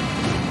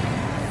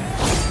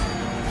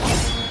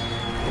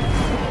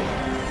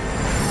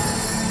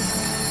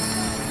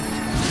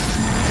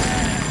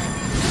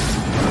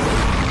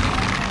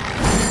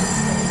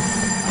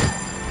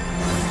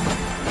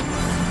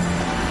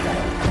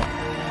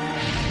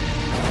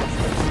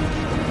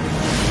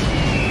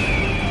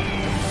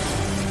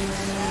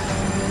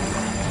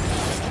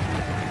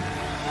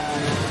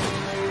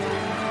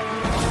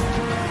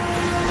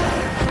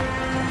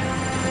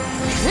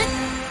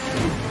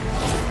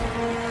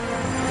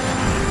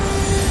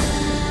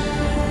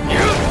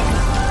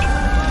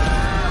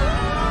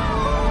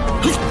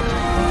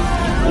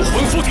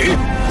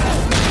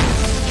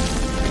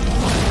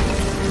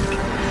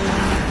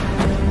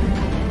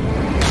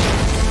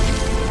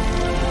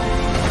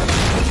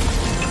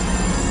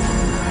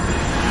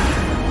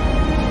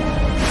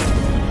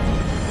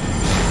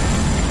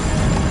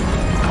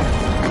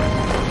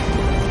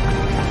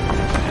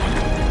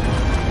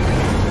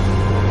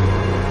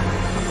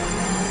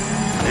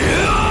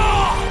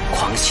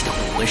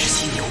魂师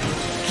犀牛，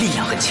力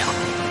量很强，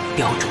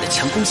标准的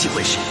强攻系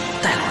魂师。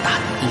戴老大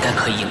应该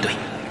可以应对。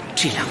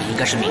这2个应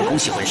该是敏攻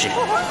系魂师，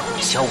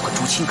小五和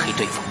竹青可以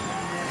对付。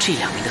这2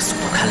名的速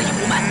度看来也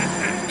不慢，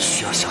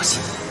需要小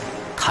心。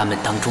他们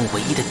当中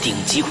唯一的顶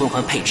级魂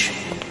环配置，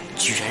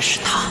居然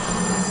是他。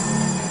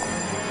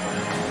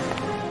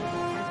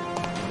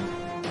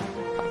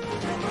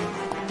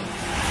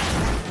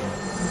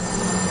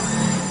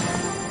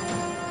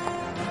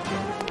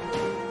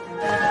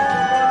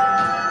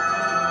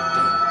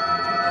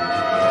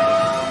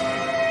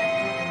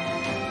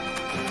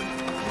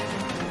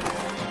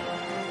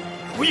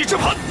如意之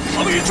盘，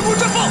防御之波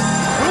绽放；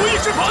如意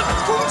之盘，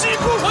攻击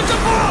光环绽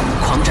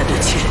放。狂战队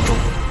7人中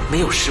没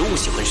有食物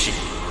系魂师，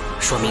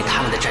说明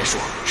他们的战术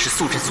是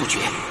速战速决。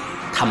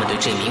他们对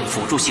这名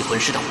辅助系魂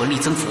师的魂力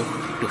增幅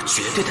有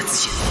绝对的自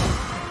信。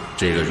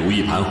这个如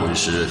意盘魂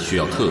师需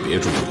要特别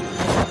注意，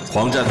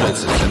狂战队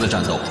此前的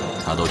战斗，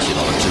他都起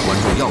到了至关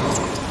重要的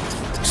作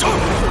用。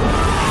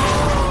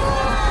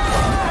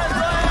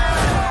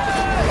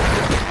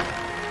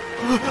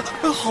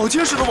上！好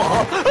结实的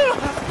网！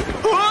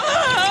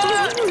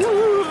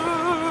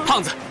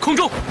胖子，空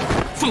中，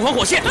凤凰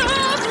火线，第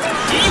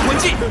一魂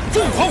技，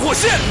凤凰火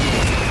线。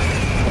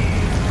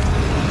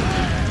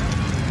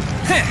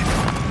嘿！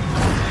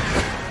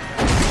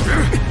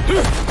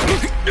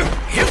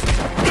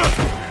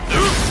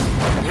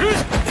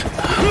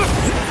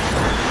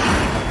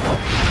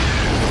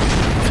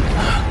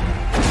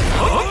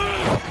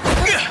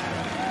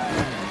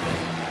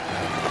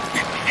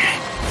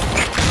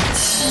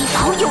七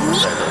宝有名。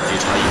在等级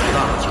差异不大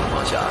的情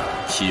况下，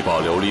七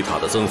宝琉璃塔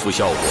的增幅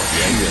效果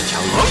远远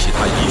强于其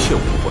他一切武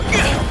魂。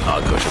它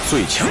可是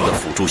最强的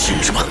辅助系武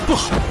魂。不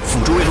好，辅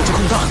助位落之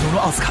空大，诺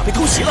若奥斯卡被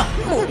偷袭了。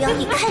目标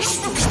一开始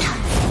就是他，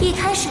一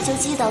开始就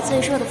击倒最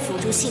弱的辅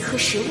助系和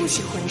食物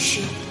系魂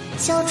师，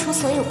消除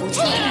所有不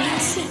确定因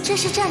素，这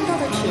是战斗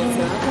的铁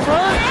则。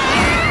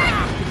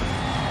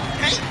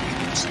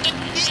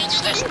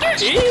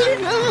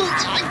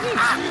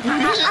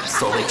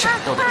所谓战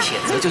斗的铁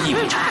则，就意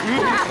味着我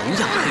们同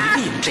样可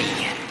以利用这一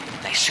点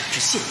来设置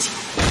陷阱。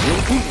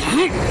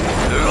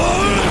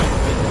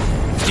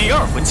第2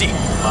魂技，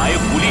白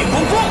狐烈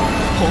光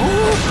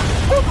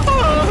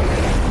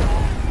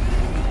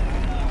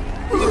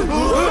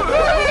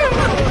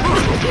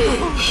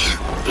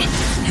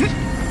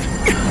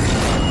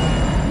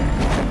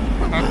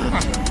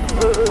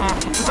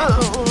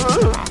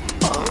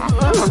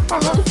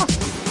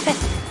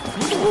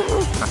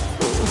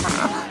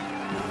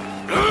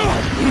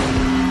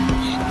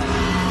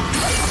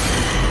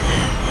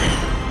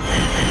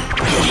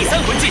第3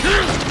魂技，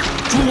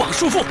蛛网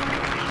束缚。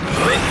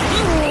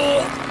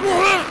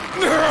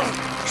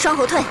双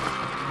后退，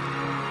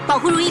保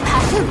护如意盘，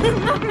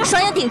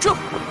双阳顶住。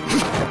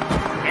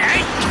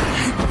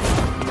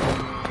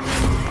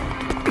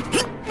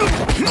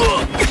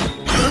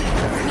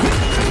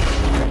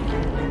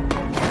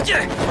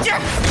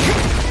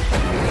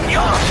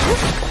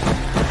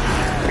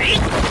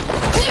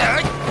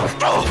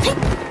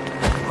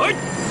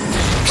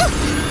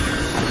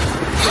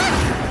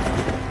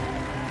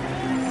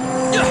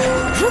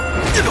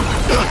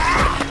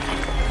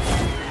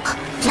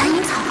蓝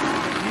银草，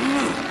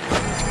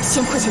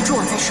先破解蛛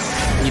网再说。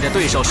你的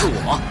对手是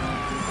我。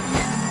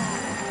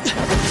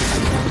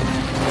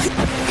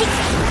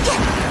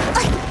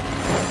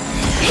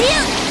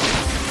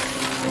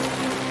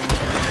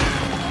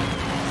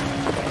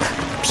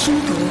拼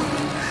毒，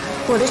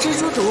我的蜘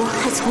蛛毒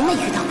还从未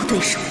遇到过对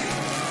手。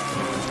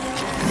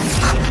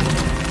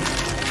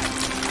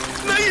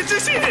难以置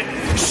信，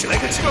史莱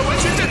克七怪完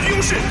全占据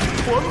优势，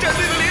狂战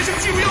队的连胜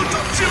记录要终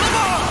止了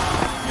吗？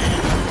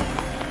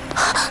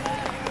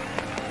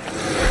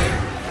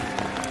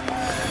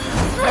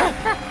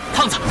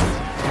胖子，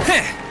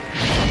嘿！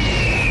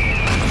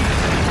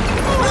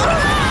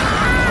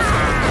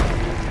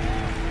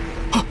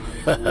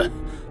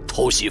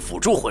偷袭辅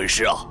助魂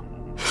师啊！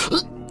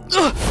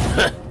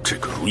这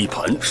个如意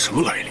盘什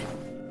么来历？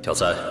小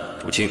三、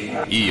竹青，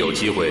一有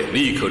机会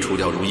立刻除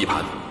掉如意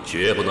盘，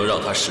绝不能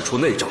让他使出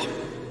内招。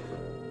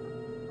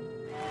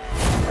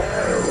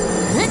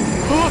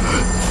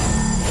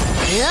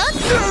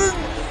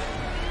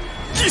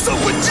第3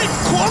魂技，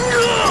狂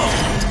热！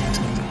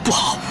不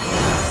好，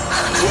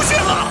出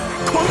现了！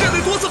狂战队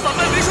多次反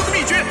败为胜的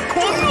秘诀，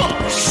狂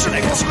热！史莱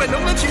克七怪能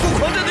不能挺过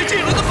狂战队这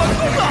一轮的反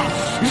攻啊？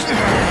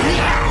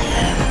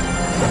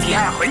第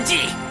2魂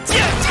技，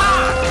剑插！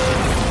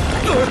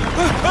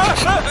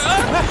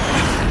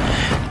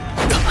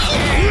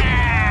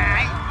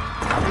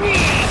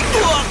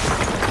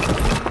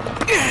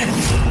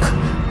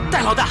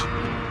戴老大，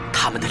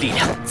他们的力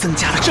量增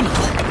加了这么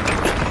多。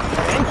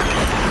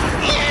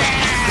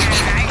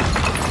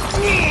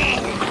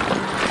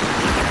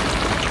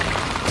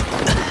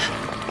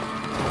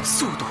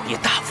速度也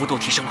大幅度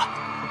提升了。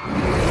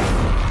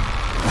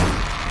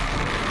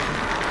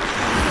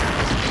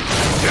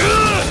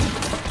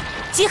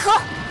集合！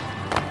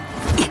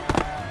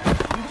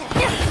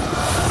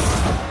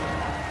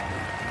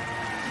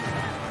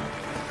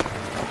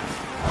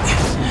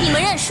你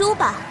们认识？输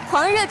吧。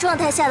狂热状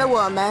态下的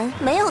我们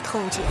没有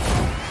痛觉，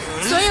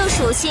所有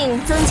属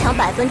性增强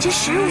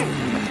15%。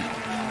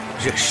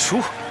认输？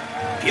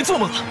别做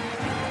梦了！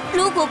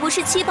如果不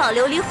是七宝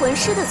琉璃魂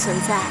师的存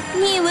在，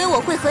你以为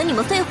我会和你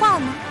们废话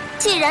吗？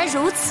既然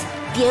如此，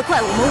别怪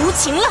我们无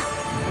情了。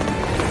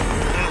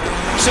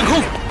升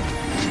空！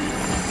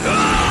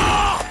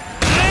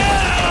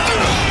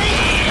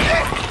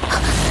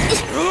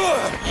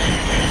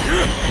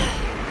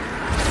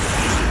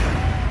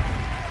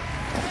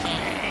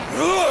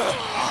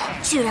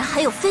居然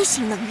还有飞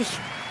行能力！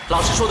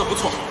老师说的不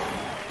错，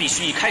必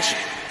须一开始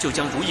就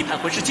将如意盘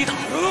魂师击倒。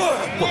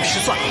我们失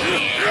算了。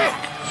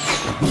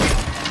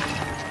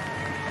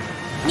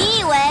你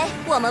以为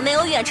我们没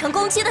有远程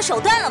攻击的手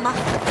段了吗？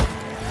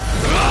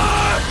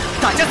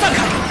大家散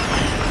开！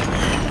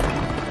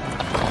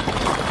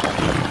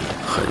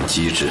很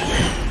机智。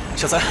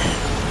小三，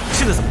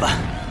现在怎么办？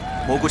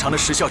蘑菇肠的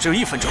时效只有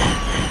1分钟，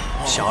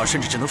小二甚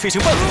至只能飞行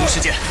半分钟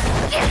时间。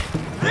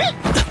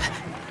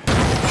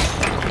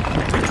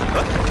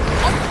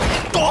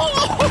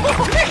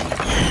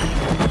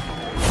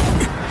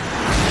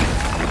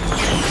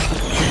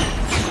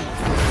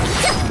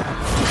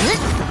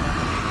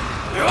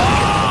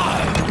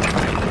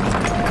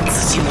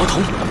紫金魔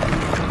瞳，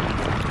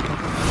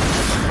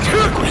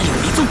鬼影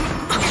迷踪，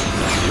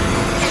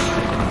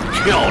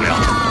漂亮！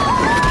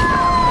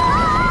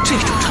这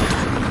种程度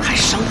还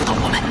伤不到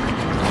我们。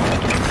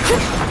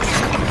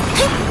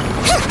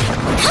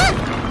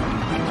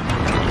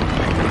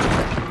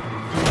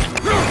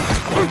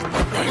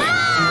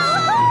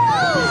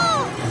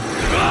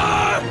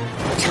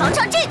尝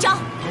尝这招！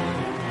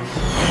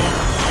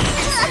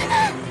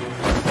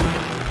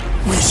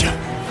危险！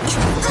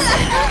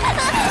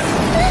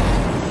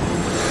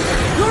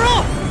蓉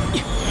蓉！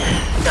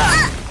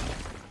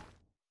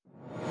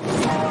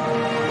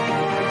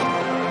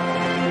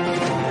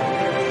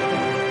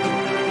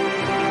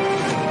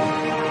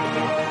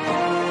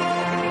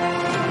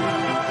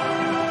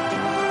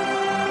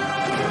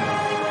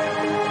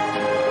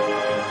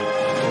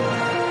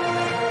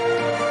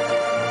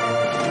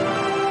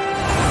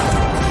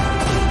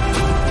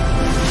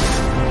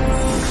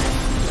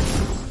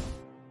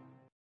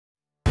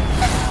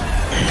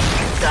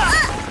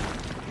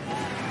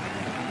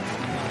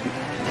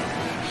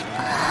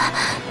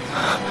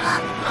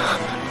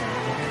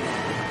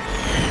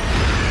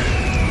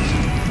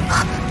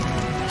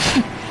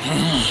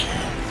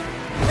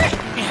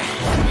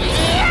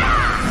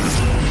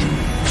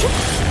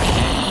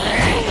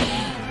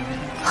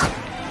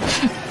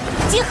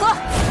集合！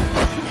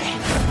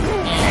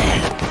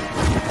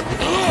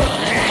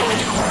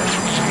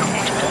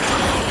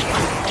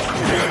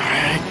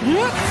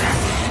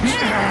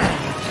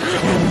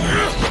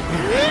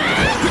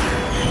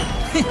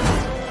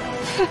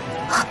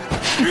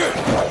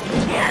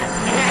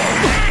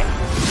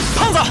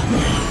胖子！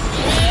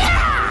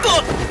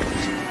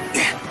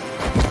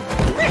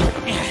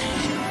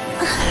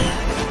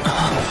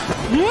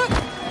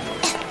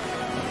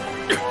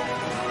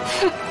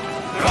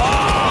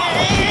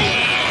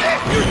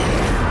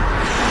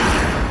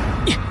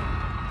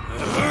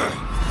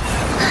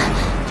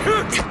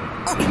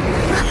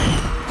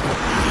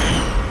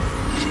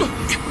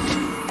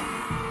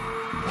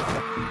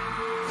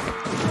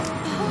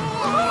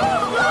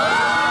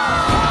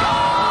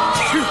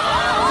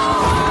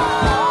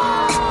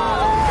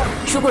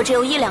如果只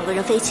有1、2个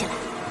人飞起来，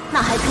那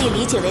还可以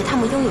理解为他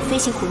们拥有飞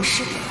行魂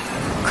师。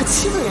可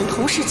7个人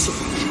同时起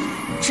飞，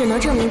只能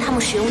证明他们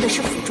使用的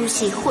是辅助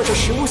系或者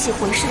食物系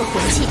魂师的魂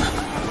技。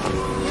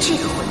这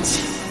个魂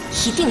技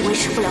一定维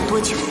持不了多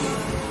久。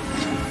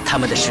他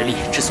们的实力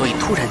之所以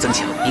突然增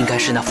强，应该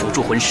是那辅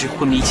助魂师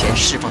昏迷前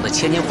释放的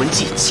千年魂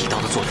技起到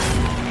的作用。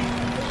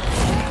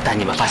但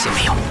你们发现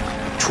没有，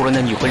除了那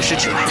女魂师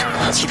之外，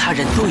其他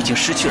人都已经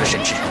失去了神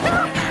智。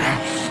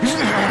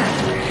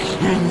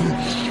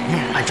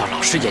按照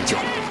老师研究，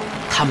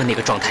他们那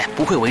个状态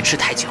不会维持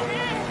太久，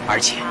而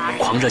且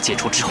狂热解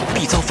除之后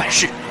必遭反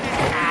噬。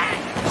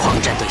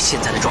狂战队现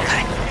在的状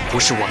态不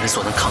是我们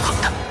所能抗衡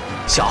的。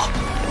小，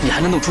你还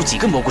能弄出几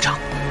个蘑菇肠？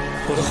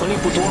我的魂力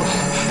不多了，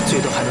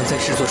最多还能再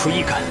制作出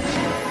1根。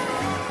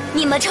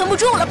你们撑不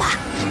住了吧？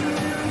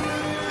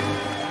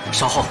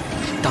稍后，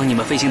当你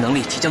们飞行能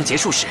力即将结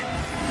束时，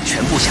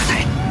全部下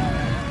台。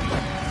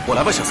我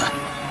来吧，小三。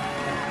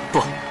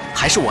不，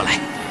还是我来。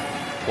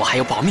我还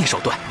有保命手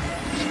段。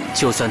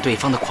就算对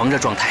方的狂热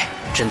状态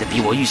真的比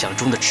我预想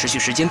中的持续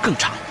时间更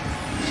长，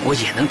我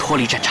也能脱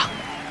离战场。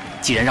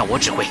既然让我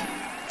指挥，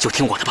就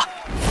听我的吧。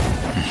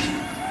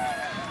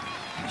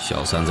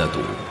小三在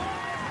赌，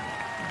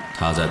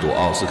他在赌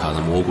奥斯卡的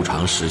蘑菇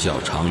肠时效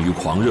长于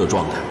狂热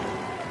状态。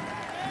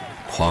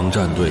狂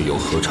战队又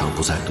何尝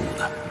不在赌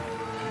呢？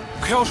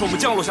可要是我们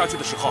降落下去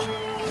的时候，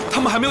他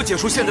们还没有解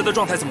除现在的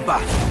状态怎么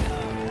办？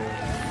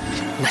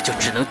那就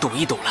只能赌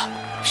一赌了。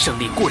胜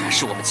利固然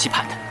是我们期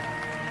盼的，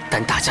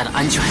但大家的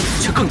安全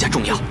却更加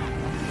重要。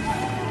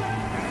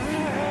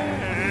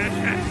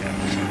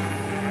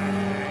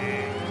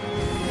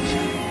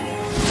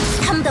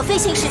他们的飞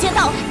行时间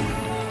到了。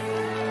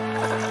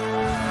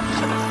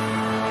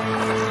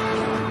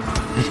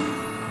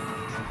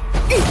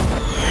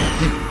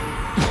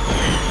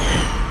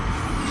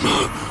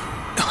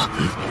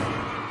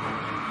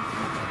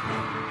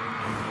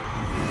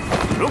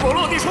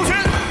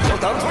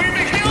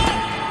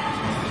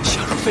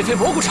水晶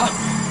蘑菇茶。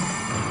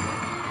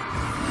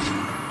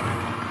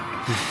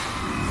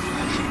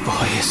不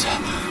好意思，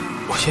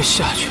我先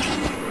下去了。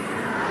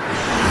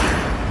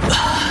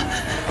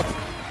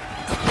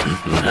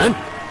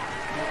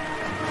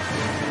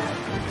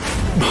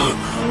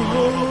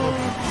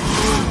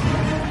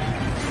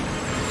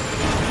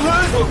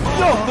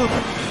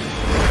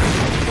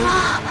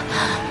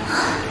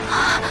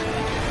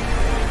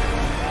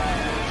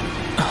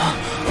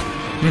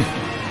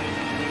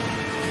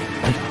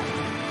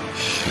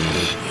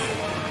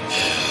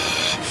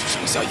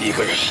剩下1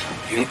个人，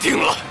赢定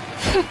了。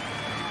哼，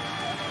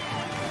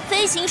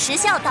飞行时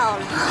效到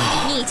了，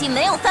你已经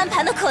没有翻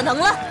盘的可能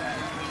了。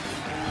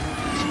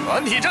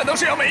团体战斗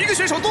是要每一个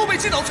选手都被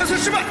击倒才算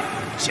失败。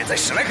现在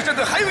史莱克战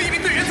队还有1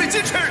名队员在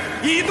坚持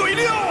，1对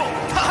6，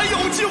他还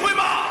有机会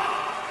吗？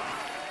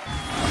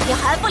你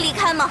还不离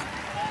开吗？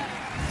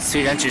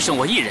虽然只剩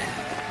我1人，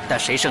但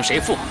谁胜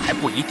谁负还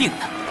不一定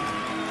呢。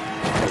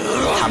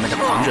他们的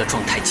狂热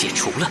状态解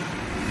除了。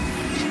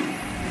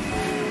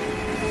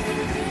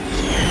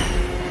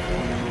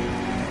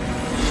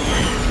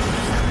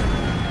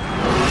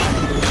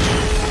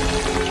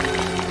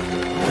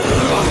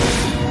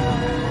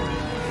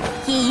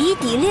以1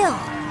敌6，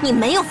你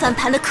没有翻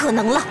盘的可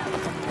能了。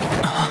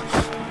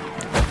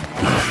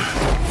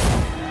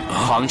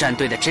狂战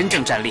队的真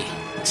正战力，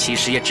其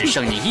实也只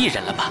剩你1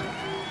人了吧？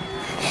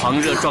狂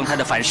热状态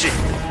的反噬，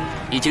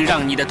已经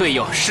让你的队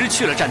友失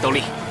去了战斗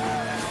力。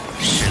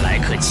史莱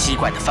克七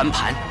怪的翻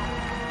盘，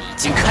已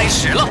经开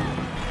始了。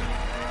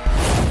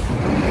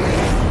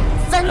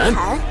翻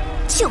盘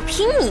就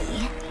凭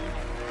你！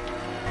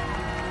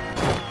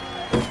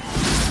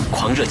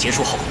狂热结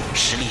束后，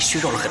实力削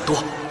弱了很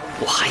多，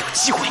我还有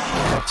机会。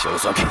就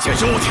算凭借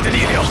肉体的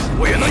力量，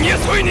我也能碾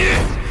碎你！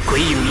鬼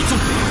影迷踪。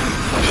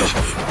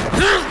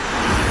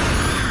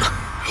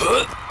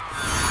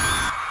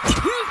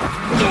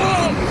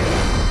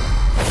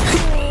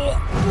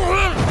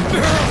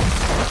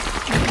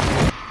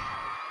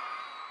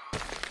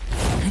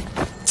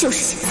就是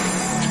现在！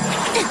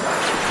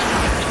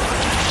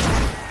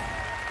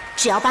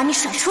只要把你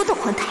甩出斗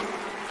魂台！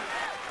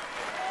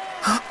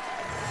啊！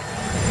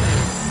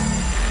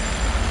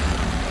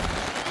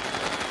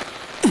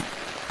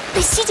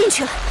被吸进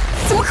去了？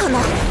怎么可能？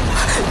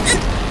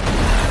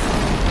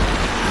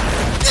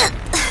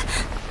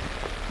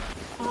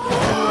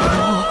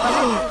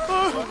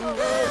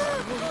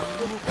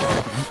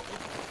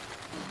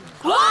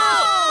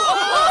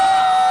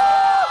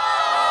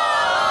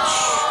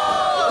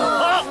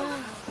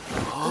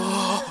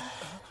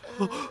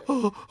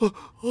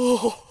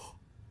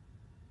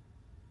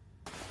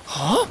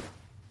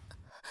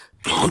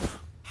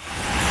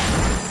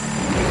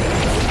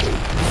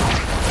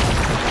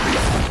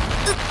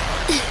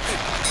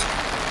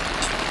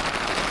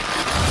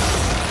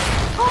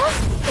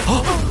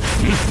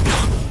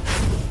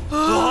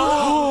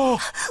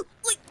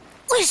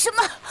为什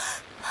么？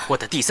我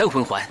的第3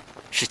魂环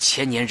是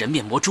千年人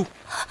面魔珠。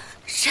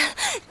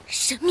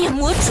人面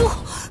魔珠。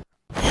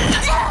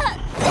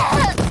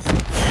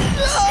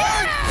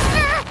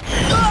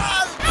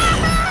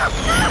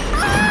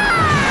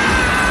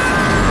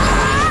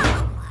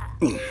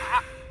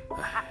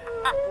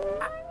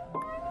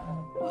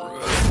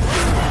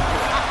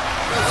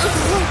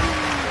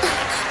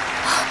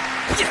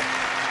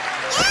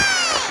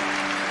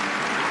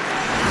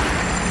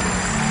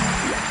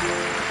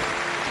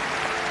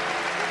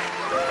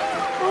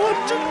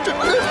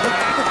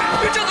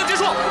战斗结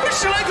束，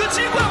史莱克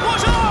七怪获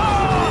胜。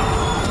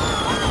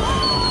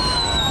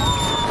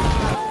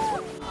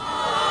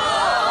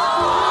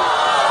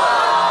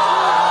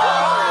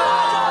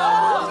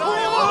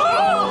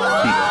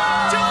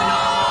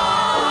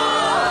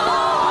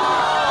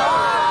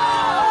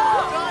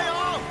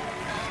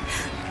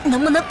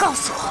能不能告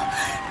诉我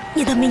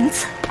你的名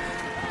字？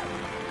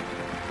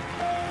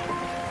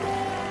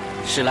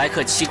史莱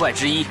克七怪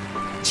之一，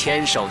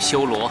千手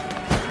修罗。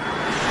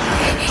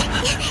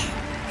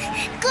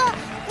哥，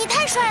你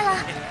太帅了！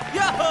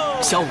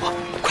小五，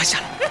快下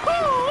来！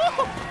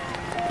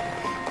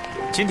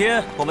今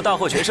天我们大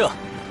获全胜，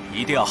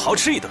一定要豪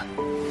吃一顿。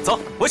走，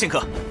我请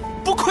客。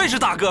不愧是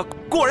大哥，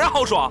果然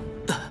豪爽。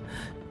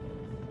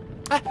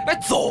哎，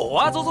走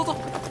啊，走，走，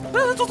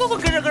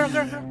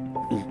跟上。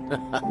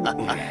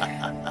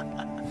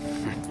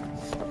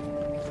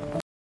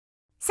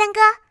三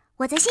哥，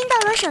我在新斗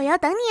罗手游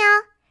等你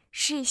哦，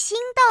是新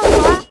斗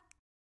罗。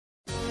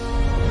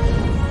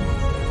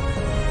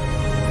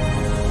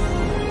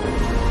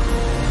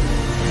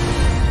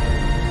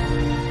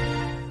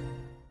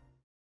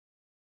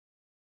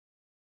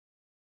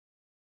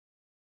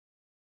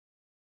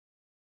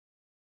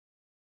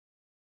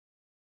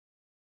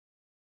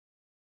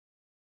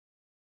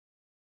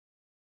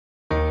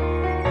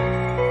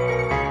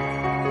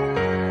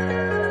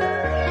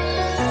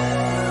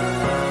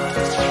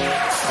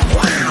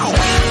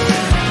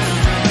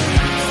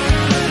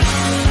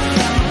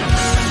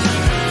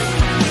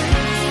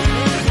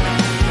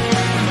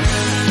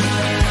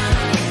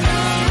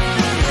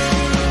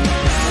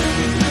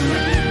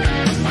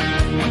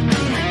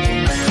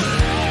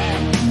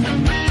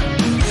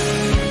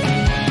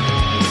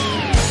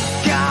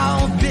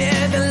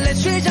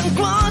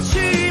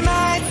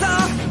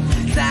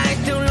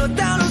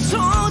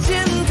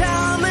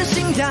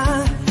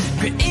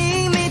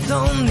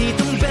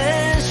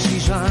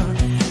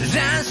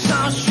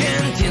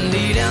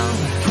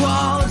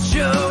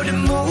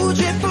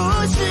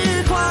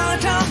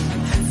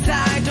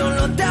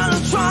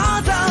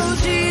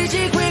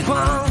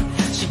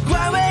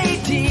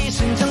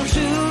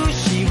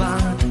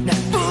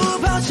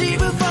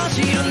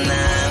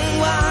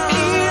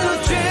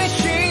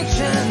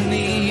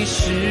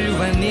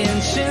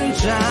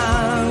长，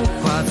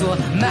化作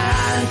满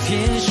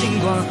天星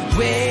光，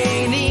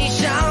为你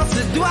相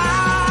思断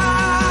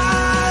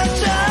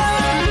肠。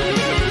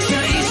这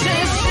一生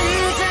是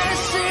真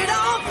是到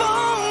疯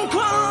狂，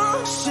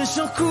是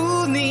守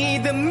护你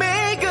的每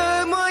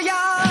个模样。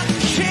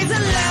吹着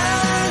蓝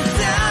色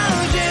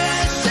月，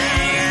谁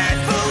人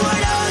抚我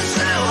都是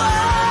我。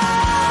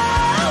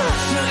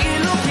这一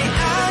路黑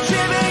暗却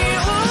被雨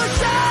雾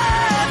绽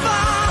放，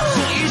这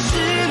一世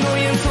诺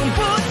言从不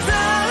曾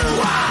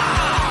忘。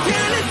天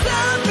蓝色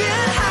边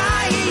海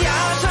一样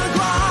猖狂，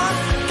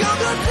高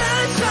歌自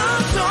唱，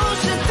总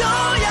是都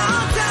要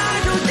踏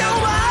入江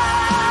湾，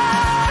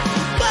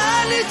万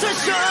里传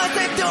说在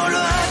斗罗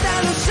大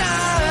陆上。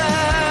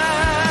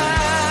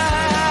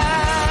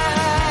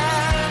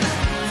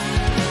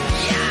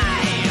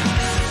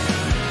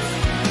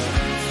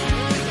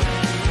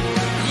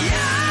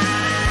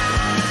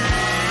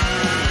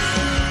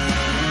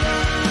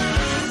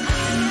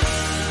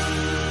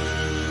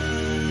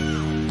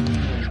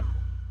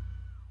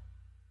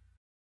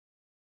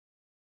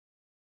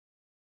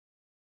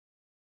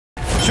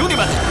兄弟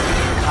们，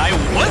开武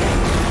魂！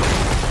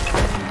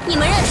你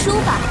们认输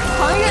吧，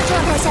狂热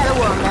状态下的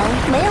我们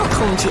没有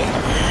空觉，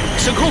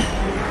升空，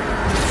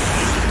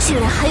居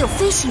然还有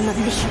飞行能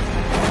力。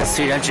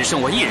虽然只剩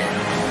我一人，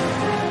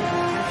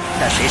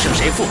但谁胜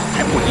谁负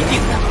还不一定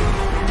呢。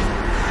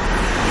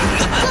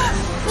哥，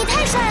你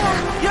太帅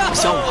了！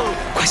小五，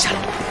快下来！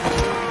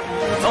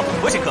走，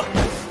我请客。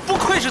不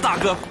愧是大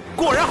哥，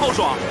果然豪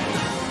爽。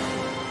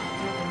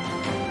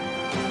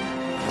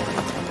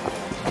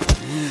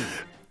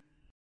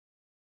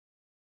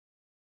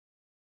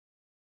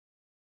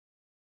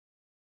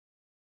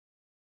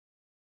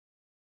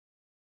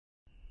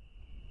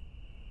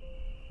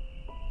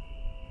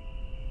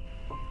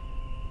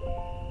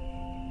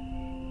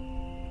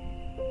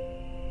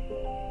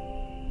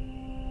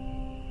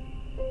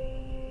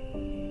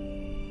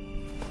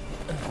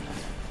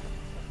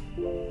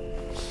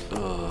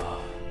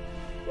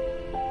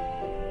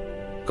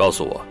告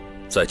诉我，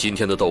在今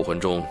天的斗魂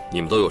中，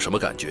你们都有什么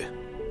感觉？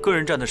个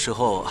人战的时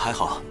候还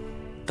好，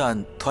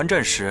但团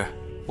战时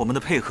我们的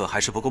配合还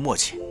是不够默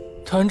契。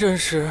团战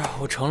时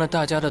我成了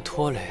大家的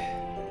拖累，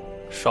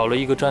少了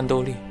一个战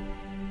斗力，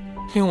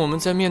令我们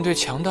在面对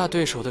强大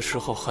对手的时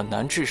候很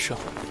难制胜。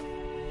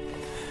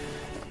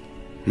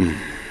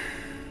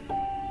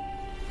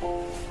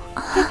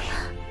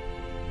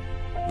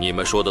你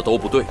们说的都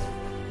不对，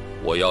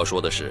我要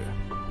说的是，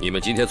你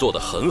们今天做得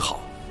很好，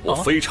我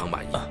非常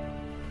满意。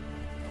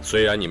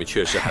虽然你们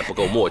确实还不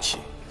够默契，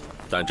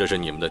但这是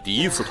你们的第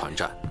一次团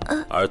战，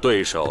而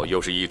对手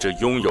又是一支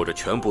拥有着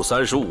全部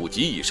35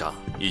级以上、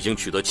已经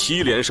取得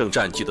7连胜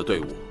战绩的队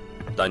伍，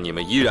但你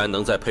们依然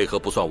能在配合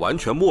不算完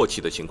全默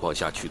契的情况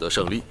下取得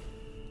胜利，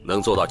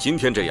能做到今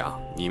天这样，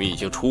你们已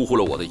经出乎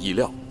了我的意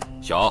料。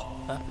小奥，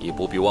你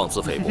不必妄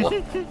自菲薄，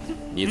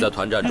你在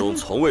团战中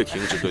从未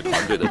停止对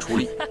团队的出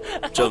力，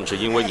正是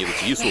因为你的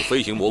极速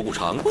飞行蘑菇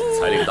肠，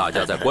才令大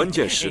家在关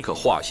键时刻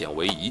化险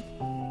为夷。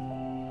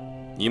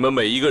你们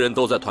每一个人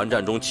都在团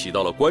战中起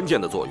到了关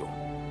键的作用。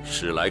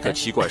史莱克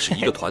七怪是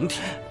一个团体，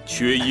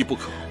缺一不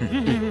可。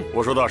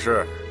我说大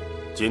师，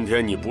今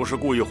天你不是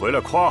故意回来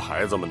夸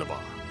孩子们的吧？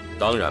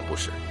当然不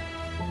是，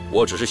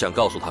我只是想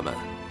告诉他们，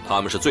他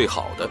们是最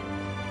好的，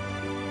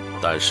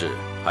但是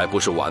还不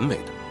是完美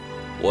的。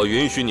我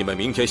允许你们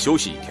明天休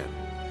息1天，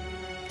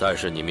但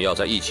是你们要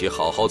在一起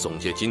好好总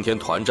结今天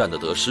团战的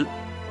得失。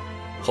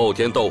后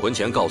天斗魂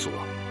前告诉我。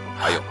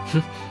还有，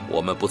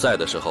我们不在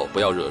的时候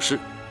不要惹事。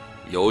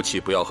尤其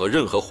不要和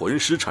任何魂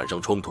师产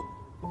生冲突。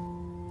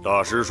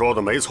大师说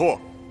的没错，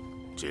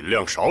尽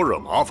量少惹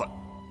麻烦。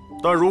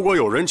但如果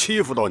有人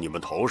欺负到你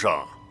们头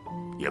上，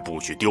也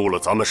不许丢了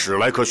咱们史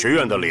莱克学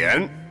院的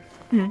脸。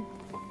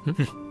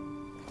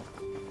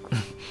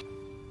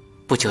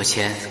不久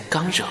前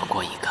刚惹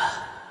过一个。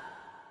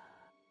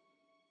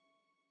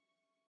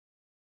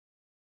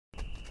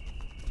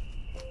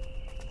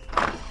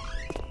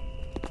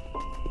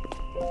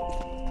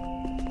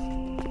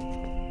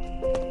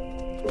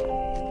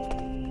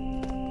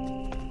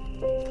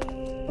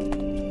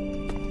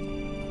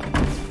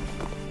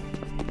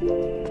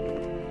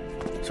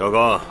小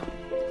刚，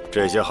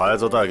这些孩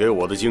子带给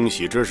我的惊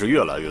喜真是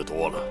越来越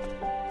多了。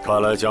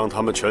看来将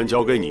他们全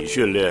交给你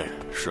训练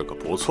是个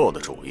不错的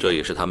主意。这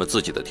也是他们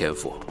自己的天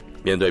赋。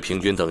面对平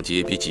均等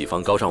级比己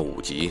方高上5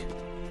级，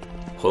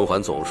魂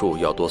环总数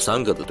要多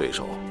3个的对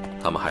手，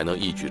他们还能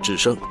一举制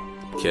胜，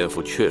天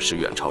赋确实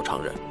远超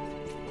常人。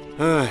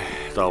唉，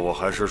但我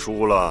还是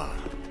输了。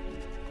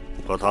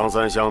和唐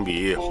三相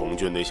比，红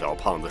俊那小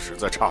胖子实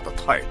在差得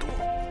太多。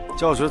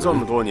教学这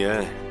么多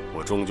年，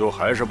我终究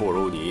还是不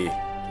如你。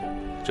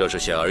这是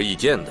显而易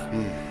见的，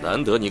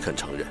难得你肯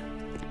承认。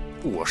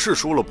我是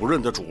输了不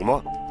认得主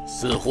吗？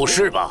似乎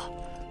是吧。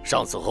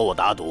上次和我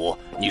打赌，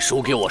你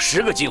输给我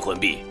10个金魂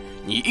币，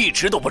你一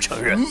直都不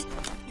承认。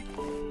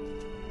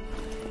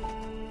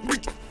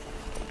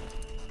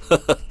呵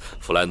呵，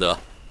弗兰德，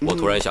我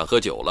突然想喝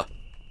酒了。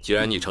既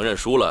然你承认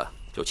输了，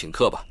就请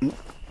客吧。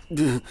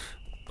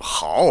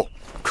好，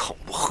看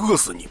我喝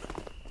死你们！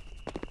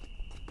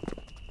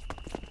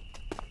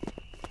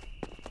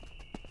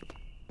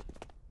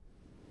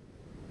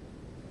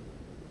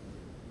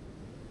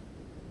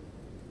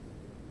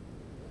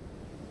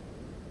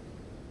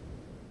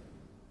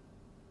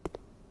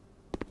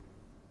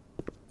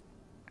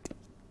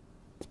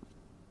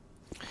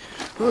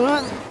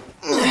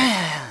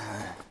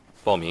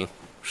报名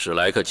史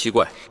莱克七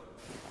怪。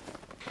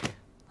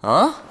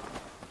啊？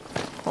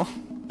哦，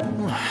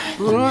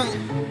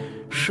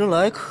史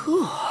莱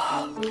克。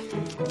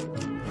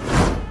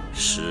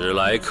史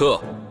莱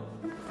克。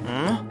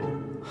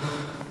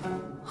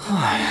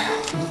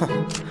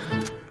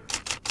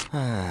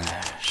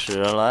史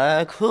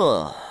莱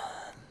克。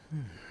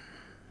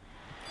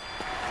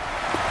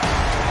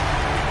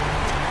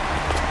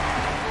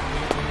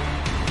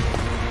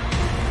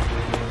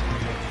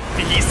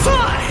比赛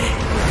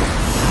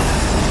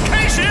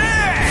开始！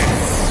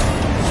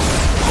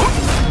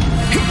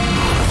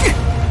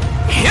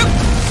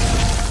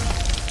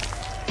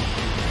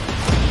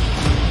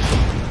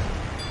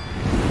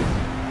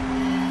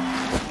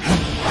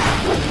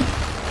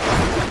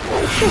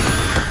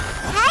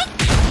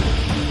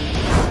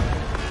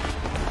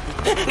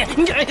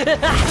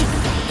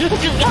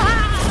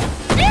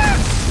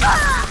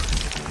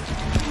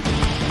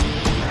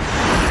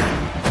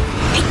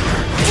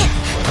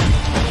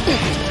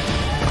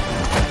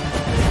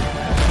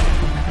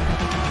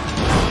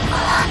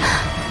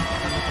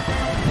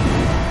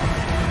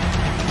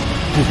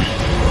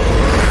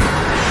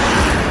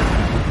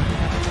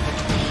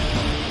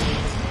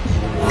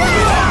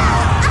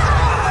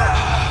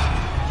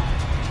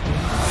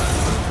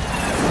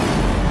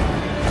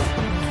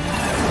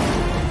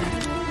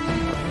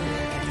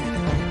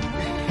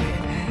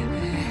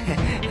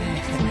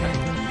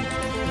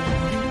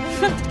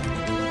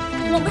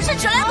我们是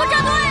史莱克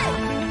战队，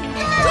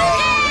出击！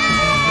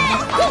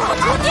我们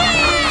出击！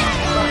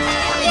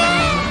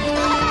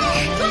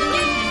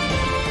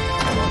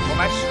我买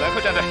史莱克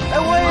战队。哎，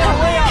我也！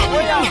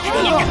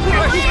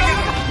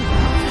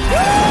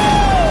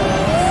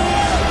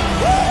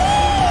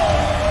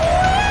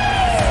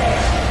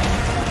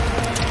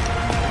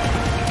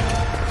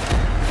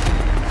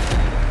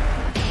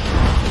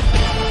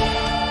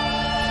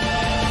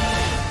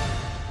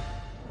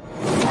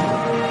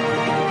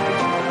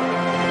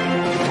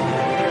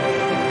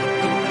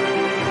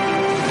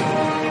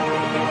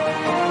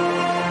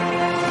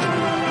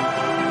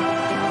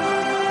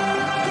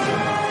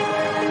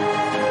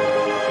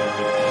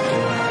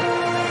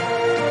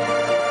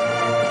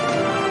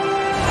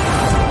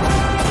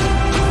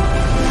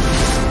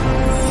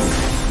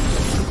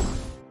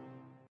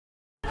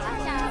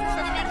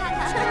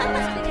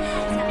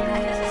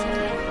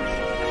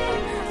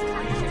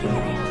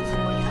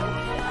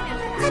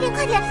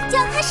快点，就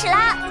要开始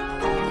啦！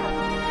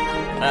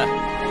哎，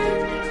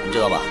你知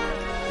道吗？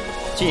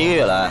近1个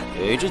月来，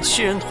有一支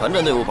7人团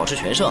战队伍保持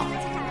全胜。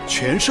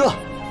全胜？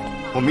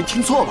我没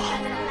听错吧？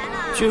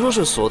据说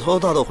是索托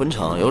大斗魂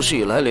场有史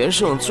以来连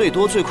胜最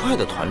多最快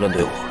的团战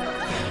队伍。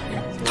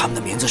他们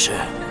的名字是……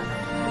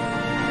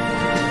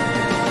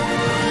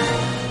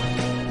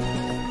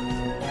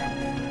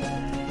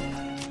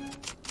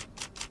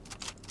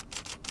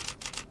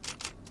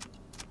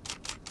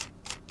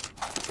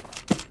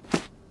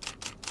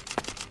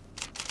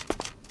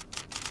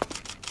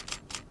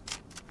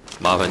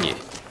麻烦你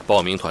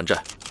报名团战。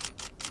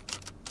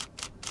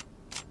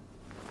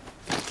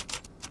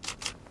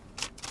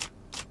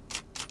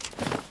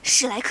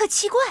史莱克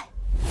七怪。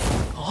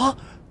啊！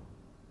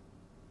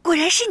果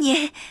然是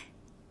你。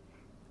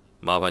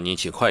麻烦您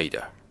请快一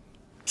点。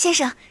先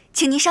生，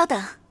请您稍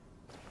等。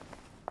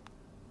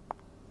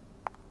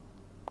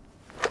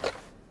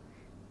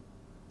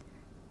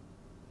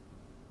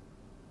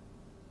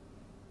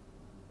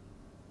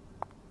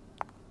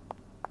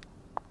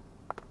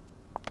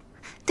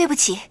对不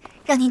起，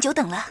让您久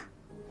等了。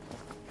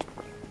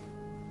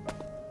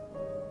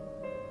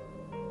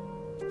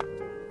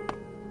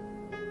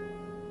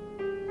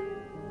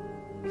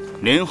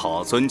您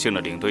好，尊敬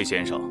的领队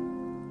先生，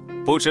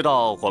不知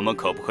道我们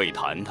可不可以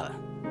谈谈？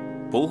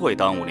不会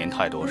耽误您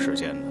太多时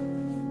间的。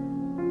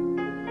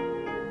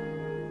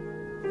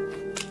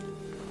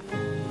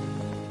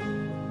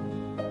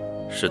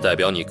是代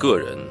表你个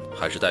人，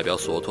还是代表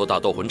索托大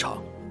斗魂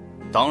场？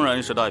当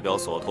然是代表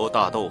索托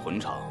大斗魂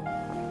场。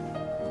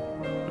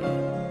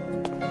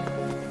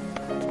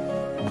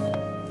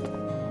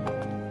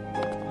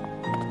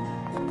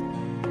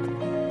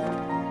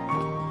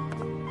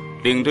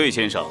领队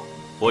先生，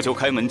我就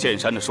开门见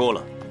山的说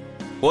了，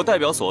我代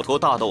表索托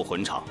大斗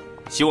魂场，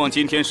希望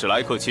今天史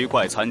莱克七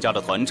怪参加的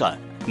团战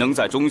能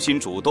在中心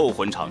主斗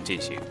魂场进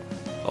行。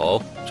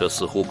哦，这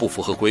似乎不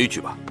符合规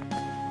矩吧？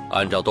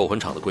按照斗魂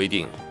场的规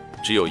定，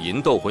只有银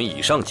斗魂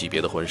以上级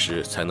别的魂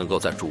师才能够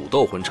在主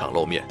斗魂场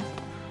露面，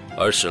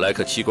而史莱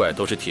克七怪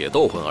都是铁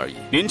斗魂而已。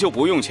您就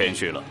不用谦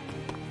虚了，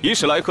以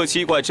史莱克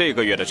七怪这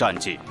个月的战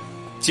绩，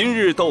今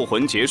日斗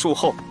魂结束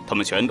后，他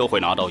们全都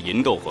会拿到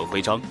银斗魂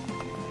徽章。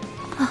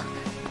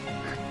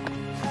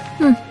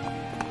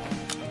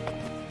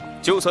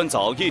就算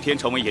早一天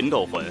成为银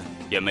斗魂，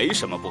也没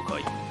什么不可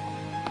以。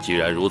既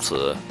然如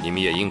此，你们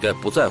也应该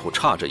不在乎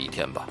差这一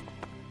天吧？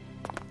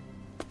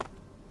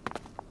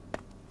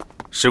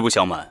实不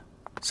相瞒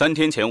，3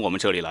天前我们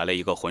这里来了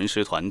一个魂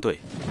师团队，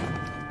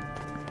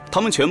他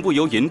们全部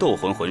由银斗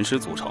魂魂师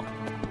组成，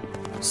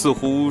似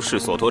乎是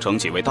索托城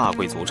几位大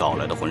贵族找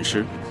来的魂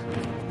师。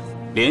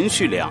连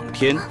续2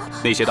天，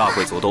那些大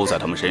贵族都在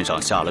他们身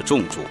上下了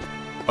重注，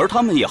而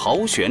他们也毫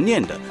无悬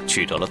念地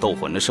取得了斗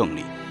魂的胜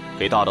利，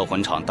给大斗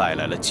魂场带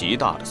来了极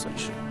大的损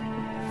失。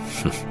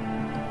哼，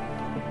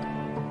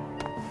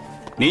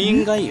您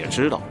应该也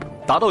知道，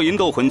达到银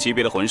斗魂级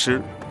别的魂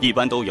师一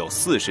般都有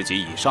40级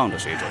以上的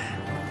水准，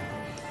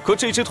可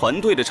这支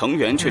团队的成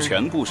员却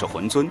全部是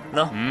魂尊。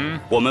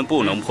我们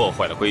不能破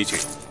坏了规矩，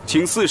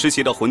请40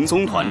级的魂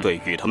宗团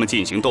队与他们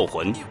进行斗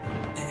魂。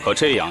可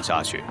这样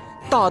下去，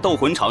大斗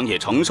魂场也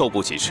承受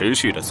不起持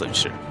续的损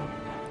失。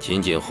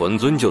仅仅魂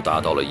尊就达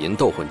到了银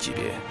斗魂级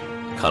别，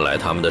看来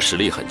他们的实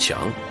力很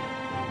强。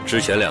之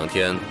前2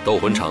天斗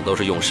魂场都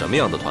是用什么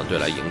样的团队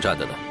来迎战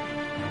的呢？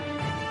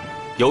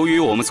由于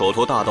我们索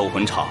托大斗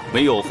魂场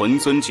没有魂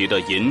尊级的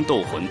银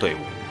斗魂队伍，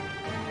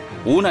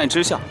无奈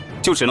之下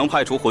就只能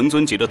派出魂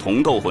尊级的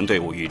同斗魂队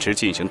伍与之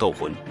进行斗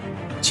魂，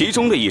其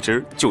中的一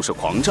支就是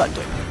狂战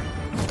队，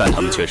但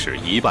他们却是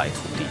一败涂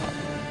地。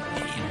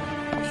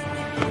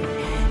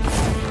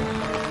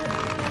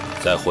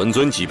在魂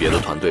尊级别的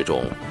团队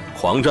中，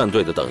狂战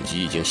队的等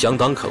级已经相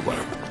当可观。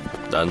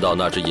难道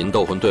那支银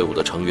斗魂队伍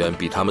的成员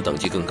比他们等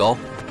级更高？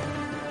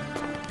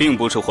并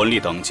不是魂力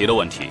等级的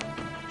问题，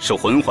是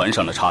魂环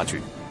上的差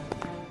距。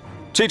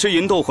这支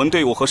银斗魂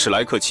队伍和史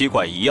莱克七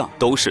怪一样，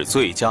都是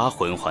最佳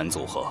魂环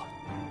组合。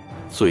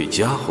最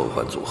佳魂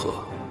环组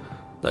合，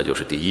那就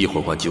是第1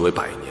魂环即为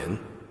100年，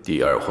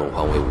第2魂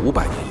环为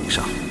500年以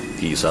上，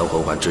第3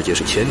魂环直接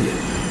是1000年，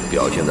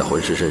表现在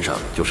魂师身上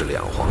就是2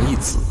黄1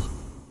紫。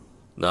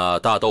那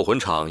大斗魂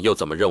场又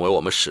怎么认为我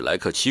们史莱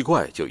克七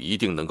怪就一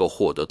定能够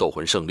获得斗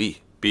魂胜利？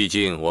毕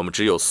竟我们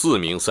只有4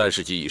名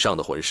30级以上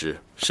的魂师，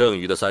剩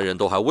余的3人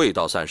都还未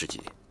到30级。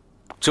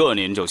这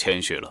您就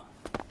谦虚了。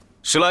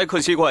史莱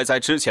克七怪在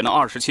之前的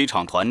27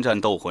场团战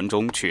斗魂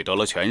中取得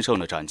了全胜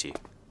的战绩，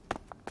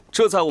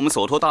这在我们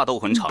索托大斗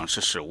魂场是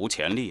史无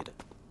前例的。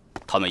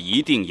他们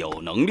一定有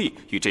能力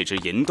与这支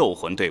银斗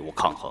魂队伍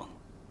抗衡。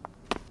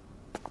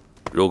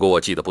如果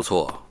我记得不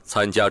错，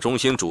参加中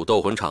心主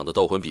斗魂场的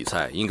斗魂比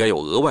赛应该有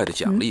额外的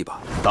奖励吧？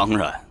当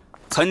然，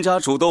参加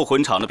主斗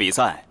魂场的比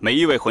赛，每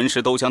一位魂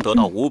师都将得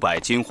到500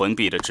金魂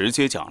币的直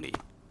接奖励。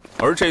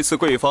而这次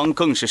贵方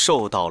更是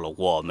受到了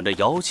我们的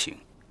邀请，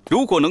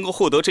如果能够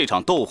获得这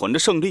场斗魂的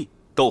胜利，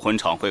斗魂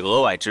场会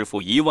额外支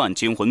付1万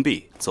金魂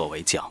币作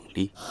为奖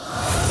励。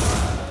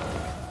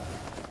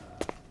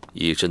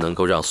一支能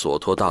够让索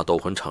托大斗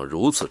魂场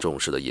如此重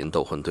视的银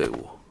斗魂队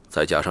伍，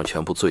再加上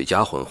全部最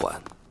佳魂环，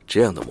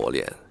这样的磨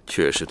练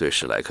确实对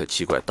史莱克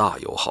七怪大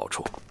有好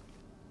处。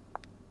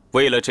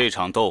为了这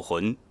场斗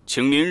魂，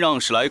请您让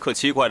史莱克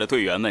七怪的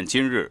队员们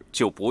今日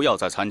就不要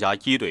再参加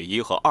1对1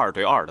和2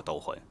对2的斗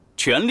魂，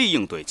全力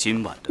应对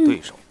今晚的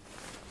对手。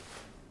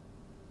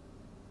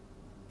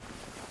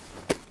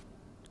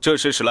这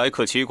是史莱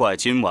克七怪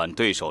今晚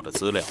对手的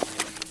资料。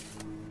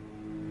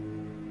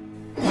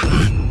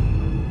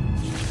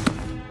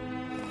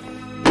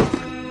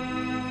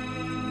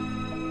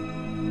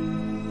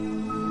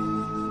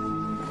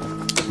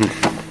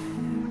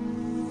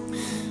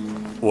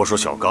我说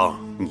小刚，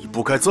你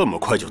不该这么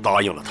快就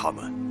答应了他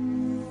们。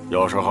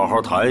要是好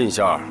好谈一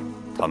下，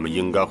他们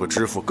应该会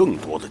支付更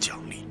多的奖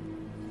励。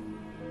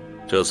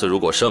这次如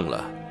果胜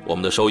了，我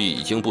们的收益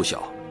已经不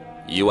小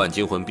，1万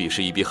金魂币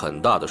是一笔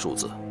很大的数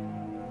字。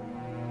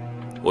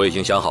我已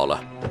经想好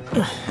了，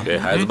给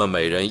孩子们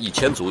每人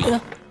1000足矣，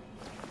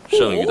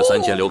剩余的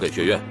3000留给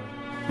学院，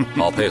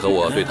好配合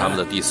我对他们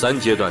的第3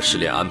阶段试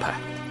炼安排。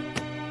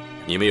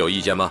你们有意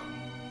见吗？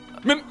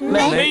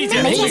没意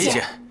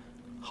见。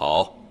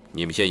好，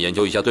你们先研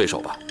究一下对手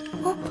吧。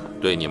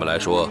对你们来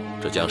说，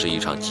这将是一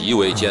场极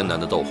为艰难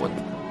的斗魂。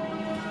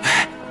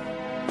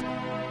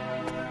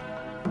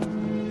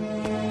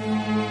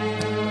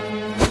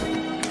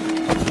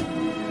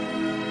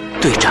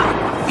队长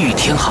玉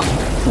天航，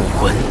武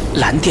魂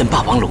蓝电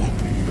霸王龙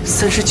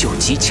，39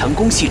级强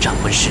攻系战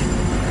魂师，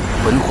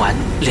魂环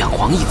2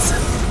黄1紫。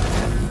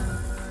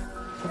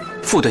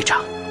副队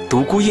长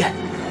独孤雁，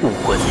武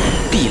魂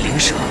碧灵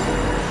蛇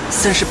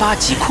，38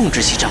级控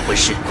制系战魂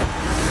师，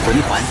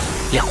魂环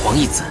2黄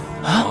1紫。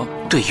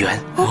队员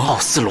奥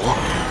斯罗，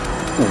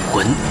武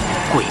魂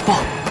鬼豹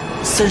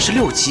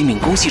，36级敏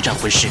攻系战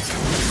魂师，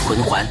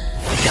魂环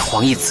2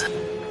黄1紫。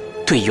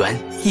队员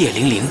叶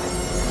玲玲，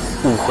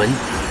武魂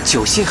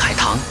9星海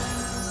棠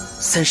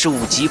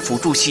，35级辅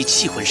助系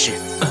气魂师，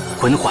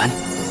魂环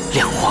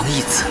2黄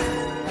1紫。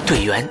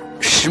队员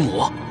石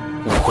魔，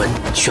武魂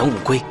玄武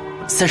龟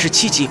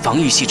，37级防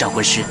御系战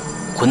魂师，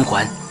魂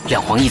环2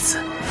黄1紫。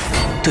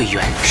队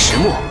员石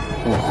墨，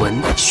武魂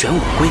玄武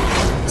龟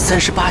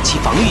，38级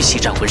防御系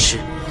战魂师，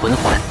魂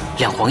环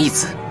2黄1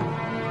紫。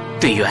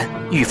队员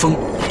御风，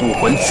武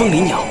魂风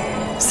铃鸟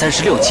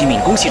，36级敏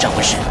攻系战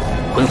魂师，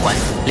魂环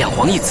2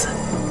黄1紫。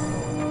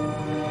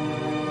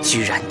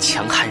居然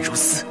强悍如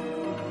斯！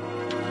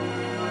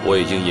我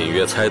已经隐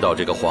约猜到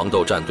这个黄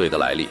豆战队的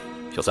来历。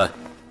小三，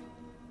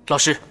老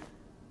师，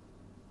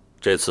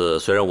这次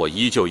虽然我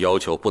依旧要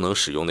求不能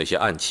使用那些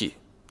暗器，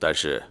但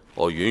是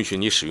我允许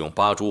你使用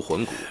8株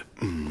魂骨，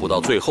不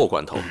到最后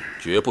关头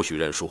绝不许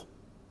认输。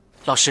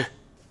老师，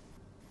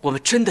我们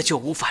真的就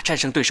无法战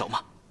胜对手吗？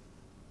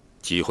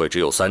机会只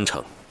有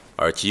30%，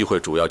而机会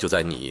主要就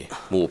在你、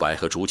慕白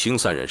和竹青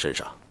3人身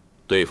上。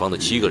对方的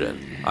7个人，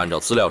按照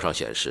资料上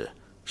显示，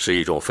是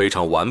一种非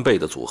常完备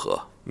的组合。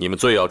你们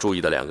最要注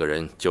意的2个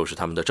人就是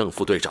他们的正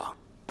副队长，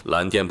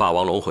蓝电霸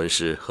王龙魂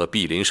师和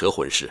碧鳞蛇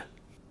魂师。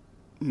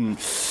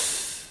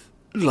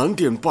蓝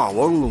电霸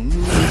王龙。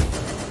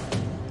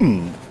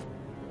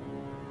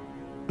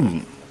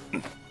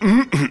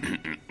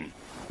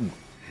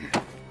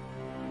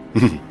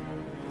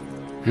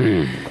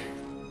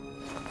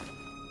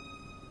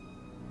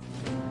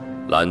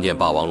蓝电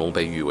霸王龙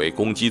被誉为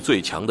攻击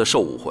最强的兽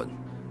武魂，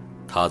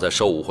它在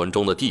兽武魂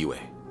中的地位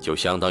就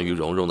相当于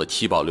蓉蓉的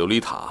7宝琉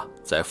璃塔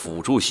在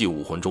辅助系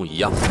武魂中一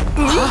样。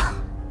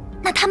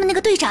那他们那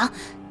个队长，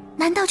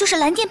难道就是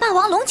蓝电霸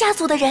王龙家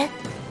族的人？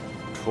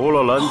除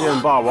了蓝电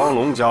霸王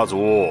龙家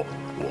族，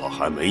我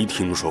还没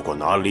听说过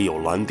哪里有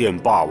蓝电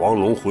霸王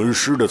龙魂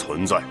师的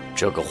存在。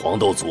这个黄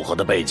豆组合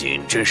的背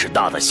景真是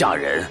大得吓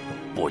人。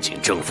不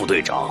仅正副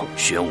队长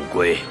玄武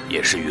龟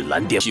也是与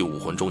蓝电系武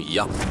魂中一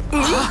样。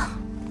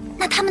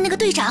那他们那个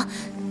队长，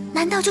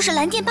难道就是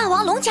蓝电霸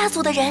王龙家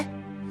族的人？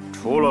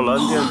除了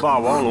蓝电霸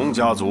王龙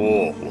家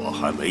族，我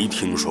还没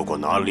听说过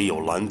哪里有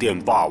蓝电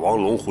霸王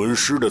龙魂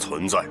师的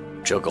存在。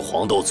这个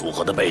黄豆组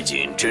合的背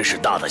景真是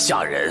大得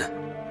吓人。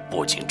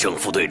不仅正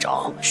副队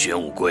长玄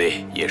武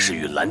龟也是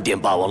与蓝电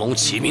霸王龙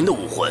齐名的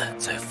武魂，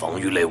在防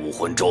御类武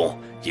魂中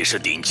也是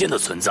顶尖的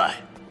存在。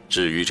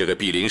至于这个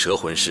碧鳞蛇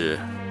魂师，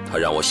他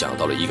让我想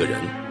到了一个人。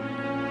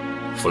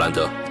弗兰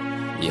德，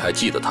你还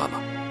记得他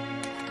吗？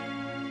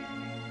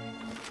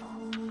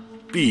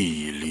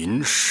碧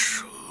鳞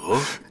蛇？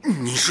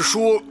你是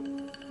说？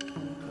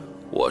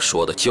我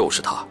说的就是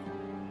他。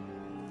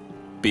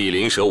碧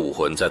鳞蛇武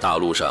魂在大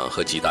陆上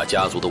和几大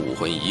家族的武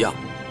魂一样，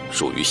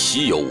属于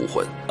稀有武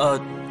魂。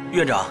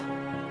院长，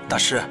大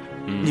师，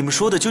你们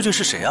说的究竟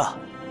是谁啊？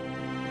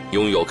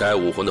拥有该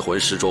武魂的魂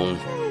师中，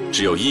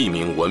只有1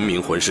名闻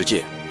名魂师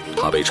界，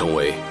他被称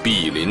为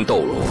碧鳞斗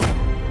罗。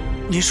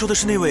您说的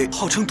是那位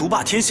号称独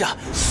霸天下、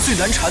最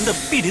难缠的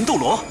碧鳞斗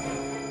罗？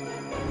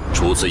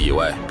除此以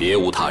外，别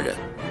无他人。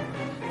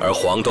而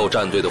黄豆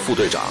战队的副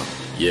队长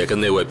也跟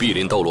那位碧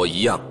鳞斗罗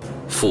一样，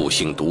父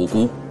姓独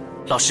孤。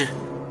老师，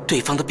对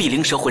方的碧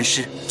鳞蛇魂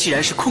师既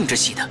然是控制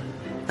系的，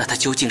那他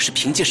究竟是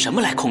凭借什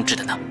么来控制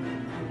的呢？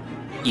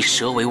以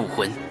蛇为武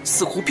魂，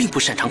似乎并不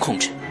擅长控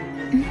制。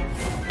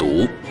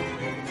毒。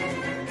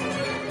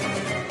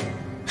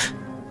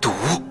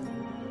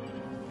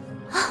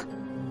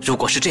如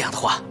果是这样的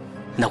话，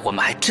那我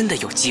们还真的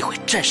有机会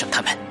战胜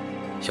他们。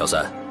小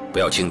三，不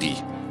要轻敌。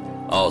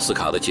奥斯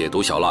卡的解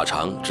毒小腊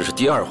肠只是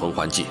第2魂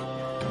环技，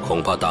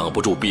恐怕挡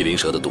不住碧鳞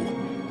蛇的毒。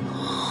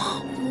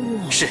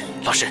是，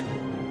老师。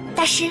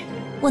大师，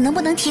我能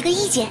不能提个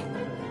意见？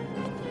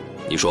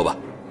你说吧。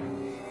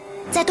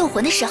在斗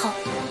魂的时候，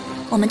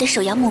我们的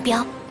首要目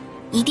标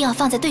一定要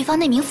放在对方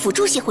那名辅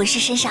助系魂师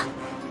身上。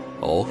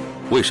哦，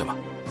为什么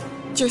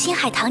？9星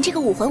海棠这个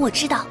武魂我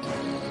知道，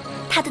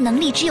它的能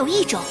力只有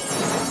一种，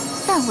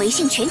范围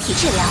性全体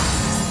治疗。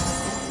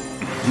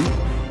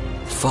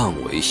范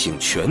围性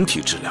全体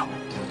治疗，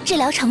治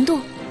疗程度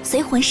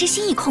随魂师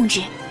心意控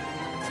制，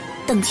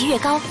等级越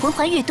高，魂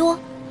环越多，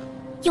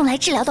用来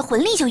治疗的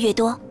魂力就越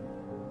多。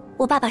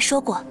我爸爸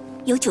说过，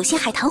有9星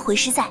海棠魂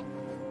师在，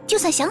就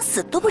算想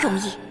死都不容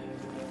易。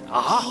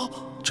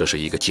这是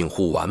一个近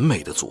乎完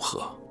美的组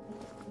合。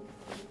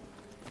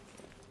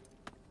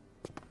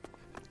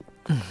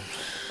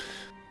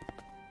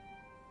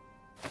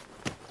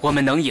我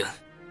们能赢。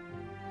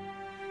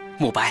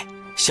慕白、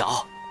小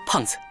奥、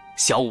胖子、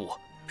小五、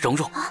蓉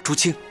蓉、竹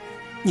青，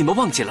你们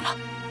忘记了吗？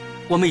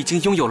我们已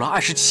经拥有了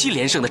27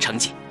连胜的成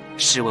绩。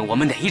试问我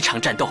们哪一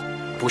场战斗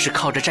不是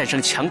靠着战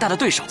胜强大的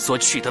对手所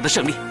取得的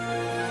胜利？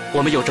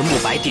我们有着慕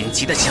白顶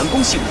级的强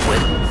攻系武魂，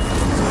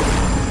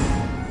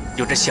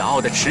有着小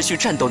奥的持续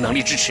战斗能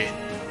力支持，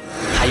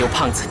还有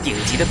胖子顶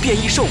级的变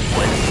异兽武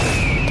魂，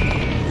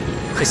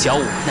和小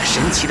五那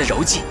神奇的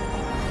柔技。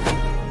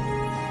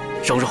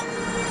蓉蓉，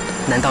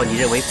难道你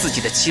认为自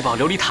己的7宝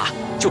琉璃塔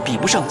就比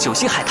不上9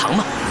星海棠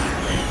吗？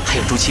还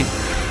有竹青，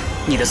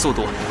你的速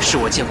度是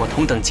我见过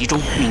同等级中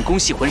敏攻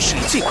系魂师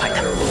里最快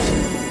的。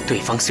对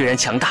方虽然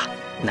强大，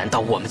难道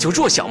我们就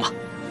弱小吗？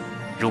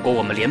如果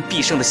我们连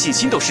必胜的信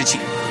心都失去，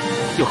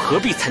又何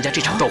必参加这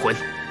场斗魂？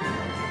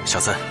小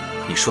三，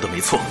你说的没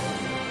错，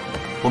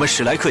我们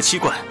史莱克七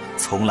怪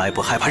从来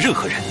不害怕任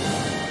何人。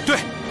对，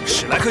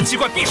史莱克七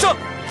怪必胜。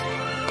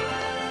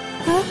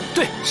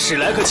对，史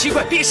莱克七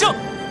怪必胜。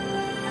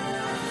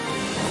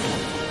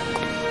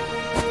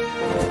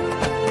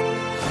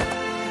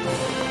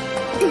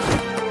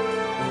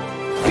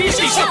必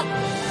胜！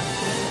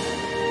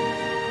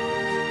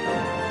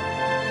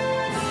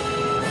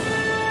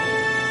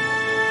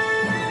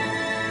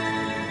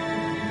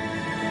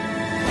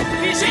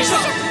必胜！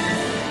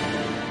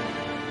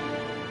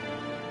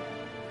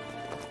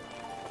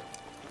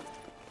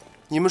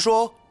你们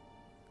说，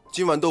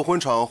今晚斗魂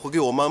场会给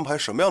我们安排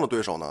什么样的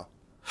对手呢？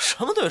什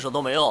么对手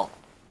都没有，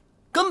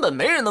根本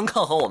没人能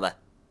抗衡我们。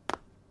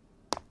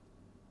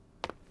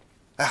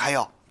哎，还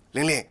有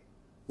玲玲，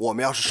我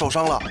们要是受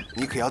伤了，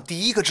你可要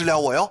第一个治疗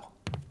我哟。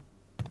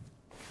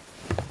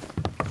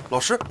老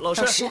师，老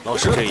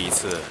师，这一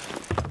次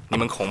你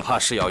们恐怕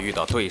是要遇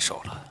到对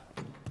手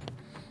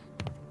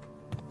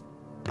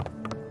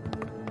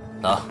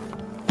了。啊，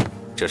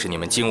这是你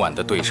们今晚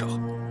的对手。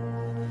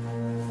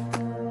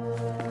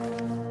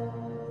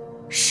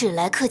史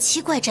莱克七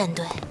怪战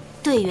队，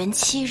队员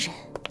7人，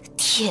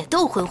铁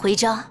斗魂徽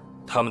章。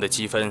他们的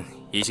积分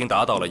已经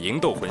达到了银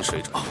斗魂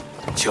水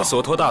准。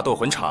索托大斗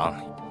魂场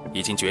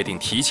已经决定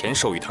提前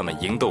授予他们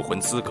银斗魂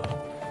资格，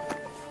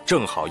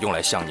正好用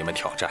来向你们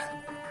挑战。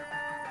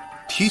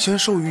提前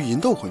授予银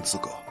斗魂资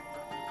格？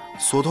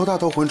索托大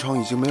斗魂场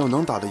已经没有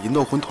能打的银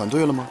斗魂团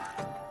队了吗？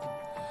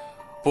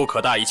不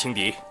可大意轻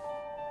敌。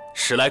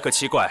史莱克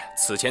七怪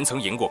此前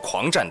曾赢过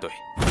狂战队。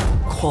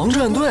狂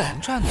战队？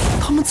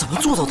他们怎么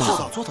做到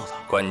的？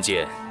关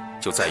键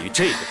就在于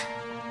这个人。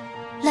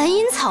蓝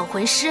银草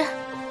魂师。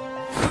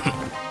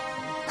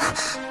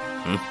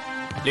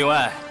另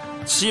外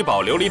7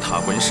宝琉璃塔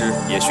魂师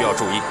也需要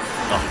注意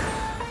啊，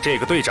这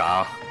个队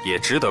长也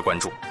值得关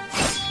注。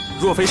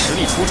若非实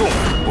力出众，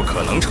不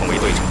可能成为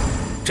队长。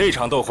这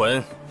场斗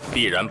魂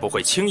必然不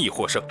会轻易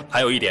获胜。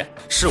还有一点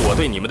是我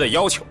对你们的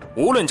要求，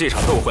无论这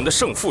场斗魂的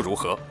胜负如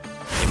何，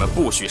你们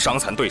不许伤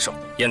残对手。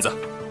燕子，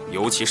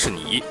尤其是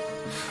你，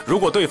如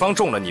果对方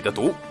中了你的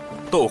毒，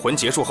斗魂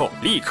结束后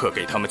立刻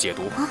给他们解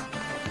毒。啊？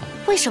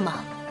为什么？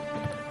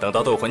等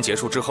到斗魂结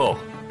束之后，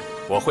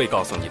我会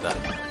告诉你的。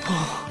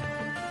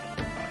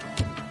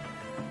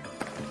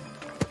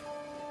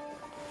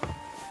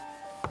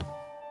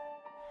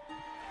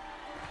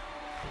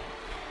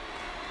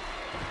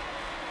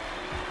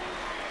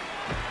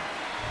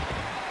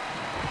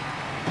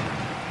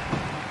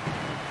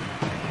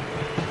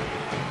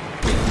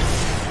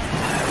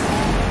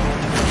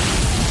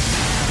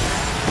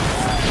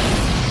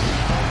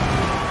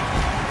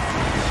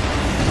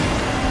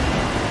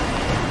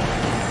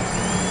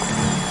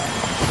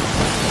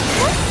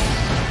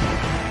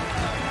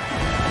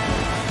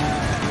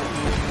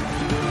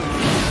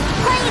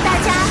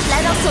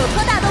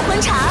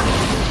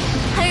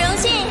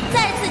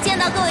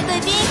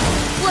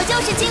我就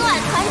是今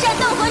晚团战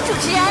斗魂主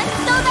持人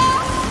兜兜，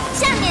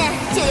下面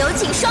就有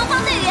请双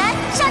方队员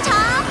上场。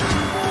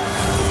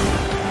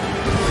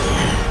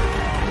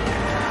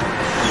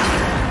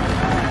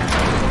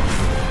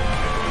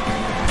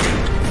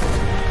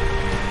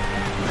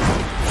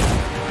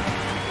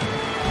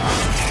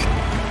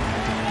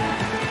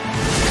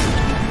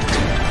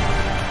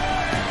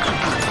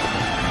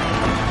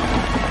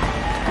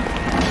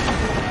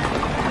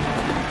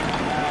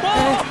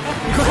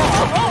你快看，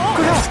快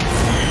看！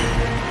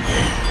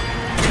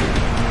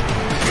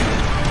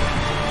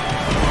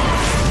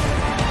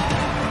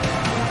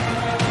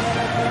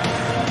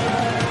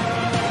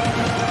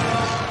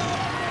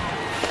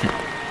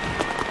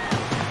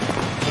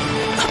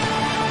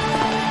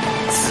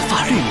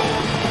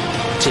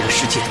这个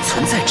世界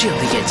存在这样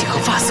的眼睛和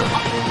发色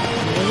吗？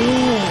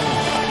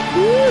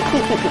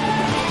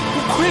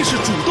不愧是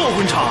主斗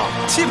魂场，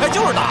气派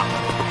就是大。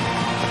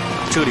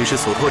这里是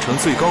索托城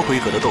最高规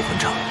格的斗魂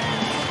场，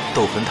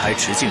斗魂台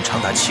直径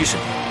长达70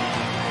米，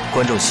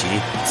观众席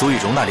足以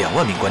容纳2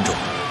万名观众。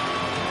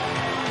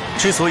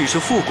之所以是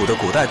复古的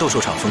古代斗兽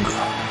场风格，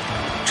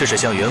这是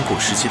向远古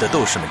时期的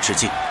斗士们致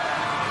敬。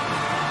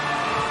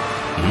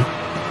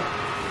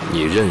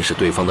你认识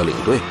对方的领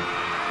队？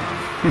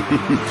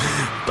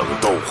等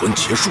斗魂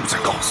结束再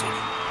告诉你。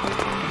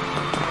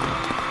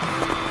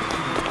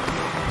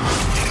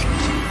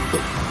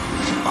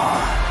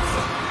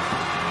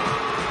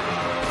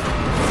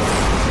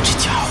这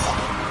家伙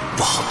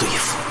不好对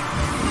付。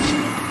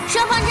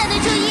双方战队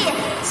注意，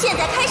现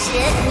在开始，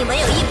你们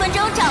有1分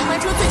钟召唤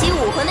出自己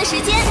武魂的时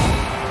间。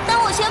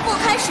当我宣布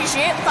开始时，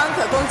方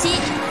可攻击，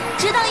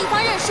直到一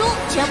方认输，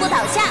全部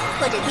倒下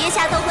或者跌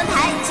下斗魂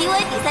台，即为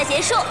比赛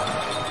结束。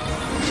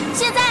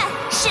现在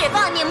释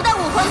放你们的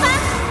武魂吧！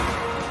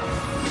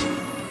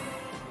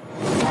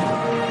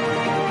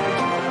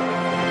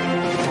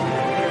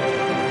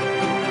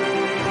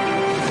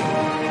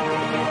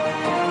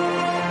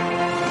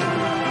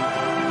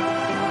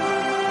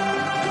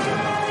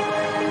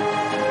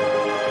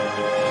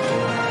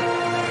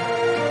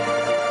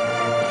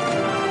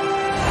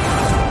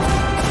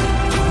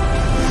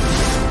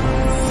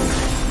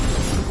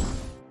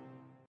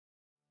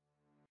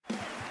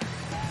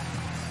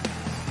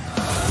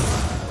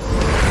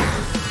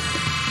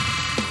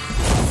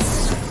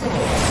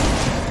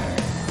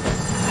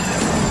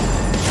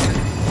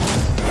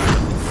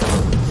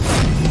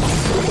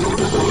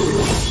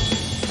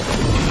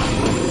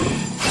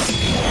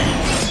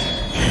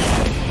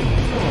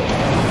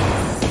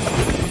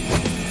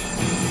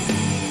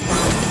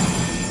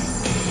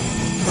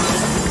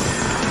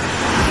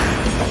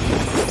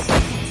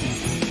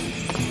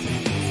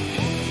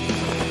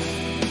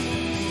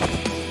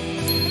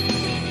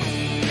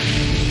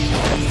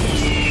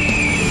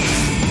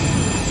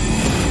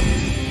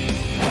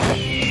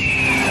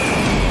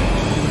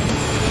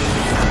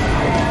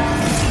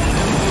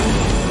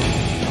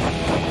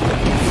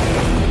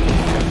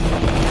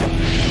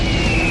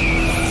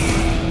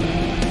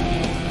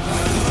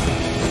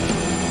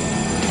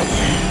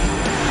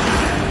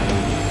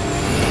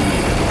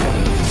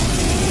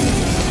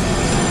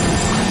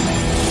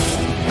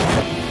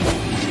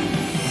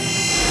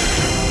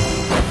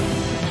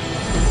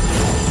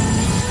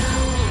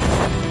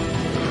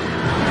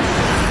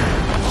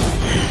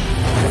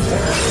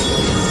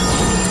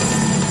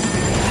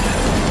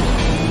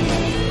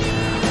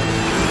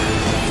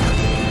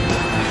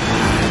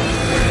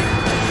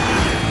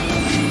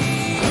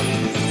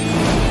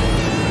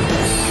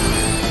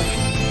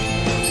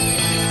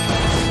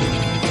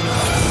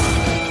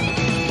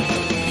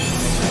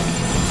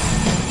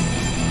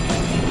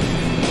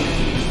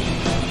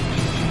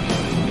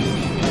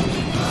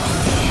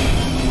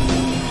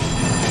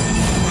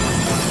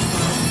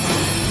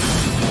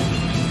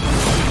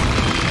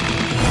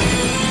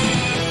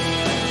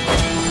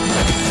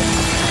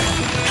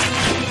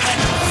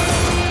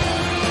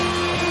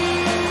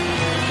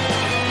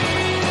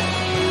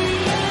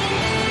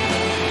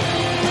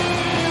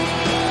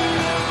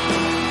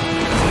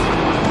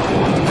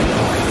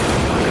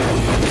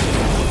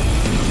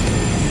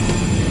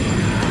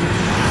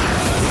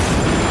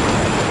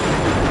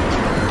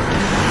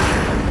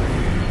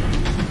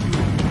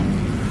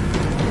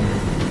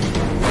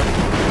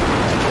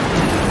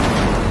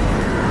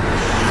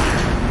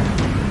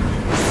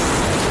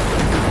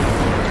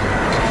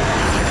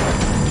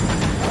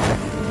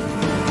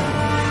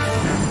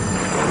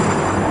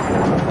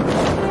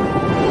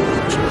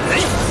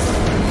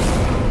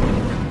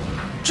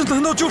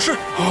道就是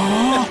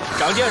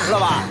长见识了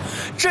吧？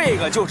这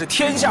个就是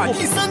天下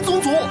第3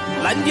宗族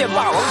蓝电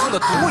霸王中的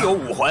独有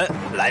武魂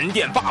——蓝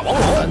电霸王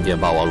龙。蓝电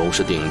霸王龙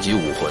是顶级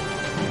武魂，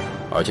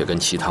而且跟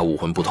其他武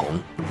魂不同，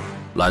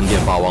蓝电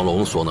霸王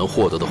龙所能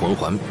获得的魂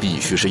环必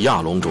须是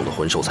亚龙种的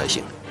魂兽才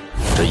行。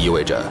这意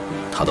味着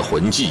它的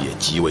魂技也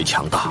极为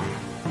强大。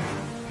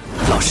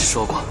老师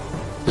说过，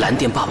蓝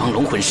电霸王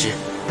龙魂师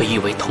被誉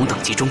为同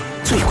等级中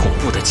最恐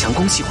怖的强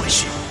攻系魂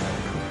师。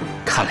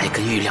看来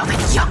跟预料的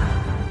一样，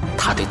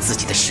他对自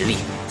己的实力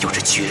有着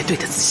绝对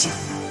的自信。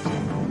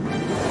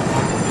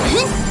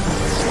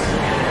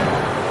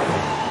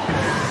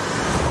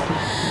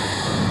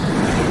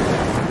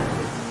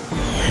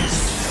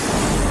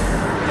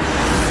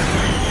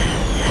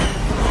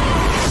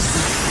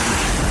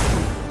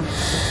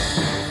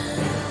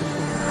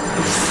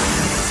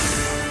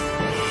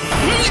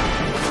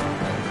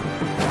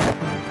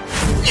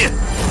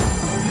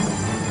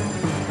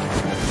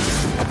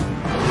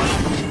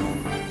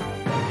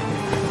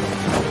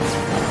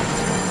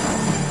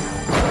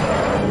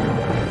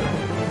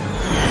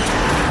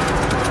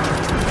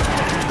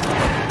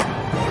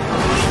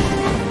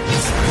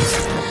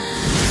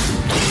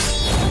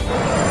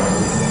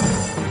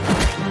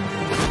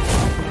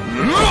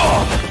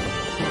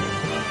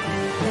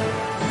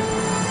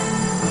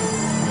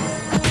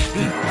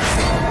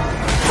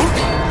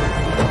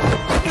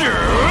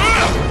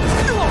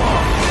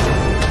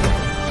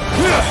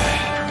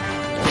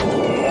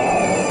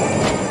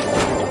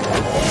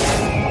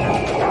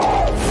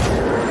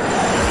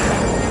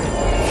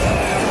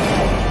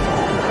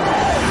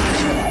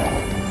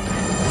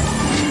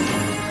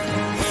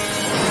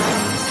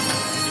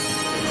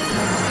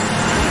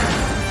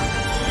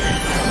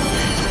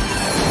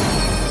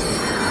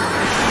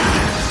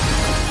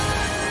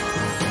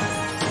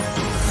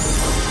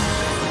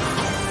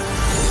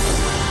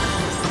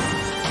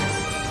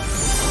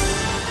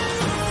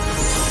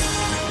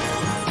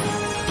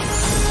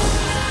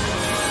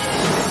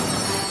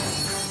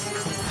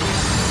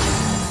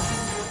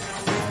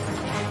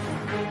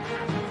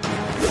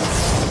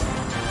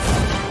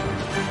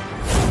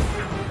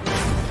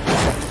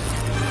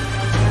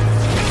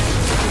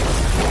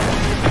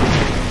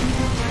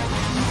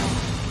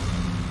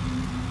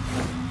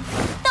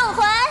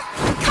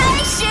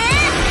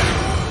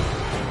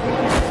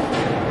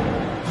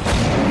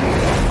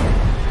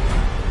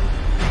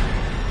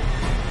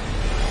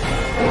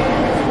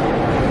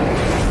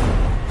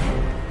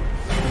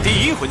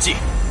魂技，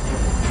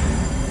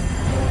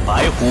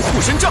白虎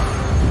护身杖。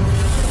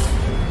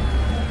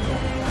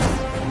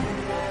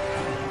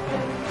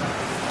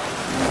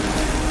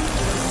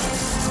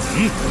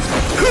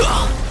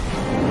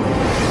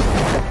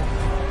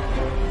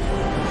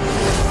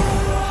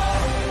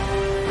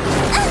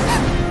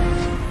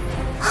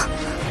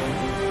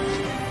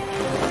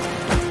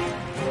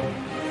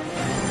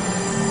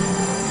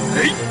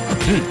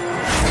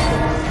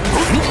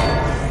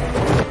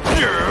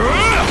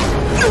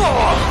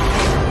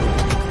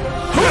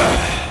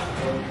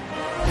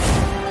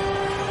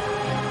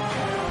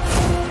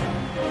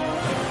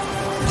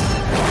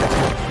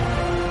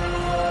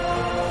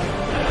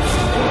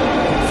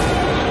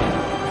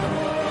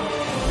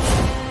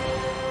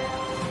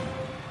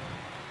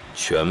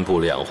全部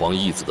两皇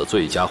一子的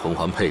最佳魂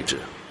环配置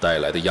带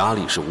来的压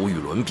力是无与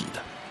伦比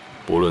的，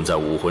不论在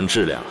武魂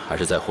质量还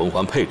是在魂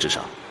环配置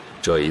上，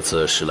这一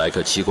次史莱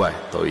克七怪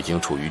都已经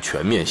处于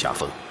全面下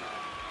风，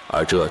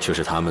而这却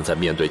是他们在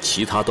面对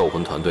其他斗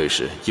魂团队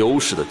时优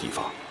势的地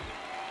方，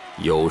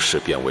优势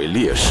变为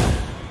劣势。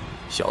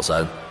小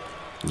三，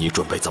你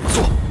准备怎么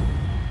做？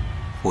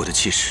我的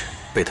气势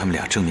被他们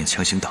俩正面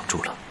强行挡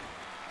住了，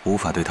无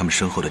法对他们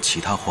身后的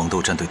其他黄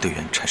斗战队队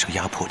员产生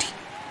压迫力。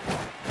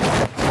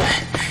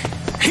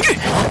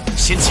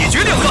先解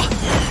决两个，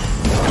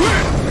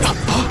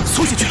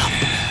缩进去了。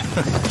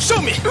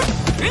上面，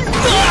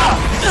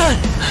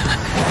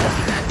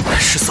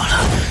失算了，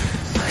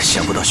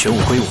想不到玄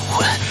武龟武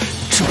魂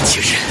这么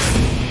惊人。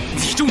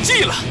你中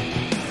计了，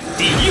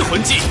第一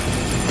魂技，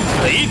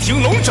雷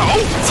霆龙爪。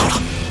糟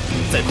了，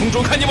在空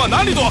中看你往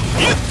哪里躲。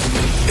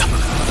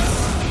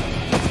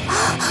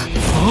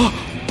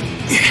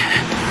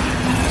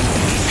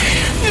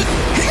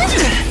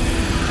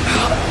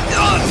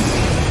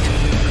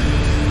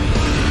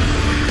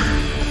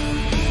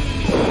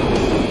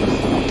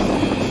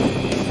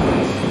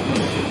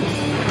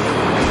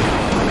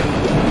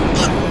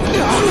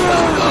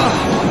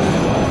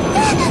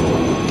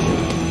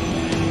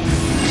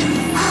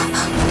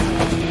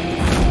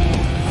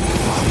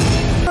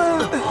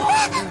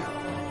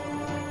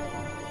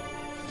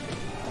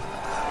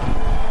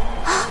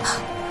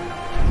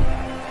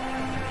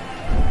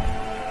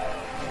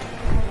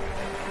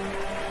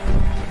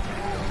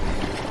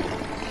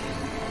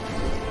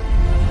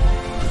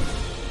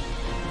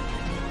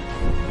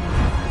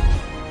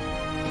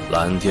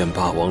蓝电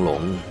霸王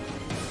龙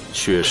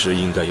确实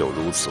应该有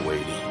如此威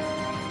力。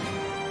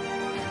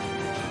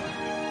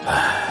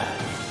唉，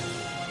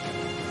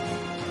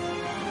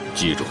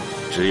记住，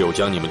只有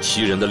将你们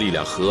7人的力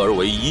量合而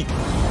为一，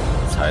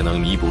才能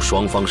弥补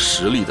双方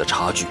实力的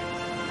差距。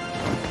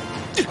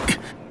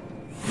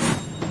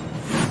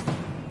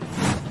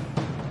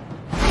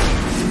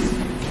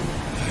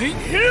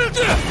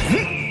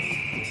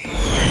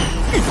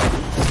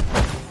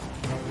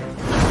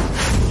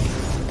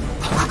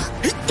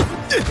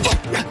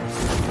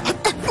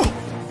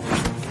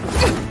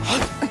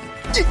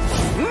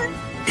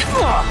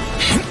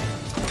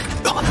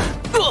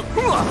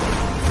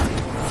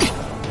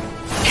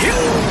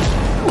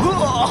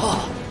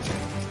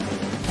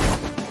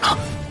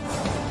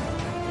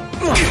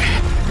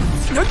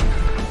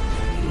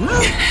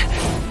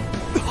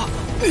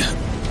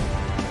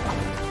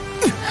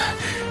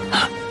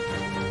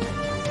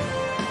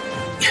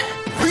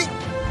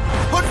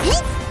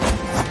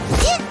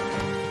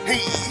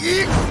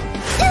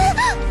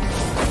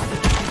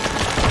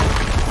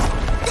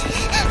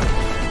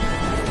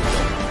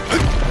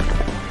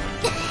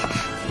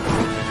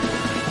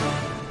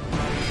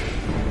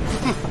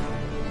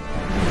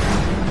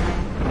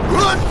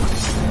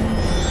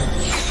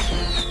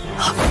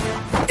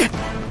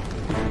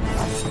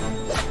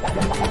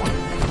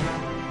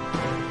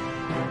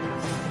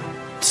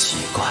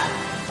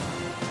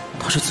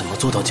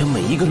做到将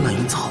每一根蓝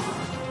银草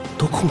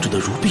都控制得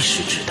如臂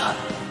使指的。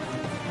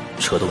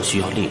扯动需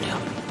要力量，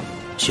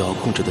想要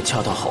控制得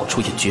恰到好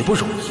处也绝不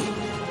容易，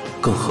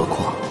更何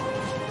况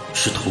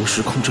是同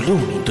时控制6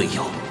名队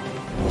友。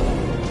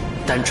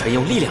单纯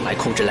用力量来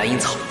控制蓝银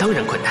草当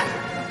然困难，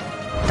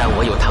但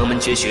我有唐门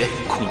绝学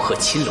恐吓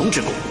擒龙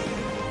之功，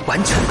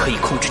完全可以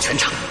控制全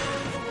场。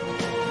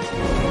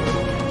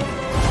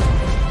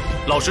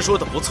老师说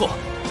的不错，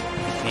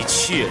你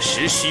确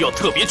实需要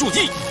特别注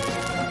意。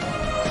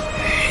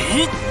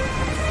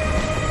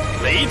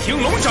雷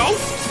霆龙爪，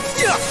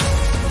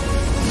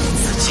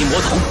紫气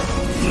魔瞳，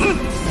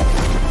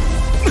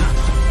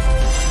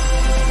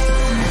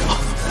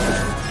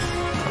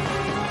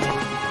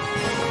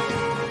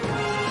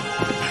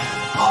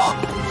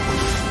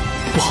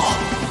不好，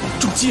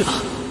中计了！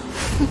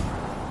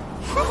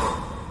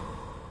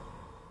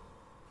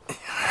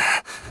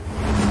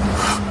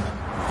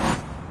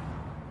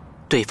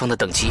对方的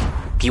等级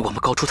比我们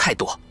高出太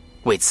多，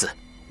为此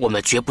我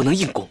们绝不能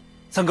硬攻。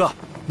三哥，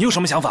你有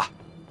什么想法？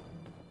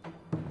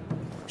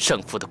胜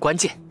负的关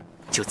键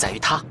就在于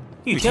他，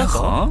玉天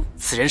恒。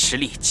此人实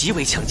力极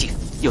为强劲，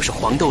又是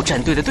黄豆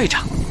战队的队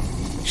长，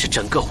是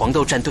整个黄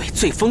豆战队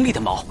最锋利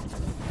的矛。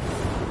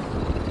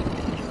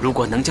如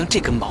果能将这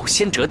根矛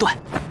先折断，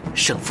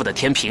胜负的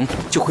天平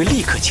就会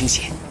立刻倾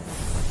斜。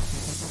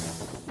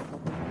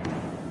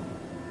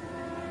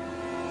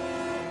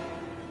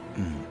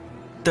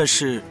但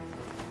是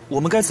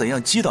我们该怎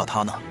样击倒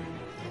他呢？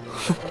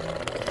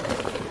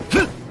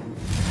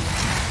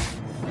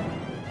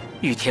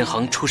玉天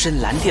恒出身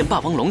蓝电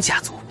霸王龙家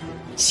族，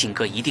性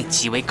格一定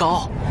极为高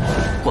傲，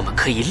我们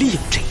可以利用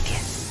这一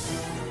点。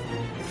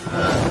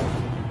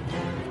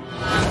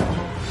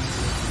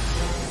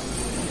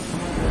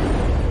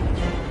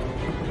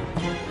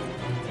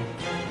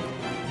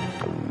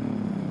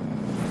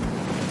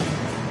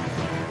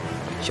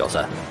小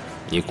三，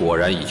你果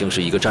然已经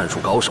是一个战术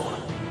高手了。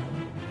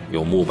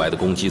用木白的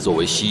攻击作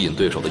为吸引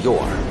对手的诱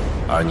饵，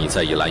而你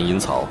再以蓝银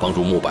草帮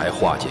助木白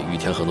化解玉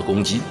天恒的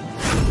攻击，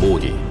目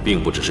的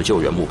并不只是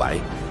救援木白，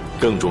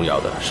更重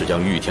要的是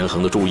将玉天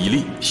恒的注意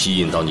力吸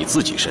引到你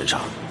自己身上，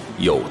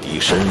诱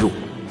敌深入。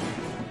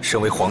身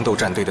为黄豆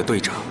战队的队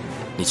长，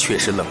你确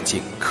实冷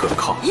静可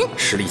靠，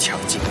实力强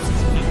劲，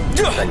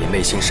但你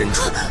内心深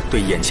处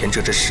对眼前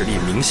这支实力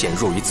明显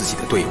弱于自己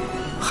的队伍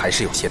还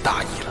是有些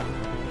大意了。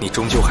你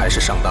终究还是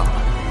上当了。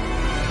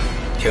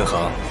天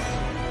恒，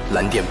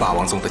蓝电霸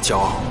王宗的骄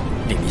傲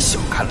令你小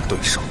看了对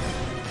手。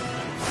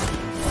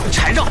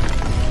缠绕！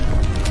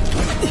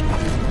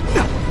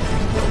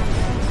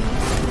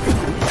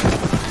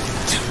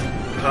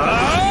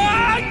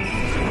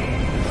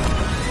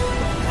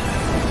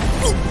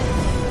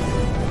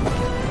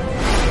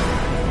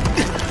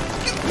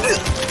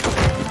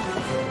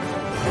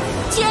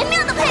绝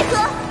妙的配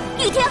合，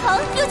玉天恒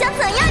又将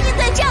怎样应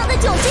对这样的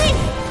窘境？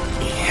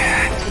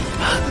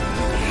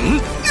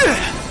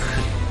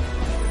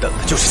等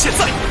的就是现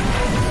在！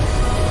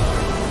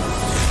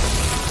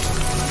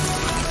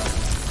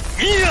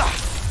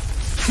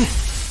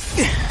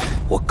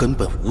我根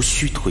本无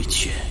需退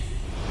却，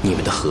你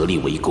们的合力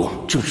围攻，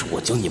正是我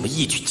将你们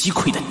一举击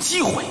溃的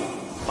机会。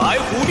白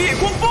虎烈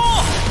光波！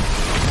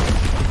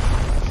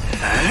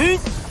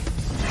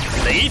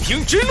雷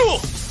霆之怒！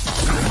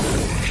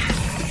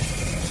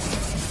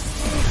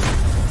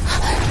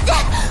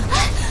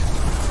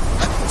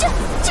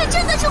这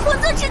真的是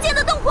魂尊之间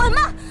的斗魂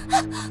吗？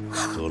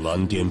这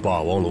蓝电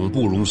霸王龙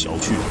不容小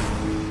觑。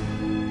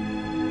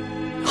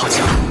好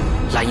强！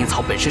蓝银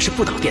草本身是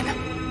不导电的，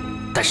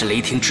但是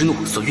雷霆之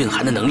怒所蕴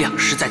含的能量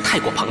实在太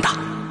过庞大，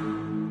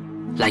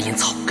蓝银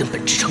草根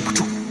本支撑不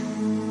住。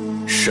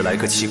史莱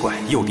克七怪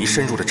诱敌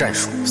深入的战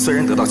术虽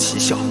然得到奇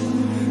效，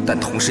但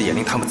同时也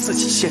令他们自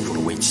己陷入了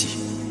危机。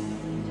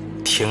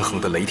天恒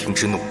的雷霆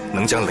之怒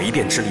能将雷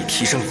电之力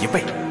提升1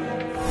倍，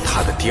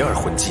他的第2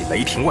魂技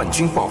雷霆万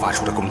钧爆发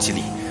出的攻击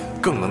力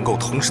更能够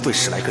同时对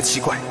史莱克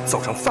七怪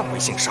造成范围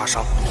性杀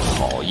伤。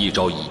好一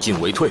招以进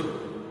为退，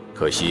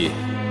可惜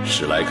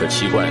史莱克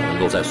七怪能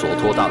够在索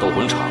托大斗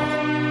魂场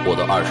获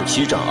得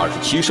27战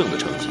27胜的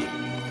成绩，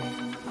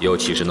又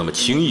岂是那么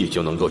轻易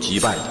就能够击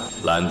败的？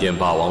蓝电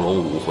霸王龙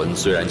武魂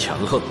虽然强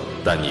横，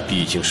但你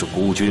毕竟是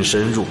孤军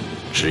深入，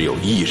只有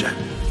一人。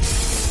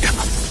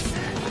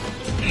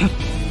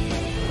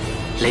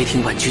雷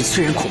霆婉君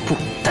虽然恐怖，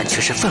但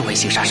却是范围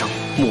性杀伤。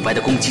慕白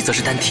的攻击则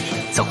是单体，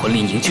在魂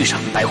力凝聚上，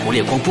白狐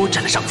烈光波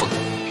占了上风。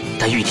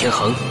但玉天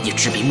恒也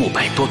只比慕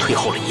白多退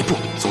后了一步，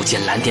足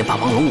见蓝电霸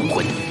王龙武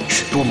魂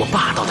是多么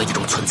霸道的一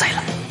种存在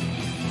了。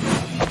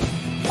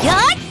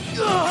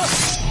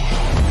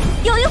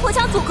由于火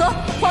墙阻隔，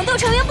黄豆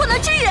成员不能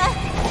支援。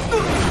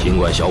尽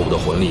管小五的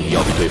魂力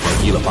要比对方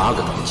低了8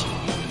个等级，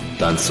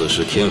但此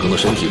时天恒的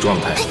身体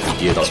状态已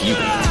跌到低谷，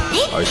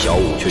而小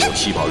五却有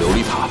7宝琉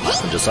璃塔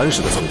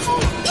30%的增幅，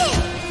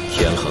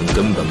天恒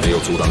根本没有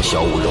阻挡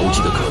小五柔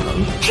技的可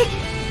能。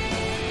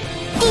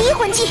第一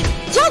魂技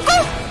妖弓。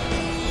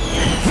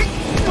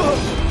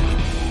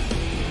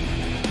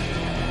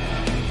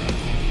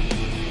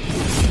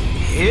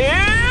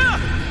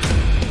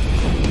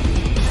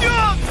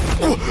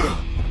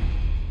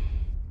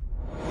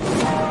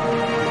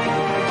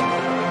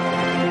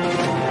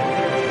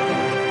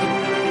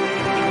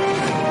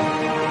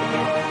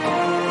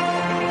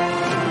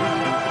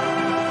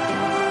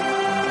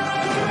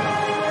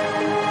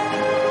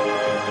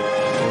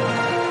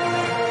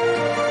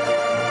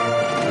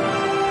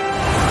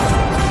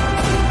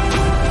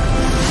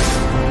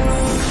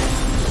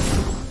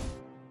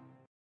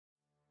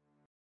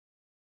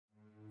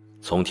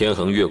从天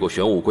恒越过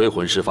玄武龟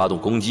魂师发动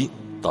攻击，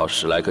到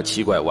史莱克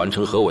七怪完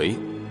成合围，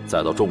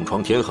再到重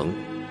创天恒，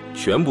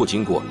全部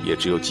经过也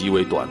只有极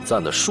为短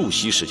暂的数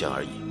息时间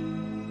而已。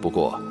不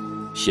过，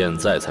现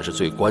在才是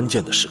最关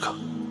键的时刻。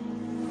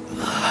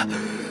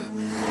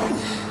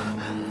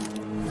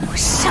我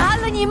杀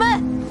了你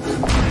们！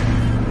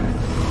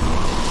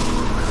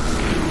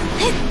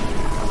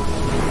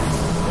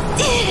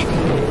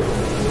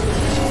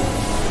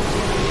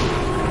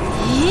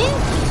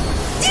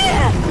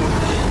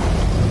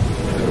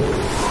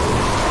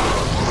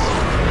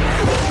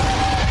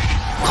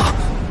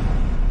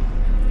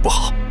不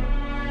好，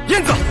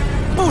燕子，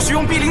不许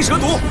用碧鳞蛇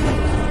毒！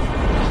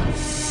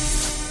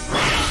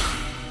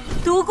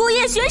独孤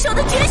雁选手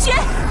的绝学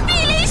碧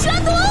鳞蛇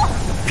毒。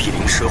碧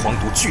鳞蛇皇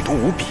毒剧毒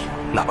无比，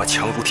哪怕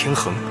强如天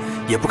恒，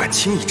也不敢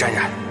轻易沾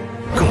染。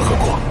更何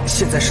况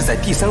现在是在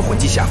第3魂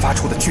技下发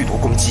出的剧毒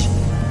攻击，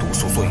毒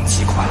素作用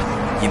极快，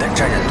一旦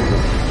沾染毒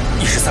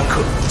，1时3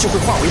刻就会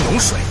化为脓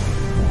水。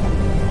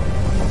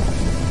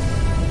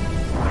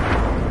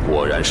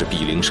果然是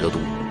碧鳞蛇毒，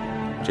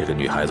这个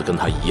女孩子跟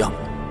她一样，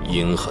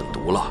阴狠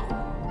毒辣。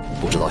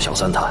不知道小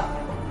三她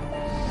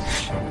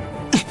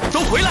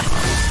都回来！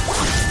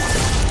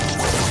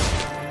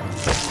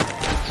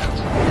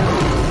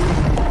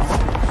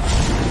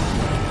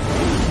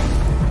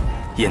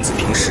燕子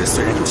平时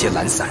虽然有些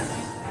懒散，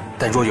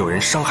但若有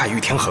人伤害玉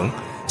天恒，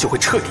就会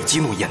彻底激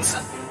怒燕子。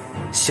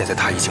现在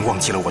他已经忘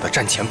记了我的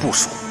战前部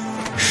署，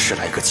史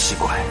莱克七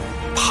怪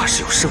怕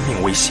是有生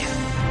命危险。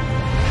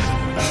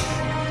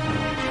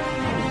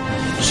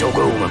小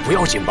怪物们不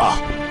要紧吧？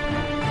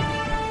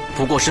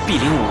不过是碧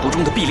鳞五毒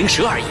中的碧鳞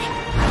蛇而已。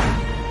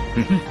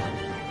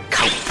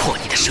看我破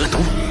你的蛇毒！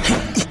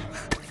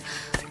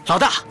老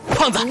大，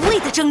胖子，无谓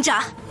的挣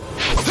扎。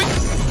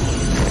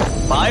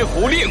白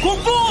虎烈光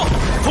波，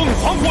凤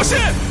凰火势。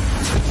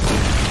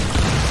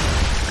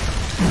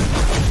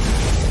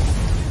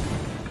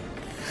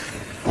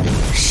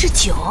是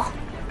酒。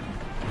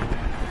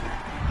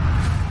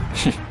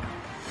哼！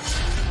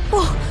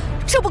不，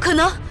这不可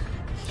能！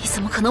你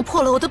怎么可能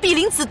破了我的碧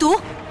鳞紫毒？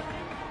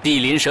碧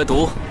鳞蛇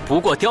毒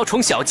不过雕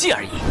虫小技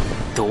而已，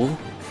毒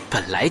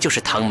本来就是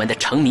唐门的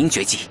成名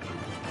绝技。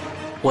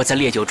我在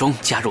烈酒中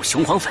加入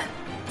雄黄粉，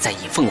再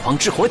以凤凰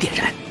之火点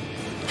燃，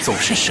纵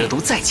使蛇毒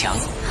再强，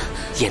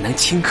也能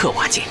顷刻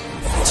瓦解。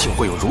竟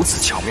会有如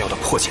此巧妙的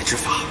破解之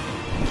法！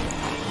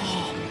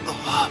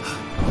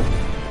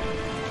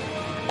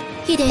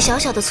一点小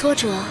小的挫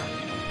折，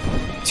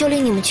就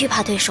令你们惧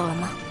怕对手了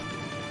吗？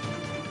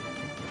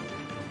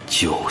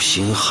九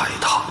星海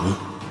棠。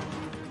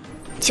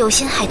九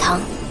星海棠。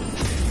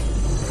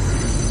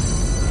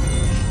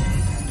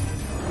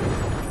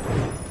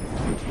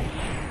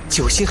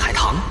九星海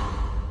棠，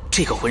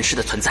这个魂师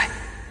的存在，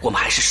我们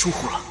还是疏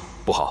忽了。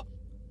不好，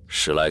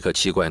史莱克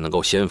七怪能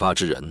够先发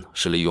制人，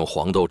是利用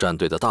黄豆战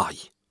队的大意，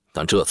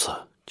但这次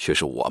却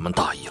是我们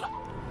大意了。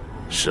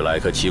史莱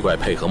克七怪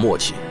配合默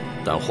契，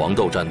但黄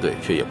豆战队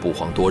却也不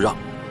遑多让。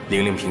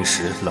玲玲平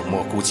时冷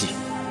漠孤寂，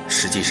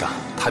实际上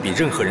她比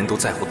任何人都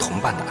在乎同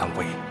伴的安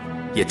危。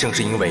也正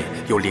是因为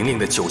有玲玲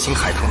的九星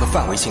海棠的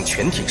范围性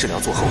全体治疗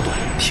做后盾，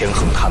天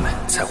恒他们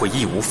才会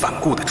义无反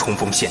顾地冲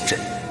锋陷阵。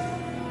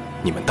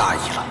你们大意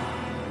了，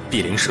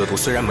碧鳞蛇毒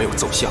虽然没有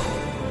奏效，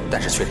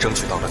但是却争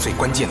取到了最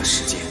关键的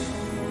时间。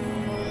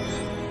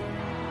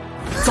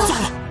糟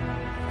了！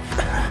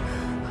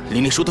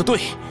玲玲说的对，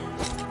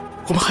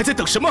我们还在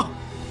等什么？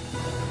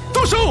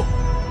动手！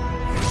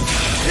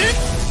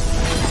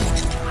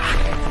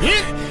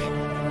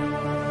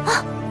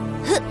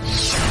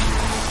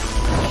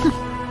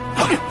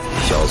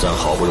小三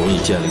好不容易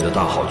建立的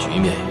大好局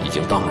面已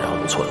经荡然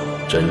无存，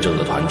真正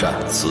的团战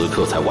此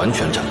刻才完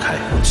全展开。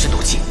是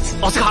毒气，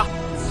奥斯卡。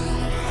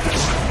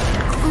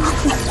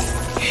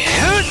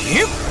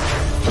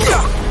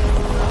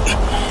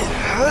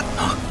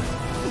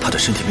他的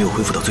身体没有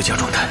恢复到最佳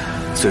状态，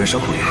虽然伤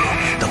口愈合，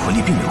但魂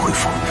力并没有恢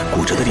复，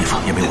骨折的地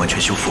方也没有完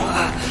全修复。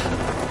哼。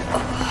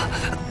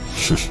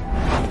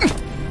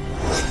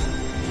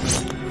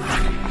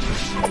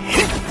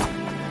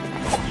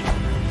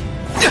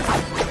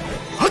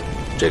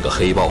这个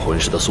黑豹魂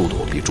师的速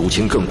度比竹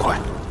青更快，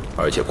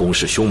而且攻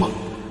势凶猛。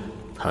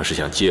他是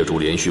想借助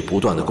连续不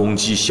断的攻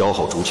击消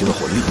耗竹青的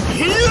魂力。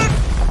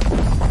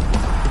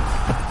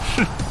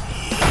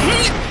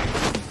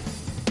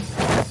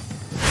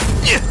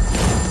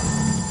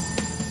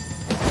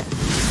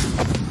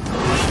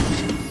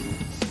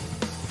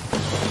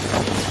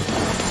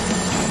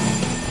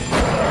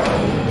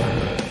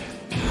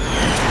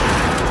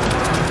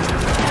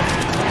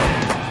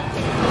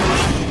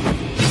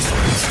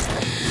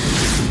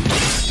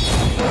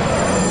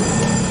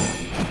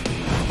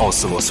奥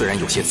斯罗虽然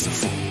有些自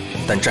负，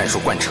但战术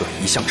贯彻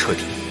一向彻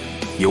底，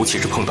尤其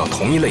是碰到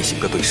同一类型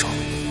的对手，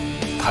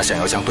他想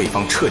要将对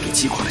方彻底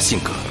击垮的性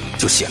格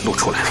就显露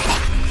出来了。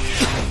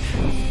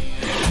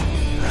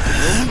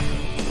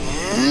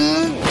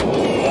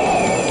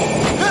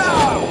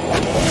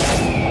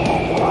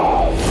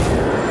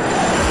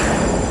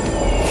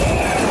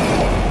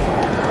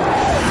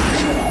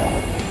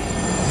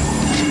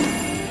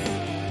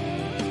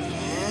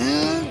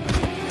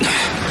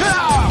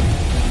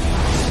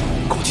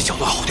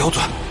刁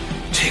钻，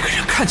这个人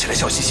看起来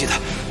笑嘻嘻的，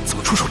怎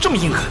么出手这么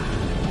硬狠？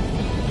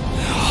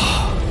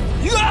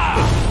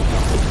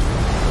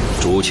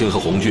竹青和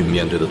红俊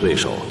面对的对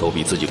手都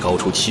比自己高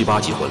出7、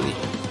8级魂力，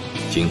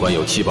尽管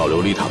有7宝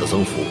琉璃塔的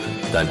增幅，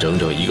但整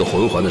整1个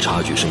魂环的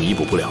差距是弥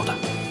补不了的。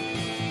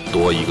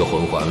多1个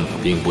魂环，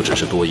并不只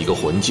是多1个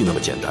魂技那么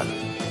简单，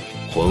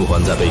魂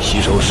环在被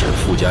吸收时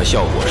附加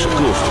效果是各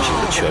属性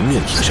的全面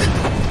提升。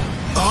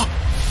啊！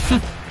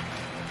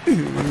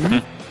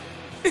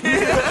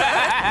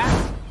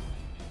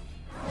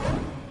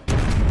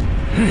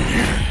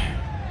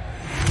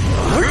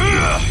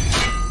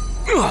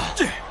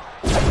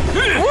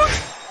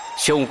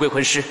玄武龟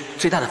魂师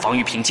最大的防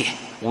御凭借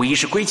无疑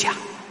是龟甲，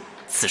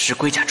此时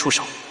龟甲出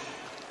手，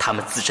他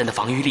们自身的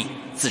防御力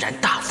自然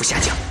大幅下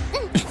降。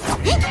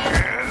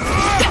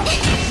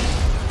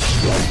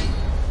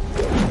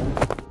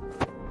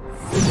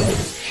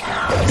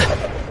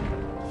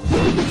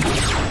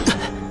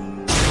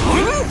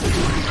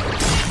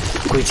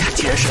龟甲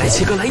竟然是来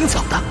切割蓝银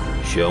草的。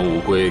玄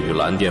武龟与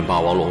蓝电霸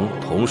王龙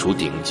同属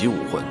顶级武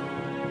魂，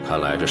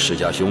看来这世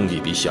家兄弟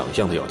比想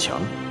象的要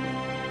强。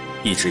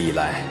一直以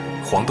来，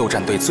黄豆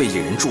战队最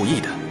引人注意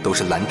的都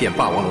是蓝电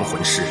霸王龙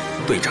魂师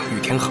队长玉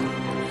天恒，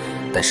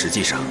但实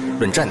际上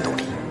论战斗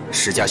力，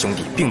石家兄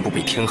弟并不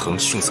比天恒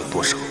逊色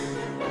多少。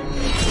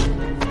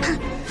哼，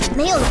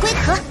没有了龟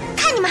壳，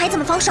看你们还怎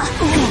么防守！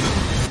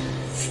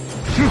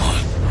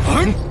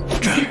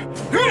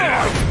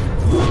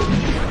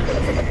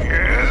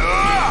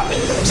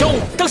小五，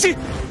当心！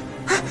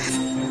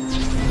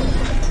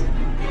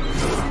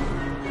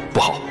不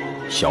好，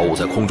小五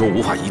在空中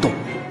无法移动。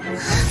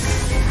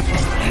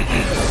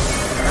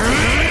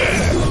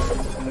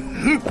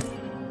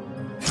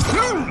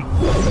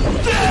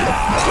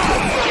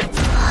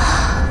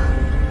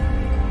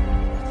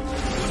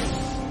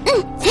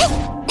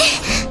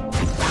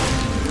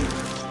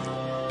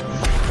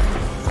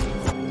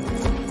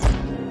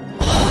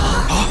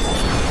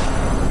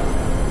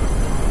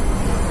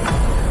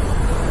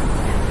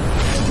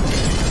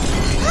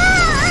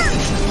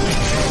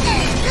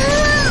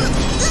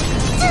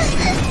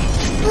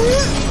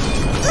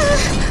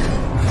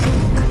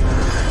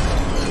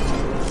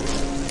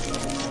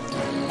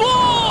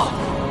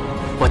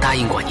我答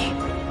应过你，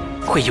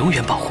会永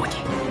远保护你。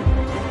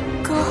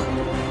哥，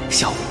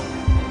小五，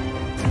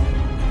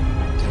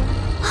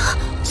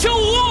小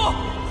五，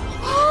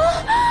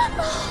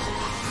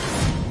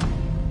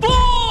不，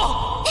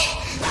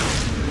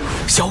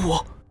小五。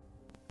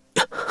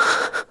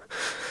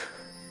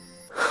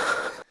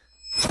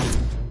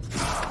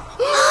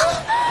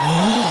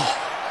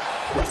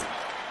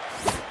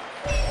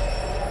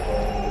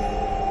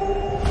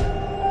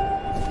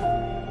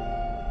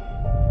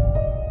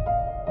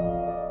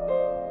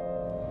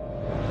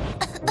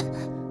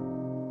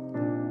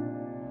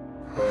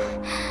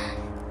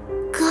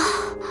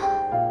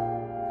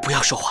不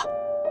要说话。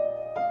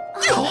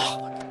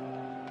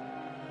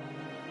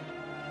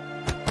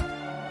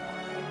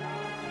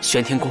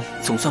玄天宫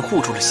总算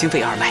护住了心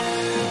肺二脉，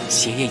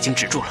血液已经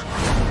止住了。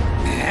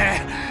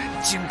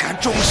竟敢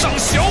重伤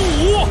小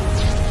五！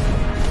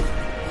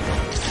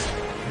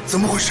怎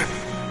么回事？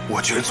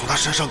我居然从他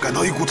身上感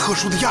到一股特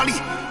殊的压力。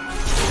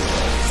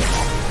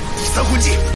第三魂技。